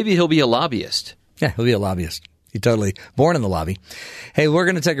 So maybe he'll be a lobbyist. Yeah, he'll be a lobbyist. He totally born in the lobby. Hey, we're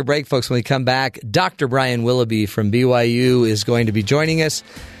going to take a break, folks. When we come back, Dr. Brian Willoughby from BYU is going to be joining us.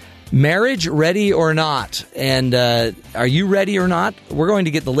 Marriage, ready or not? And are you ready or not? We're going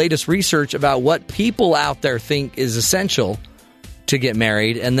to get the latest research about what people out there think is essential to get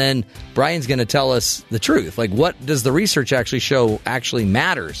married. And then Brian's going to tell us the truth. Like, what does the research actually show actually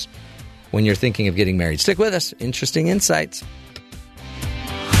matters when you're thinking of getting married? Stick with us. Interesting insights.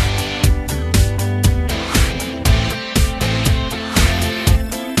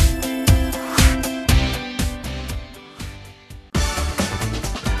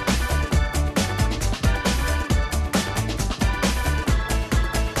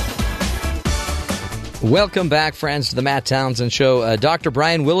 Welcome back, friends, to the Matt Townsend Show. Dr.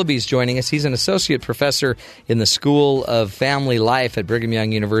 Brian Willoughby is joining us. He's an associate professor in the School of Family Life at Brigham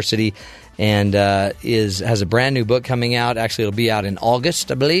Young University and has a brand new book coming out. Actually, it'll be out in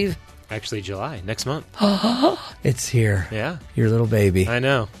August, I believe. Actually, July, next month. It's here. Yeah. Your little baby. I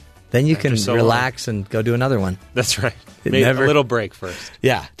know. Then you can relax and go do another one. That's right. Maybe a little break first.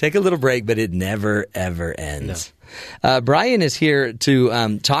 Yeah, take a little break, but it never, ever ends. No. Brian is here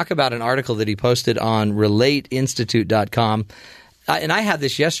to talk about an article that he posted on RelateInstitute.com. And I had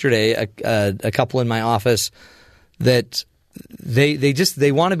this yesterday, a couple in my office that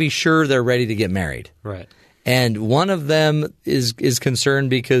they want to be sure they're ready to get married. Right. And one of them is concerned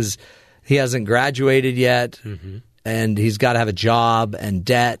because he hasn't graduated yet, and he's got to have a job and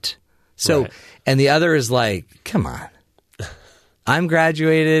debt. So, right. And the other is like, come on. I'm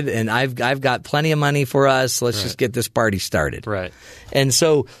graduated and I've got plenty of money for us. Let's just get this party started. Right. And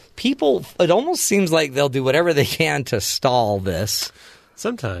so people, it almost seems like they'll do whatever they can to stall this.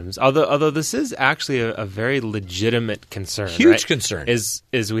 Sometimes, although this is actually a very legitimate concern. Huge concern. Is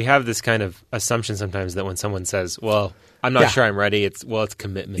we have this kind of assumption sometimes that when someone says, well, I'm not sure I'm ready, it's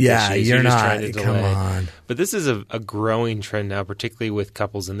commitment issues. You're just not. Trying to delay. Come on. But this is a growing trend now, particularly with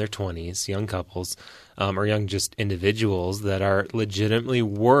couples in their 20s, young couples, or young just individuals that are legitimately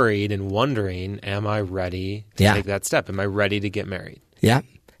worried and wondering, am I ready to take that step? Am I ready to get married? Yeah.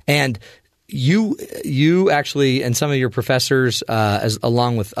 And you actually, and some of your professors,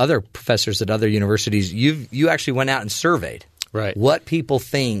 along with other professors at other universities, you actually went out and surveyed what people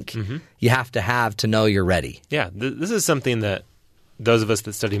think you have to know you're ready. Yeah, this is something that those of us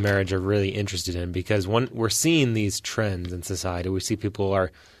that study marriage are really interested in because we're seeing these trends in society. We see people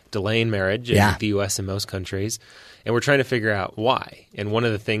are delaying marriage in the U.S. and most countries, and we're trying to figure out why. And one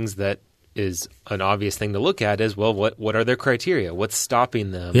of the things that is an obvious thing to look at is, well, what are their criteria? What's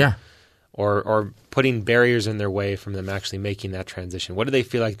stopping them? Yeah. Or putting barriers in their way from them actually making that transition. What do they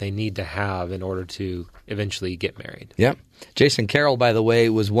feel like they need to have in order to eventually get married? Yep. Jason Carroll, by the way,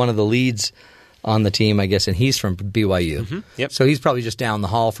 was one of the leads on the team, I guess, and he's from BYU. Yep. So he's probably just down the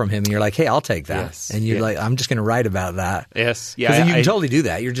hall from him, and you're like, hey, I'll take that. Yes. And you're like, I'm just going to write about that. Yes. Yeah. Because you can totally do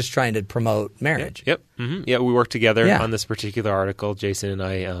that. You're just trying to promote marriage. Yep. Yeah, we worked together on this particular article. Jason and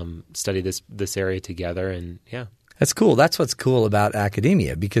I studied this area together, and That's cool. That's what's cool about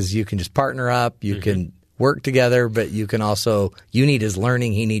academia because you can just partner up, you can work together, but you can also – you need his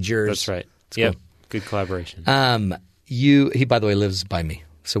learning, he needs yours. That's right. Cool. Good collaboration. He, by the way, lives by me,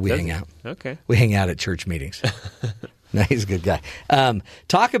 so we hang out. Okay. We hang out at church meetings. No, he's a good guy.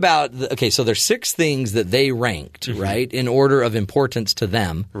 Talk about so there's 6 things that they ranked, right, in order of importance to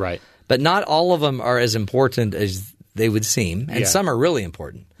them. Right. But not all of them are as important they would seem, and some are really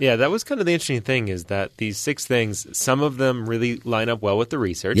important. Yeah, that was kind of the interesting thing is that these 6 things, some of them really line up well with the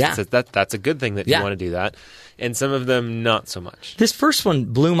research. Yeah. That's a good thing that you want to do that. And some of them not so much. This first one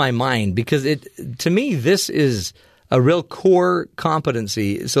blew my mind because to me, this is a real core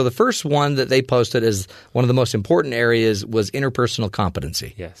competency. So the first one that they posted as one of the most important areas was interpersonal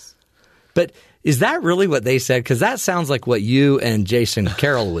competency. Yes. But is that really what they said? Because that sounds like what you and Jason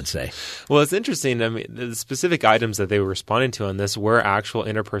Carroll would say. Well, it's interesting. I mean, the specific items that they were responding to on this were actual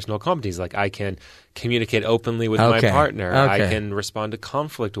interpersonal competencies. Like I can communicate openly with my partner. I can respond to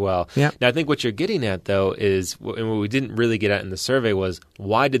conflict well. Yep. Now, I think what you're getting at, though, is and what we didn't really get at in the survey was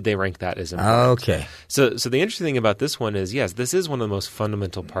why did they rank that as important? Okay. So the interesting thing about this one is, yes, this is one of the most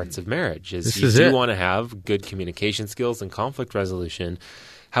fundamental parts of marriage. You want to have good communication skills and conflict resolution.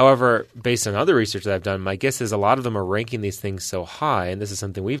 However, based on other research that I've done, my guess is a lot of them are ranking these things so high, and this is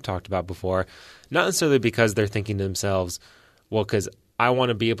something we've talked about before, not necessarily because they're thinking to themselves, well, because I want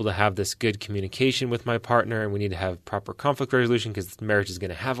to be able to have this good communication with my partner and we need to have proper conflict resolution because marriage is going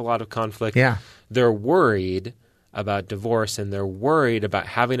to have a lot of conflict. Yeah. They're worried about divorce and they're worried about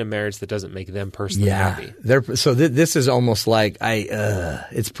having a marriage that doesn't make them personally happy. This is almost like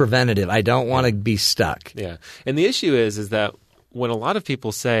it's preventative. I don't want to be stuck. Yeah. And the issue is that when a lot of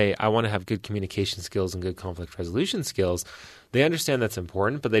people say, I want to have good communication skills and good conflict resolution skills, they understand that's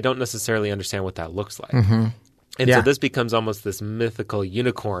important, but they don't necessarily understand what that looks like. Mm-hmm. And so this becomes almost this mythical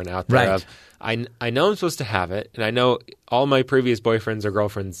unicorn out there of, I know I'm supposed to have it, and I know all my previous boyfriends or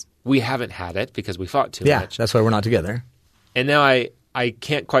girlfriends, we haven't had it because we fought too much. Yeah, that's why we're not together. And now I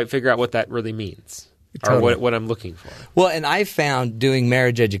can't quite figure out what that really means or what I'm looking for. Well, and I found doing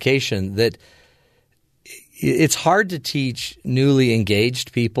marriage education that it's hard to teach newly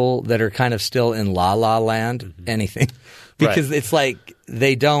engaged people that are kind of still in la-la land anything because it's like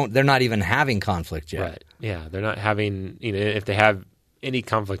they're not even having conflict yet. Right. Yeah. They're not having, if they have any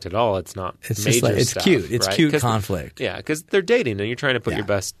conflict at all, it's not it's major just like, it's stuff. cute. It's right? cute conflict. Yeah. Because they're dating and you're trying to put your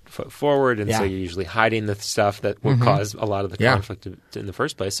best foot forward. And so you're usually hiding the stuff that will cause a lot of the conflict in the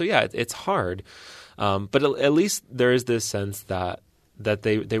first place. So it's hard. But at least there is this sense that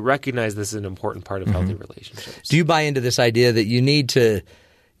they recognize this is an important part of healthy relationships. Do you buy into this idea that you need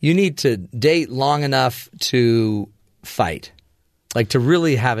to date long enough to fight, like to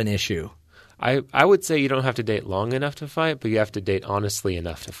really have an issue? I would say you don't have to date long enough to fight, but you have to date honestly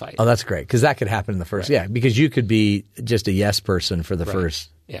enough to fight. Oh, that's great because that could happen in the first. Yeah, because you could be just a yes person for the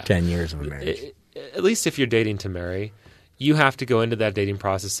first 10 years of a marriage. At least if you're dating to marry, you have to go into that dating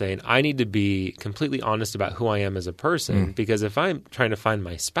process saying, I need to be completely honest about who I am as a person because if I'm trying to find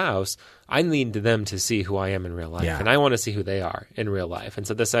my spouse, I need them to see who I am in real life and I want to see who they are in real life. And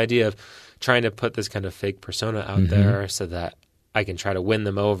so this idea of trying to put this kind of fake persona out there so that I can try to win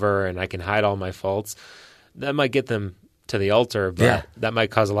them over and I can hide all my faults, that might get them to the altar, but that might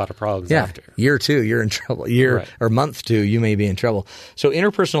cause a lot of problems after. Year 2, you're in trouble. Or month 2, you may be in trouble. So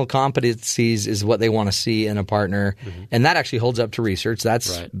interpersonal competencies is what they want to see in a partner, and that actually holds up to research.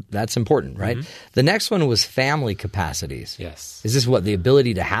 That's important, right? The next one was family capacities. Yes. Is this the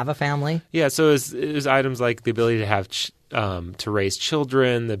ability to have a family? Yeah, so it was items like the ability to have to raise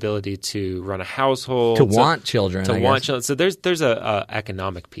children, the ability to run a household, to want children. So there's a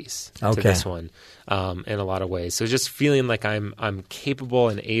economic piece to this one in a lot of ways. So just feeling like I'm capable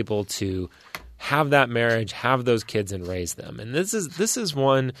and able to have that marriage, have those kids, and raise them. And this is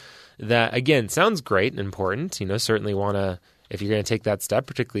one that again sounds great and important. Certainly want to. If you're going to take that step,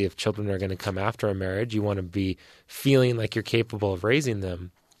 particularly if children are going to come after a marriage, you want to be feeling like you're capable of raising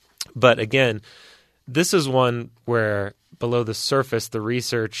them. But again, this is one where below the surface, the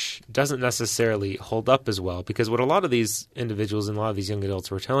research doesn't necessarily hold up as well because what a lot of these individuals and a lot of these young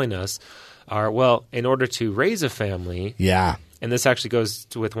adults were telling us are, well, in order to raise a family, and this actually goes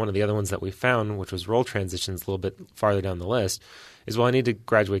with one of the other ones that we found, which was role transitions a little bit farther down the list, is, well, I need to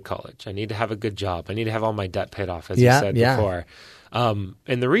graduate college. I need to have a good job. I need to have all my debt paid off, as you said before. And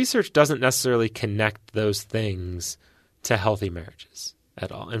the research doesn't necessarily connect those things to healthy marriages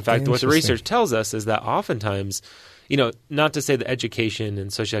at all. In fact, what the research tells us is that oftentimes, not to say that education and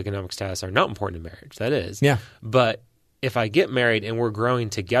socioeconomic status are not important in marriage. That is. Yeah. But if I get married and we're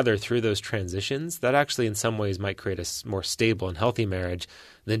growing together through those transitions, that actually in some ways might create a more stable and healthy marriage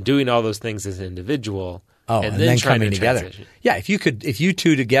than doing all those things as an individual and then trying to together. Transition. Yeah, if you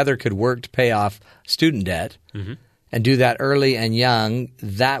two together could work to pay off student debt and do that early and young,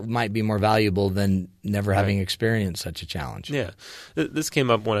 that might be more valuable than never having experienced such a challenge. Yeah. This came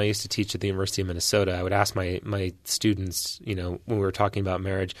up when I used to teach at the University of Minnesota. I would ask my students, when we were talking about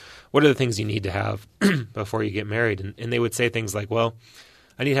marriage, what are the things you need to have before you get married? And they would say things like, well,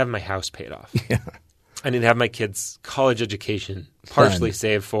 I need to have my house paid off. I need to have my kids' college education partially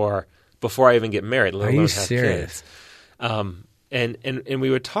saved for before I even get married, let alone have serious? Kids. And we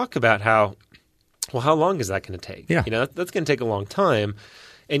would talk about how long is that going to take? Yeah. That's going to take a long time.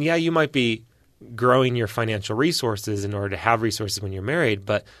 And yeah, you might be growing your financial resources in order to have resources when you're married.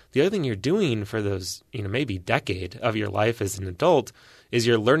 But the other thing you're doing for those, maybe decade of your life as an adult is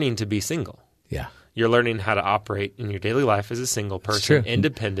you're learning to be single. Yeah. You're learning how to operate in your daily life as a single person,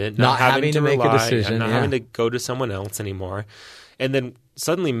 independent, not having to rely, make a decision, not having to go to someone else anymore. And then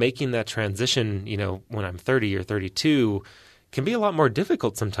suddenly making that transition, when I'm 30 or 32 can be a lot more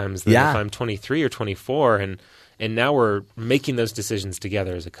difficult sometimes than if I'm 23 or 24 and now we're making those decisions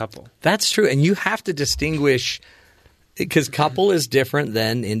together as a couple. That's true. And you have to distinguish because couple is different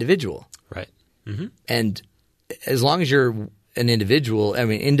than individual. Right. Mm-hmm. And as long as you're an individual,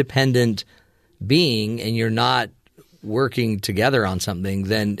 independent being and you're not working together on something,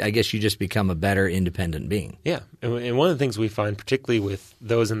 then I guess you just become a better independent being. Yeah. And one of the things we find, particularly with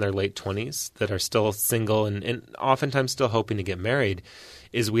those in their late 20s that are still single and oftentimes still hoping to get married,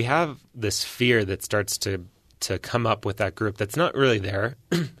 is we have this fear that starts to come up with that group that's not really there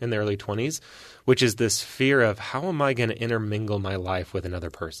in the early 20s, which is this fear of how am I going to intermingle my life with another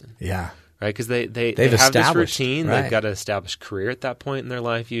person? Yeah. Right? Because they have this routine. Right. They've got an established career at that point in their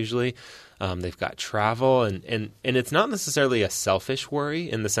life usually. They've got travel. And it's not necessarily a selfish worry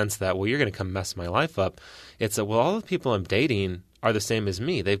in the sense that, you're going to come mess my life up. It's all the people I'm dating are the same as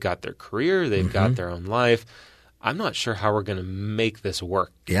me. They've got their career. They've got their own life. I'm not sure how we're going to make this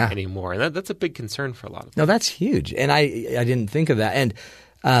work anymore. And that's a big concern for a lot of people. No, that's huge. And I didn't think of that.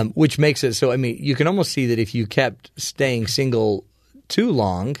 And which makes it so, you can almost see that if you kept staying single too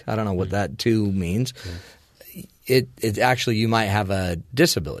long, I don't know what that too means, it actually you might have a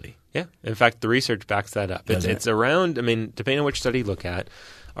disability. Yeah. In fact, the research backs that up. It's around, depending on which study you look at,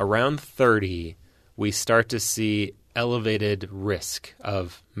 around 30, we start to see elevated risk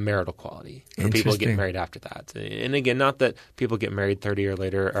of marital quality for people getting married after that. And again, not that people get married 30 or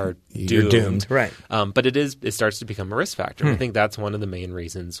later are doomed. Right. But it starts to become a risk factor. I think that's one of the main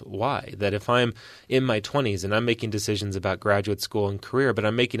reasons why. That if I'm in my 20s and I'm making decisions about graduate school and career, but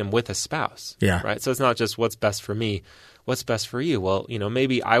I'm making them with a spouse. Yeah. Right. So it's not just what's best for me. What's best for you? Well,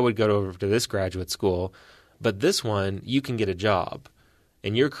 maybe I would go over to this graduate school, but this one, you can get a job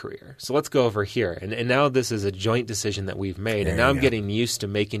in your career. So let's go over here. And now this is a joint decision that we've made. And now I'm getting used to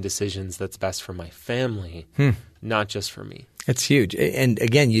making decisions that's best for my family, not just for me. It's huge. And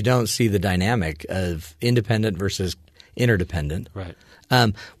again, you don't see the dynamic of independent versus interdependent. Right.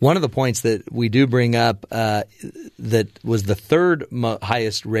 One of the points that we do bring up that was the third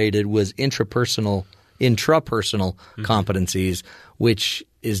highest rated was intrapersonal competencies, which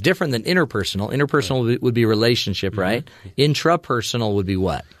is different than interpersonal. Interpersonal would be relationship, right? Intrapersonal would be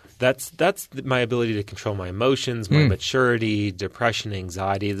what? That's my ability to control my emotions, my maturity, depression,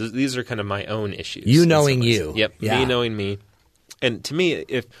 anxiety. These are kind of my own issues. You knowing you. Yep, me knowing me. And to me,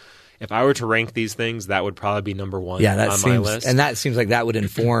 if I were to rank these things, that would probably be number one on my list. And that seems like that would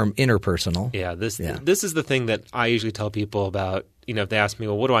inform interpersonal. Yeah, this is the thing that I usually tell people about. If they ask me,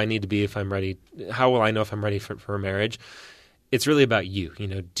 well, what do I need to be if I'm ready? How will I know if I'm ready for marriage? It's really about you.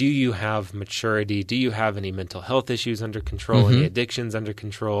 Do you have maturity? Do you have any mental health issues under control? Any addictions under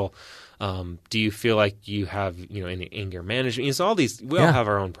control? Do you feel like you have any anger management? So all these, we all have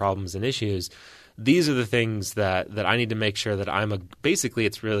our own problems and issues. These are the things that I need to make sure that basically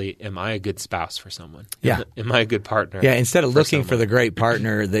it's really, am I a good spouse for someone? Yeah. Am I a good partner? Yeah, instead of looking for the great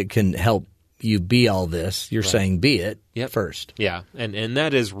partner that can help you be all this, you're saying be it first. Yeah, and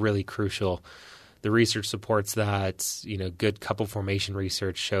that is really crucial. The research supports that. Good couple formation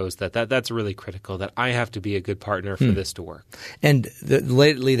research shows that's really critical, that I have to be a good partner for this to work. And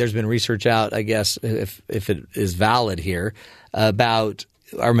lately there's been research out, I guess, if it is valid here, about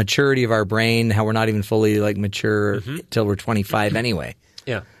our maturity of our brain, how we're not even fully mature till we're 25 anyway.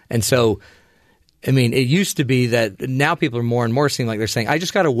 Yeah. And so it used to be that now people are more and more seem like they're saying, I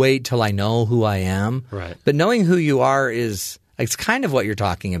just got to wait till I know who I am. Right. But knowing who you are it's kind of what you're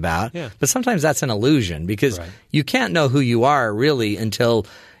talking about. Yeah. But sometimes that's an illusion because you can't know who you are really until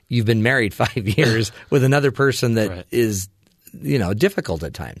you've been married 5 years with another person that is, difficult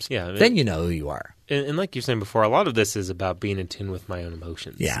at times. Yeah. Then you know who you are. And like you're saying before, a lot of this is about being in tune with my own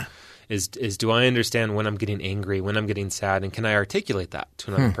emotions. Yeah. Is do I understand when I'm getting angry, when I'm getting sad, and can I articulate that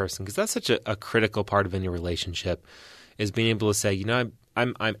to another person? Because that's such a critical part of any relationship, is being able to say,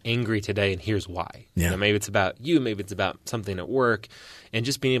 I'm angry today, and here's why. Yeah. You know, maybe it's about you, maybe it's about something at work, and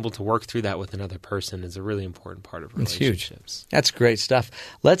just being able to work through that with another person is a really important part of relationships. That's huge. That's great stuff.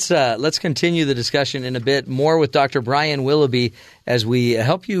 Let's continue the discussion in a bit more with Dr. Brian Willoughby as we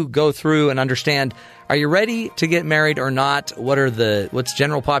help you go through and understand: are you ready to get married or not? What's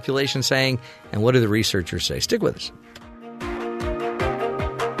general population saying, and what do the researchers say? Stick with us.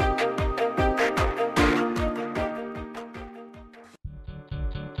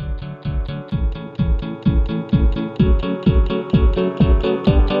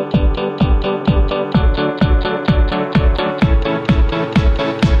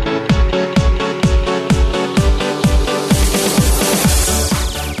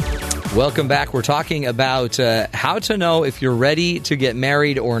 Welcome back. We're talking about how to know if you're ready to get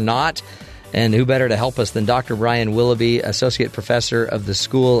married or not. And who better to help us than Dr. Brian Willoughby, Associate Professor of the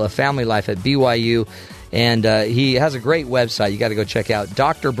School of Family Life at BYU. And he has a great website you got to go check out,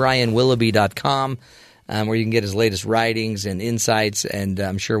 drbrianwilloughby.com, where you can get his latest writings and insights. And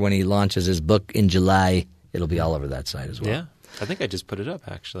I'm sure when he launches his book in July, it'll be all over that site as well. Yeah. I think I just put it up,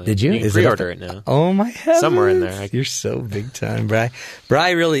 actually. Did you? You can pre-order it now. Oh, my heavens. Somewhere in there. You're so big time, Bri.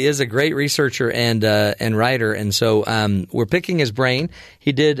 Bri really is a great researcher and writer, and so we're picking his brain.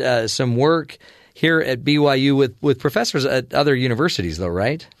 He did some work here at BYU with professors at other universities, though,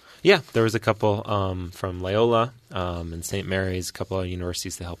 right? Yeah, there was a couple from Loyola and St. Mary's, a couple of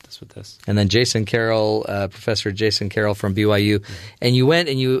universities that helped us with this. And then Jason Carroll, Professor Jason Carroll from BYU. Mm-hmm. And you went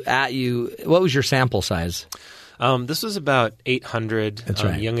and what was your sample size? This was about 800 That's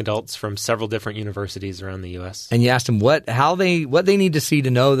right. young adults from several different universities around the U.S. And you asked them what they need to see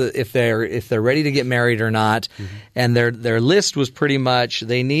to know that if they're ready to get married or not. Mm-hmm. And their list was pretty much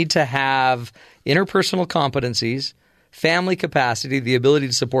they need to have interpersonal competencies, family capacity, the ability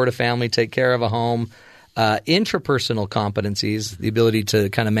to support a family, take care of a home, intrapersonal competencies, the ability to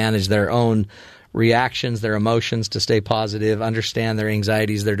kind of manage their own reactions, their emotions, to stay positive, understand their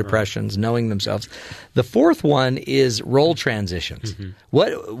anxieties, their depressions, knowing themselves. The fourth one is role transitions. Mm-hmm.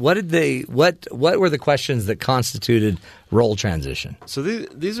 What were the questions that constituted role transition? So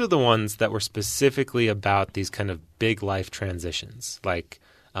these are the ones that were specifically about these kind of big life transitions, like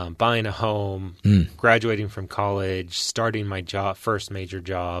buying a home, graduating from college, starting my first major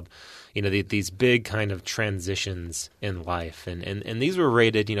job. You know, these big kind of transitions in life, and these were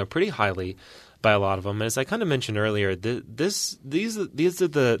rated, pretty highly by a lot of them. And as I kind of mentioned earlier, these are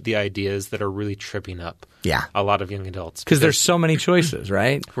the ideas that are really tripping up a lot of young adults. Because there's so many choices,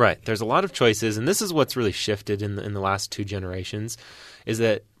 right? Right. There's a lot of choices, and this is what's really shifted in the last two generations, is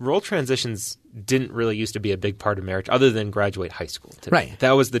that role transitions didn't really used to be a big part of marriage other than graduate high school. Right.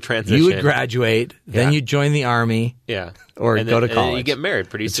 That was the transition. You would graduate, then you'd join the Army or go to college. And you get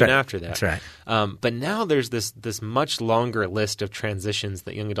married pretty soon after that. That's right. But now there's this much longer list of transitions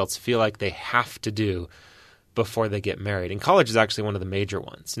that young adults feel like they have to do before they get married. And college is actually one of the major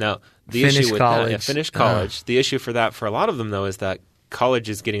ones. Now, the issue with that, finish college. The issue for that for a lot of them, though, is that college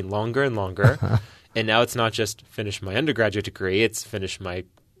is getting longer and longer. And now it's not just finish my undergraduate degree, it's finish my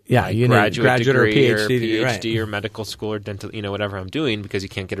graduate degree or PhD or medical school or dental, whatever I'm doing, because you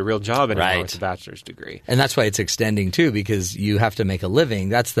can't get a real job anymore with a bachelor's degree. And that's why it's extending too, because you have to make a living.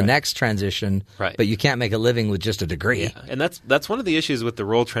 That's the next transition, but you can't make a living with just a degree. Yeah. And that's one of the issues with the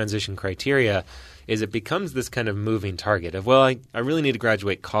role transition criteria, is it becomes this kind of moving target of, well, I really need to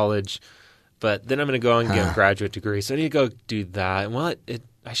graduate college, but then I'm going to go and get a graduate degree, so I need to go do that. And well,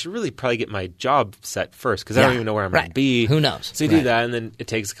 I should really probably get my job set first, because I don't even know where I'm going to be. Who knows? So you do that, and then it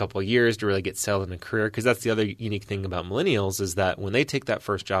takes a couple of years to really get settled in a career, because that's the other unique thing about millennials, is that when they take that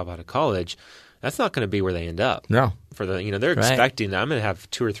first job out of college, that's not going to be where they end up. No. They're expecting that I'm going to have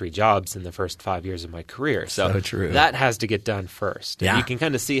 2 or 3 jobs in the first 5 years of my career. So true. That has to get done first. Yeah. And you can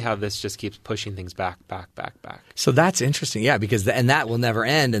kind of see how this just keeps pushing things back. So that's interesting. Yeah, because and that will never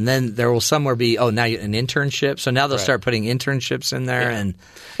end. And then there will somewhere be, now an internship. So now they'll start putting internships in there. Yeah.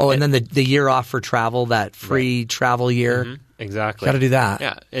 And then the year off for travel, that free travel year. Mm-hmm. Exactly. Got to do that.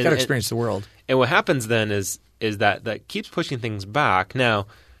 Yeah. Got to experience the world. And what happens then is that keeps pushing things back. Now,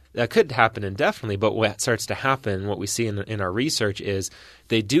 that could happen indefinitely, but what starts to happen, what we see in our research, is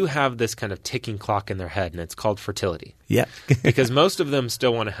they do have this kind of ticking clock in their head, and it's called fertility. Yeah. Because most of them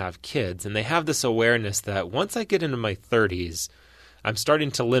still want to have kids, and they have this awareness that once I get into my 30s, I'm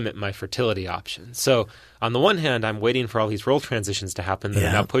starting to limit my fertility options. So on the one hand, I'm waiting for all these role transitions to happen that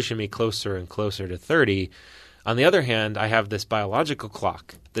are now pushing me closer and closer to 30. On the other hand, I have this biological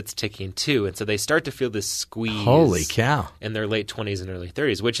clock that's ticking too, and so they start to feel this squeeze. Holy cow! In their late 20s and early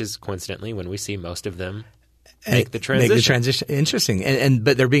 30s, which is coincidentally when we see most of them make the transition. Interesting,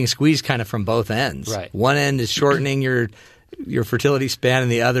 but they're being squeezed kind of from both ends. Right. One end is shortening your your fertility span,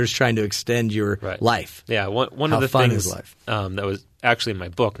 and the other is trying to extend your life. Yeah, one of the things that was actually in my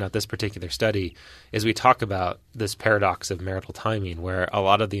book, not this particular study, is we talk about this paradox of marital timing, where a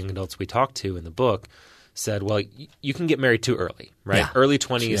lot of the young adults we talked to in the book said, well, you can get married too early, right? Yeah. Early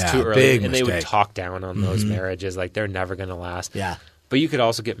 20s is too early, and mistake. they would talk down on those marriages like they're never going to last. Yeah. But you could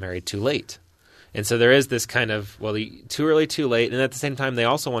also get married too late. And so there is this kind of, well, too early, too late. And at the same time, they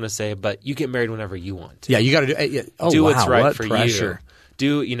also want to say, but you get married whenever you want. Yeah, you got to do what's right for pressure.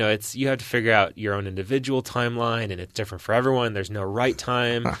 You. You have to figure out your own individual timeline, and it's different for everyone. There's no right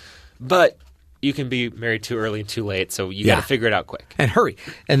time. But you can be married too early and too late, so you got to figure it out quick. And hurry.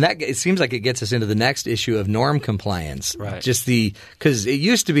 And that it seems like it gets us into the next issue of norm compliance. Right. Because it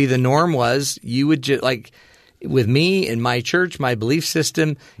used to be the norm was you would just like – with me in my church, my belief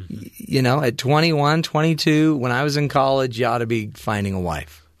system, at 21, 22, when I was in college, you ought to be finding a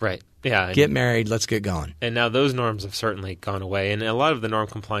wife. Right. Yeah. Get married. Let's get going. And now those norms have certainly gone away. And a lot of the norm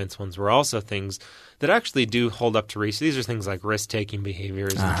compliance ones were also things that actually do hold up to research. These are things like risk-taking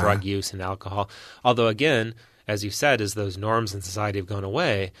behaviors and drug use and alcohol. Although, again, as you said, as those norms in society have gone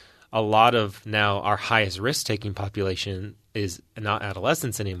away, a lot of now our highest risk-taking population is not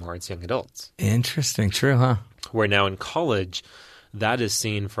adolescents anymore. It's young adults. Interesting. True, huh? Where now in college, that is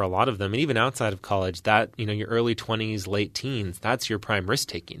seen for a lot of them. And even outside of college, that, your early 20s, late teens, that's your prime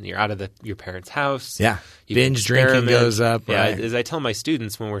risk-taking. You're out of your parents' house. Yeah. Binge drinking goes up. Yeah. Right. As I tell my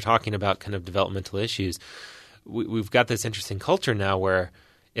students when we're talking about kind of developmental issues, we've got this interesting culture now where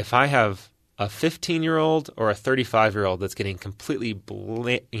if I have a 15-year-old or a 35-year-old that's getting completely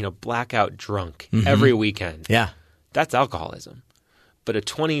blackout drunk every weekend, that's alcoholism. But a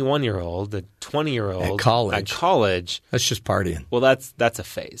 21-year-old, a 20-year-old at college, that's just partying. Well, that's a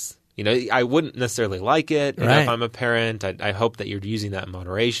phase. I wouldn't necessarily like it. If I'm a parent, I hope that you're using that in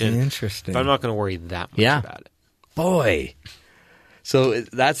moderation. Interesting. But I'm not going to worry that much about it. Boy. So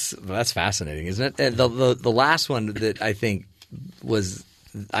that's fascinating, isn't it? And the last one that I think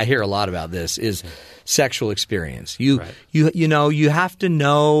I hear a lot about this is sexual experience. You have to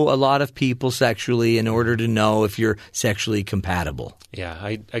know a lot of people sexually in order to know if you're sexually compatible.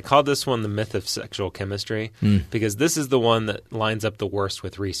 Yeah, I call this one the myth of sexual chemistry because this is the one that lines up the worst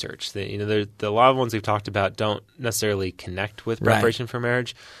with research. A lot of ones we've talked about don't necessarily connect with preparation for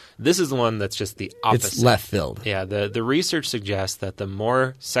marriage. This is the one that's just the opposite. It's left field. Yeah, the research suggests that the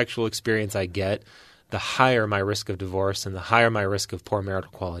more sexual experience I get, the higher my risk of divorce and the higher my risk of poor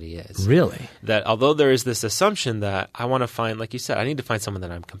marital quality is. Really? That although there is this assumption that I want to find, like you said, I need to find someone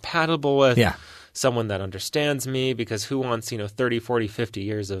that I'm compatible with, someone that understands me, because who wants 30, 40, 50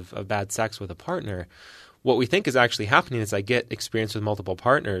 years of bad sex with a partner? What we think is actually happening as I get experience with multiple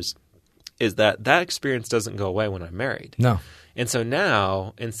partners is that experience doesn't go away when I'm married. No. And so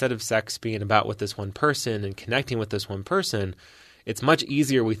now, instead of sex being about with this one person and connecting with this one person, it's much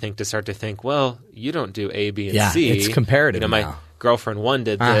easier, we think, to start to think, well, you don't do A, B, and C. Yeah, it's comparative my now. Girlfriend 1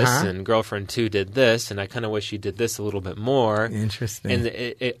 did this, and girlfriend 2 did this, and I kind of wish you did this a little bit more. Interesting. And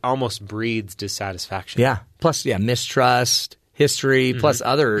it almost breeds dissatisfaction. Yeah. Plus, mistrust, history, plus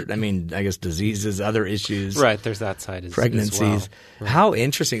other, I guess, diseases, other issues. Right. There's that side as pregnancies. As well. How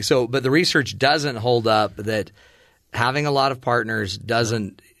interesting. So, but the research doesn't hold up that having a lot of partners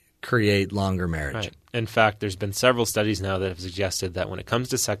doesn't create longer marriage. Right. In fact, there's been several studies now that have suggested that when it comes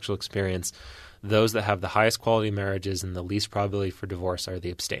to sexual experience, those that have the highest quality marriages and the least probability for divorce are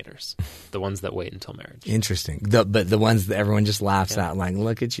the abstainers, the ones that wait until marriage. Interesting. But the ones that everyone just laughs at, like,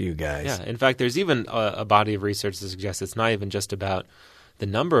 look at you guys. Yeah. In fact, there's even a body of research that suggests it's not even just about the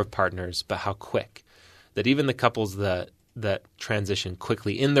number of partners, but how quick. That even the couples that transition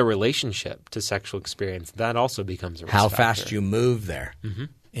quickly in their relationship to sexual experience, that also becomes a risk How factor. fast you move there. Mm-hmm.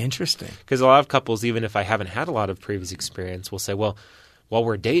 Interesting. Because a lot of couples, even if I haven't had a lot of previous experience, will say, well, while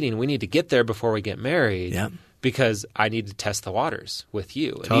we're dating, we need to get there before we get married because I need to test the waters with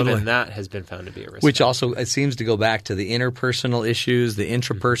you. And even that has been found to be a risk Which factor. Also, it seems to go back to the interpersonal issues, the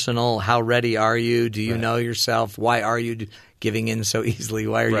intrapersonal. How ready are you? Do you know yourself? Why are you giving in so easily?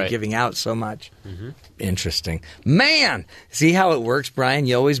 Why are you giving out so much? Interesting. Man, see how it works, Brian?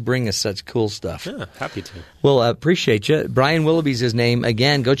 You always bring us such cool stuff. Yeah, happy to. Well, appreciate you. Brian Willoughby's his name.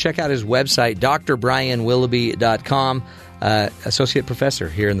 Again, go check out his website, drbrianwilloughby.com. Associate professor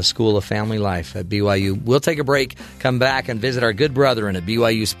here in the School of Family Life at BYU. We'll take a break, come back, and visit our good brethren at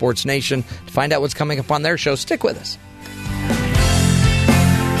BYU Sports Nation to find out what's coming up on their show. Stick with us.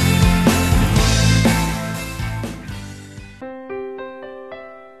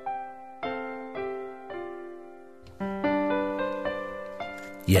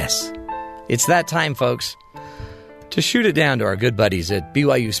 Yes, it's that time, folks. to shoot it down to our good buddies at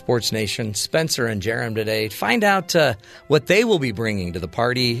BYU Sports Nation, Spencer and Jerem today. Find out what they will be bringing to the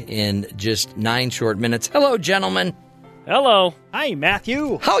party in just 9 short minutes. Hello, gentlemen. Hello. Hi,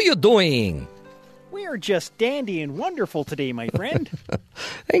 Matthew. How you doing? We are just dandy and wonderful today, my friend.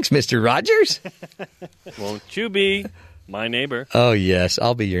 Thanks, Mr. Rogers. Won't you be my neighbor? Oh, yes.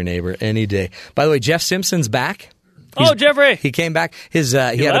 I'll be your neighbor any day. By the way, Jeff Simpson's back. Jeffrey. He came back. He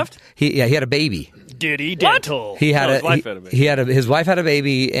left? He had a baby. Diddy Dental. His wife had a baby. His wife had a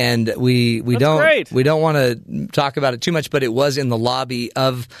baby, and we don't want to talk about it too much, but it was in the lobby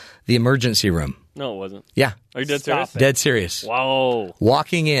of the emergency room. No, it wasn't. Yeah. Are you dead serious? Dead serious. Wow.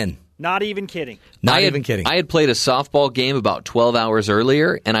 Walking in. Not even kidding. Not even kidding. I had played a softball game about 12 hours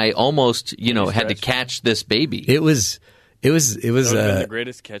earlier, and I almost, had to catch this baby. It was That would have been the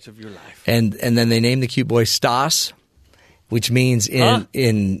greatest catch of your life. And then they named the cute boy Stas, which means in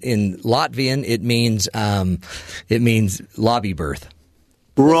Latvian it means lobby birth.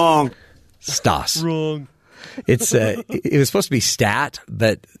 Wrong. Stas. Wrong. It was supposed to be stat,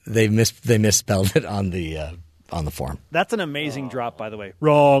 but they misspelled it on the form. That's an amazing drop, by the way.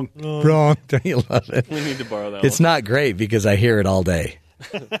 Wrong. Wrong. Don't you love it? We need to borrow that. It's not great because I hear it all day.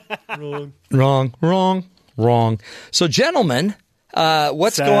 Wrong. So, gentlemen,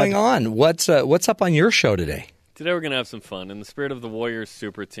 what's going on? What's up on your show today? Today we're going to have some fun. In the spirit of the Warriors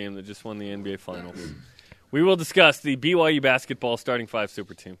super team that just won the NBA Finals, we will discuss the BYU basketball starting 5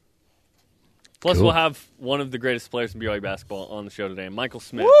 super team. Plus, We'll have one of the greatest players in BYU basketball on the show today, Michael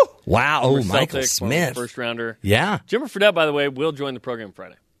Smith. Woo! Wow. Oh, Michael Celtic, Smith. First rounder. Yeah. Jimmer Fredette, by the way, will join the program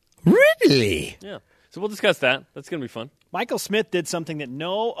Friday. Really? Yeah. So we'll discuss that. That's going to be fun. Michael Smith did something that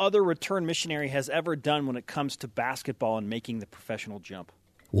no other return missionary has ever done when it comes to basketball and making the professional jump.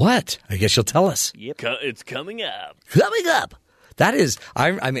 What? I guess you'll tell us. Yep. It's coming up. Coming up. That is,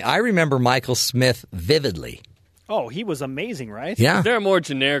 I remember Michael Smith vividly. Oh, he was amazing, right? Yeah. Is there a more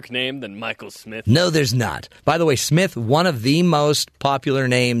generic name than Michael Smith? No, there's not. By the way, Smith, one of the most popular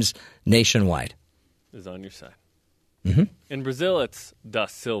names nationwide. Is on your side. Mm-hmm. In Brazil, it's Da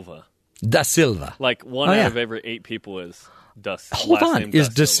Silva. Da Silva. Like one out of every 8 people is Da Silva. Hold on. Is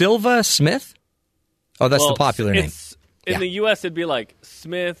Da Silva Smith? Oh, that's the popular name. In the U.S., it'd be like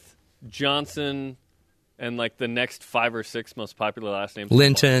Smith, Johnson, and like the next 5 or 6 most popular last names.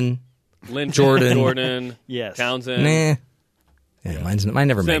 Linton, Jordan, yes. Townsend. Nah. Yeah, mine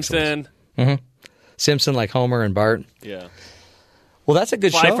never makes sense. Simpson. Mm-hmm. Simpson, like Homer and Bart. Yeah. Well, that's a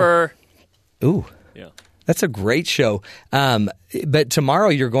good Pfeiffer. Show. Ooh. Yeah. That's a great show. But tomorrow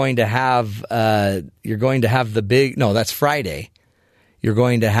you're going to have the big. No, that's Friday. You're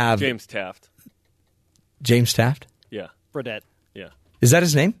going to have James Taft. James Taft? Yeah. Fredette. Yeah. Is that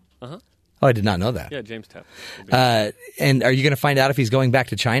his name? Uh-huh. Oh, I did not know that. Yeah, James Taft. And are you going to find out if he's going back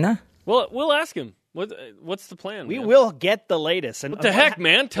to China? Well, we'll ask him. What's the plan? We will get the latest. And what the heck,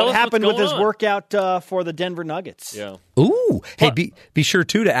 man? Tell us what happened what's with going his on. workout for the Denver Nuggets. Yeah. Ooh. Hey, be sure,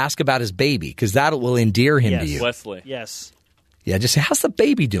 too, to ask about his baby, because that will endear him to you. Wesley. Yes. Yeah, just say, how's the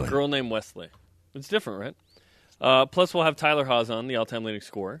baby doing? Girl named Wesley. It's different, right? Plus, we'll have Tyler Haas on, the all-time leading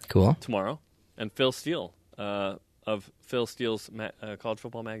scorer. Cool. Tomorrow. And Phil Steele of Phil Steele's College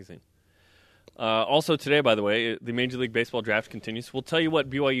Football Magazine. Also today, by the way, the Major League Baseball draft continues. We'll tell you what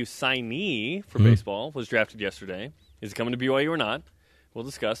BYU signee for baseball was drafted yesterday. Is it coming to BYU or not? We'll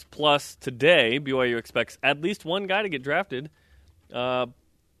discuss. Plus, today, BYU expects at least one guy to get drafted, and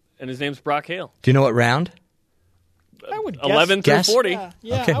his name's Brock Hale. Do you know what round? I would guess 11 through 40.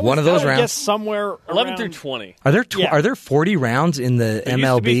 Yeah, okay, one of those rounds. Guess somewhere 11 around... through 20. Are there 40 rounds in the It MLB?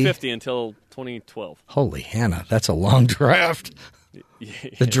 used to be 50 until 2012. Holy Hannah, that's a long draft.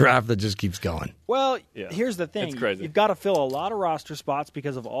 The draft that just keeps going. Well, here's the thing. It's crazy. You've got to fill a lot of roster spots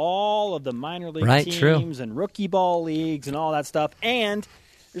because of all of the minor league teams and rookie ball leagues and all that stuff. And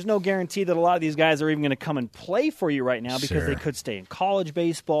there's no guarantee that a lot of these guys are even going to come and play for you right now because they could stay in college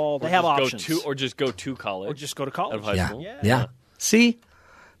baseball. They have options. Or just go to college. Or just go to college. Out of high school. Yeah. See?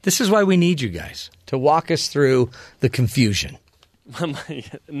 This is why we need you guys, to walk us through the confusion.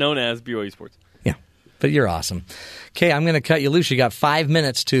 Known as BYU Sports. Yeah. But you're awesome. Okay, I'm going to cut you loose. You got 5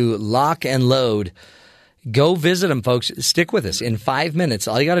 minutes to lock and load. Go visit them, folks. Stick with us. In 5 minutes,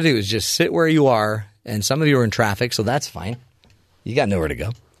 all you got to do is just sit where you are, and some of you are in traffic, so that's fine. You got nowhere to go.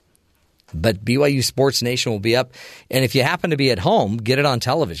 But BYU Sports Nation will be up. And if you happen to be at home, get it on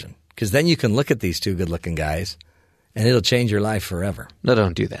television, because then you can look at these two good-looking guys, and it'll change your life forever. No,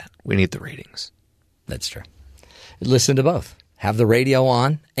 don't do that. We need the ratings. That's true. Listen to both. Have the radio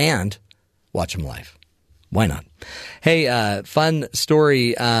on and watch them live. Why not? Hey, fun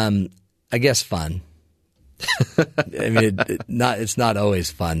story. I guess fun. I mean, it's not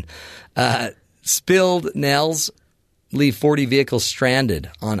always fun. Spilled Nels leave 40 vehicles stranded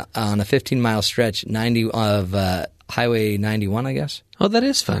on a 15-mile stretch of Highway 91, I guess. Oh, that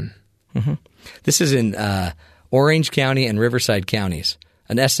is fun. Mm-hmm. This is in Orange County and Riverside counties.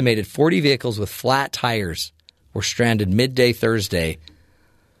 An estimated 40 vehicles with flat tires were stranded midday Thursday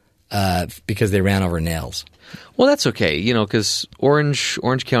because they ran over nails. Well, that's okay, because Orange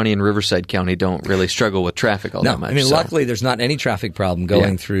County and Riverside County don't really struggle with traffic all that much. Luckily, there's not any traffic problem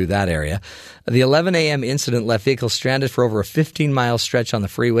going through that area. The 11 a.m. incident left vehicles stranded for over a 15-mile stretch on the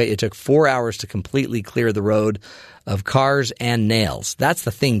freeway. It took 4 hours to completely clear the road of cars and nails. That's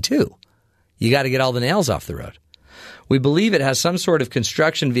the thing, too. You got to get all the nails off the road. We believe it has some sort of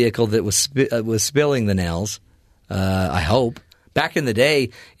construction vehicle that was spilling the nails, I hope. Back in the day,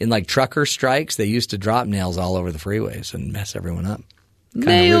 in like trucker strikes, they used to drop nails all over the freeways and mess everyone up.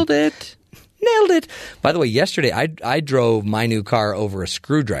 Nailed it. By the way, yesterday I drove my new car over a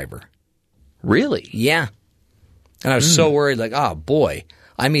screwdriver. Really? Yeah. And I was so worried, like, oh boy,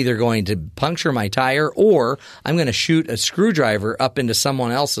 I'm either going to puncture my tire or I'm going to shoot a screwdriver up into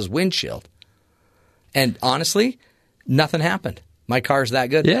someone else's windshield. And honestly, nothing happened. My car's that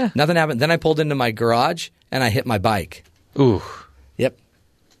good. Yeah. Nothing happened. Then I pulled into my garage and I hit my bike. Ooh. Yep.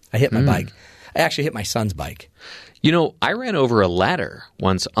 I hit my bike. I actually hit my son's bike. I ran over a ladder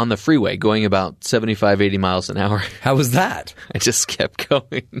once on the freeway going about 75, 80 miles an hour. How was that? I just kept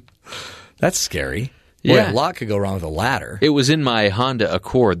going. That's scary. Yeah. Boy, a lot could go wrong with a ladder. It was in my Honda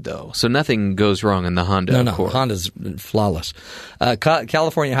Accord, though, so nothing goes wrong in the Honda Accord. No, Honda's flawless.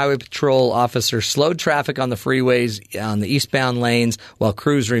 California Highway Patrol officers slowed traffic on the freeways on the eastbound lanes while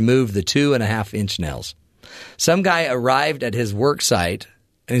crews removed the 2.5-inch nails. Some guy arrived at his work site,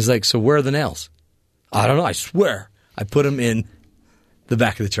 and he's like, so where are the nails? I don't know, I swear. I put them in the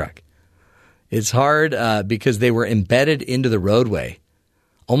back of the truck. It's hard because they were embedded into the roadway,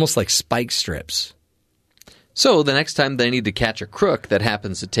 almost like spike strips. So the next time they need to catch a crook that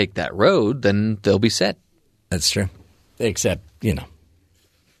happens to take that road, then they'll be set. That's true. Except,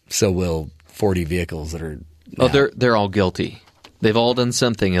 so will 40 vehicles that are... Oh, they're all guilty. They've all done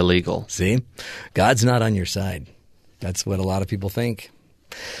something illegal. See? God's not on your side. That's what a lot of people think.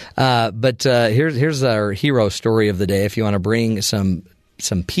 But here's our hero story of the day if you want to bring some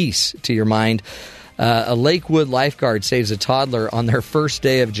peace to your mind. A Lakewood lifeguard saves a toddler on their first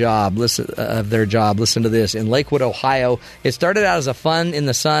day of their job. Listen to this. In Lakewood, Ohio, it started out as a fun in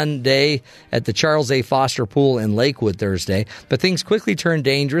the sun day at the Charles A. Foster Pool in Lakewood Thursday, but things quickly turned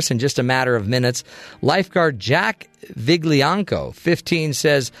dangerous in just a matter of minutes. Lifeguard Jack Viglianco, 15,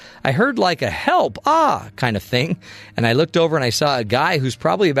 says, I heard like a help, kind of thing, and I looked over and I saw a guy who's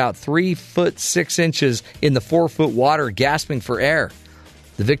probably about 3 foot 6 inches in the 4 foot water gasping for air.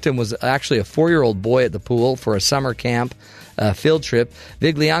 The victim was actually a 4-year-old boy at the pool for a summer camp field trip.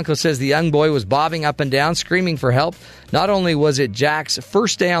 Viglianco says the young boy was bobbing up and down, screaming for help. Not only was it Jack's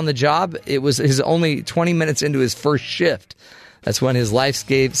first day on the job, it was his only 20 minutes into his first shift. That's when his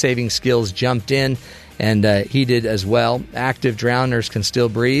life-saving skills jumped in, and he did as well. Active drowners can still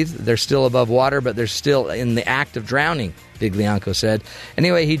breathe. They're still above water, but they're still in the act of drowning, Viglianco said.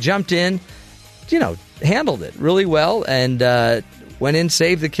 Anyway, he jumped in, handled it really well, and went in,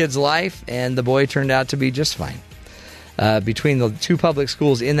 saved the kid's life, and the boy turned out to be just fine. Between the two public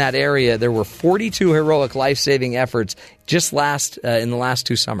schools in that area, there were 42 heroic life-saving efforts just in the last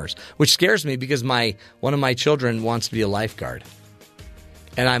 2 summers, which scares me because one of my children wants to be a lifeguard.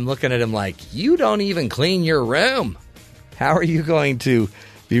 And I'm looking at him like, you don't even clean your room. How are you going to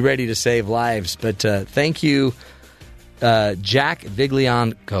be ready to save lives? But thank you, Jack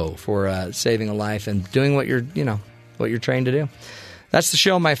Viglianco, for saving a life and doing what you're trained to do. That's the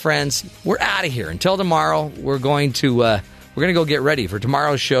show, my friends. We're out of here. Until tomorrow, we're going to go get ready for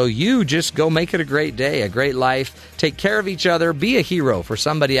tomorrow's show. You just go make it a great day, a great life. Take care of each other. Be a hero for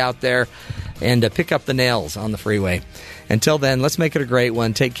somebody out there, and pick up the nails on the freeway. Until then, let's make it a great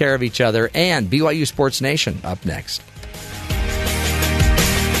one. Take care of each other. And BYU Sports Nation up next.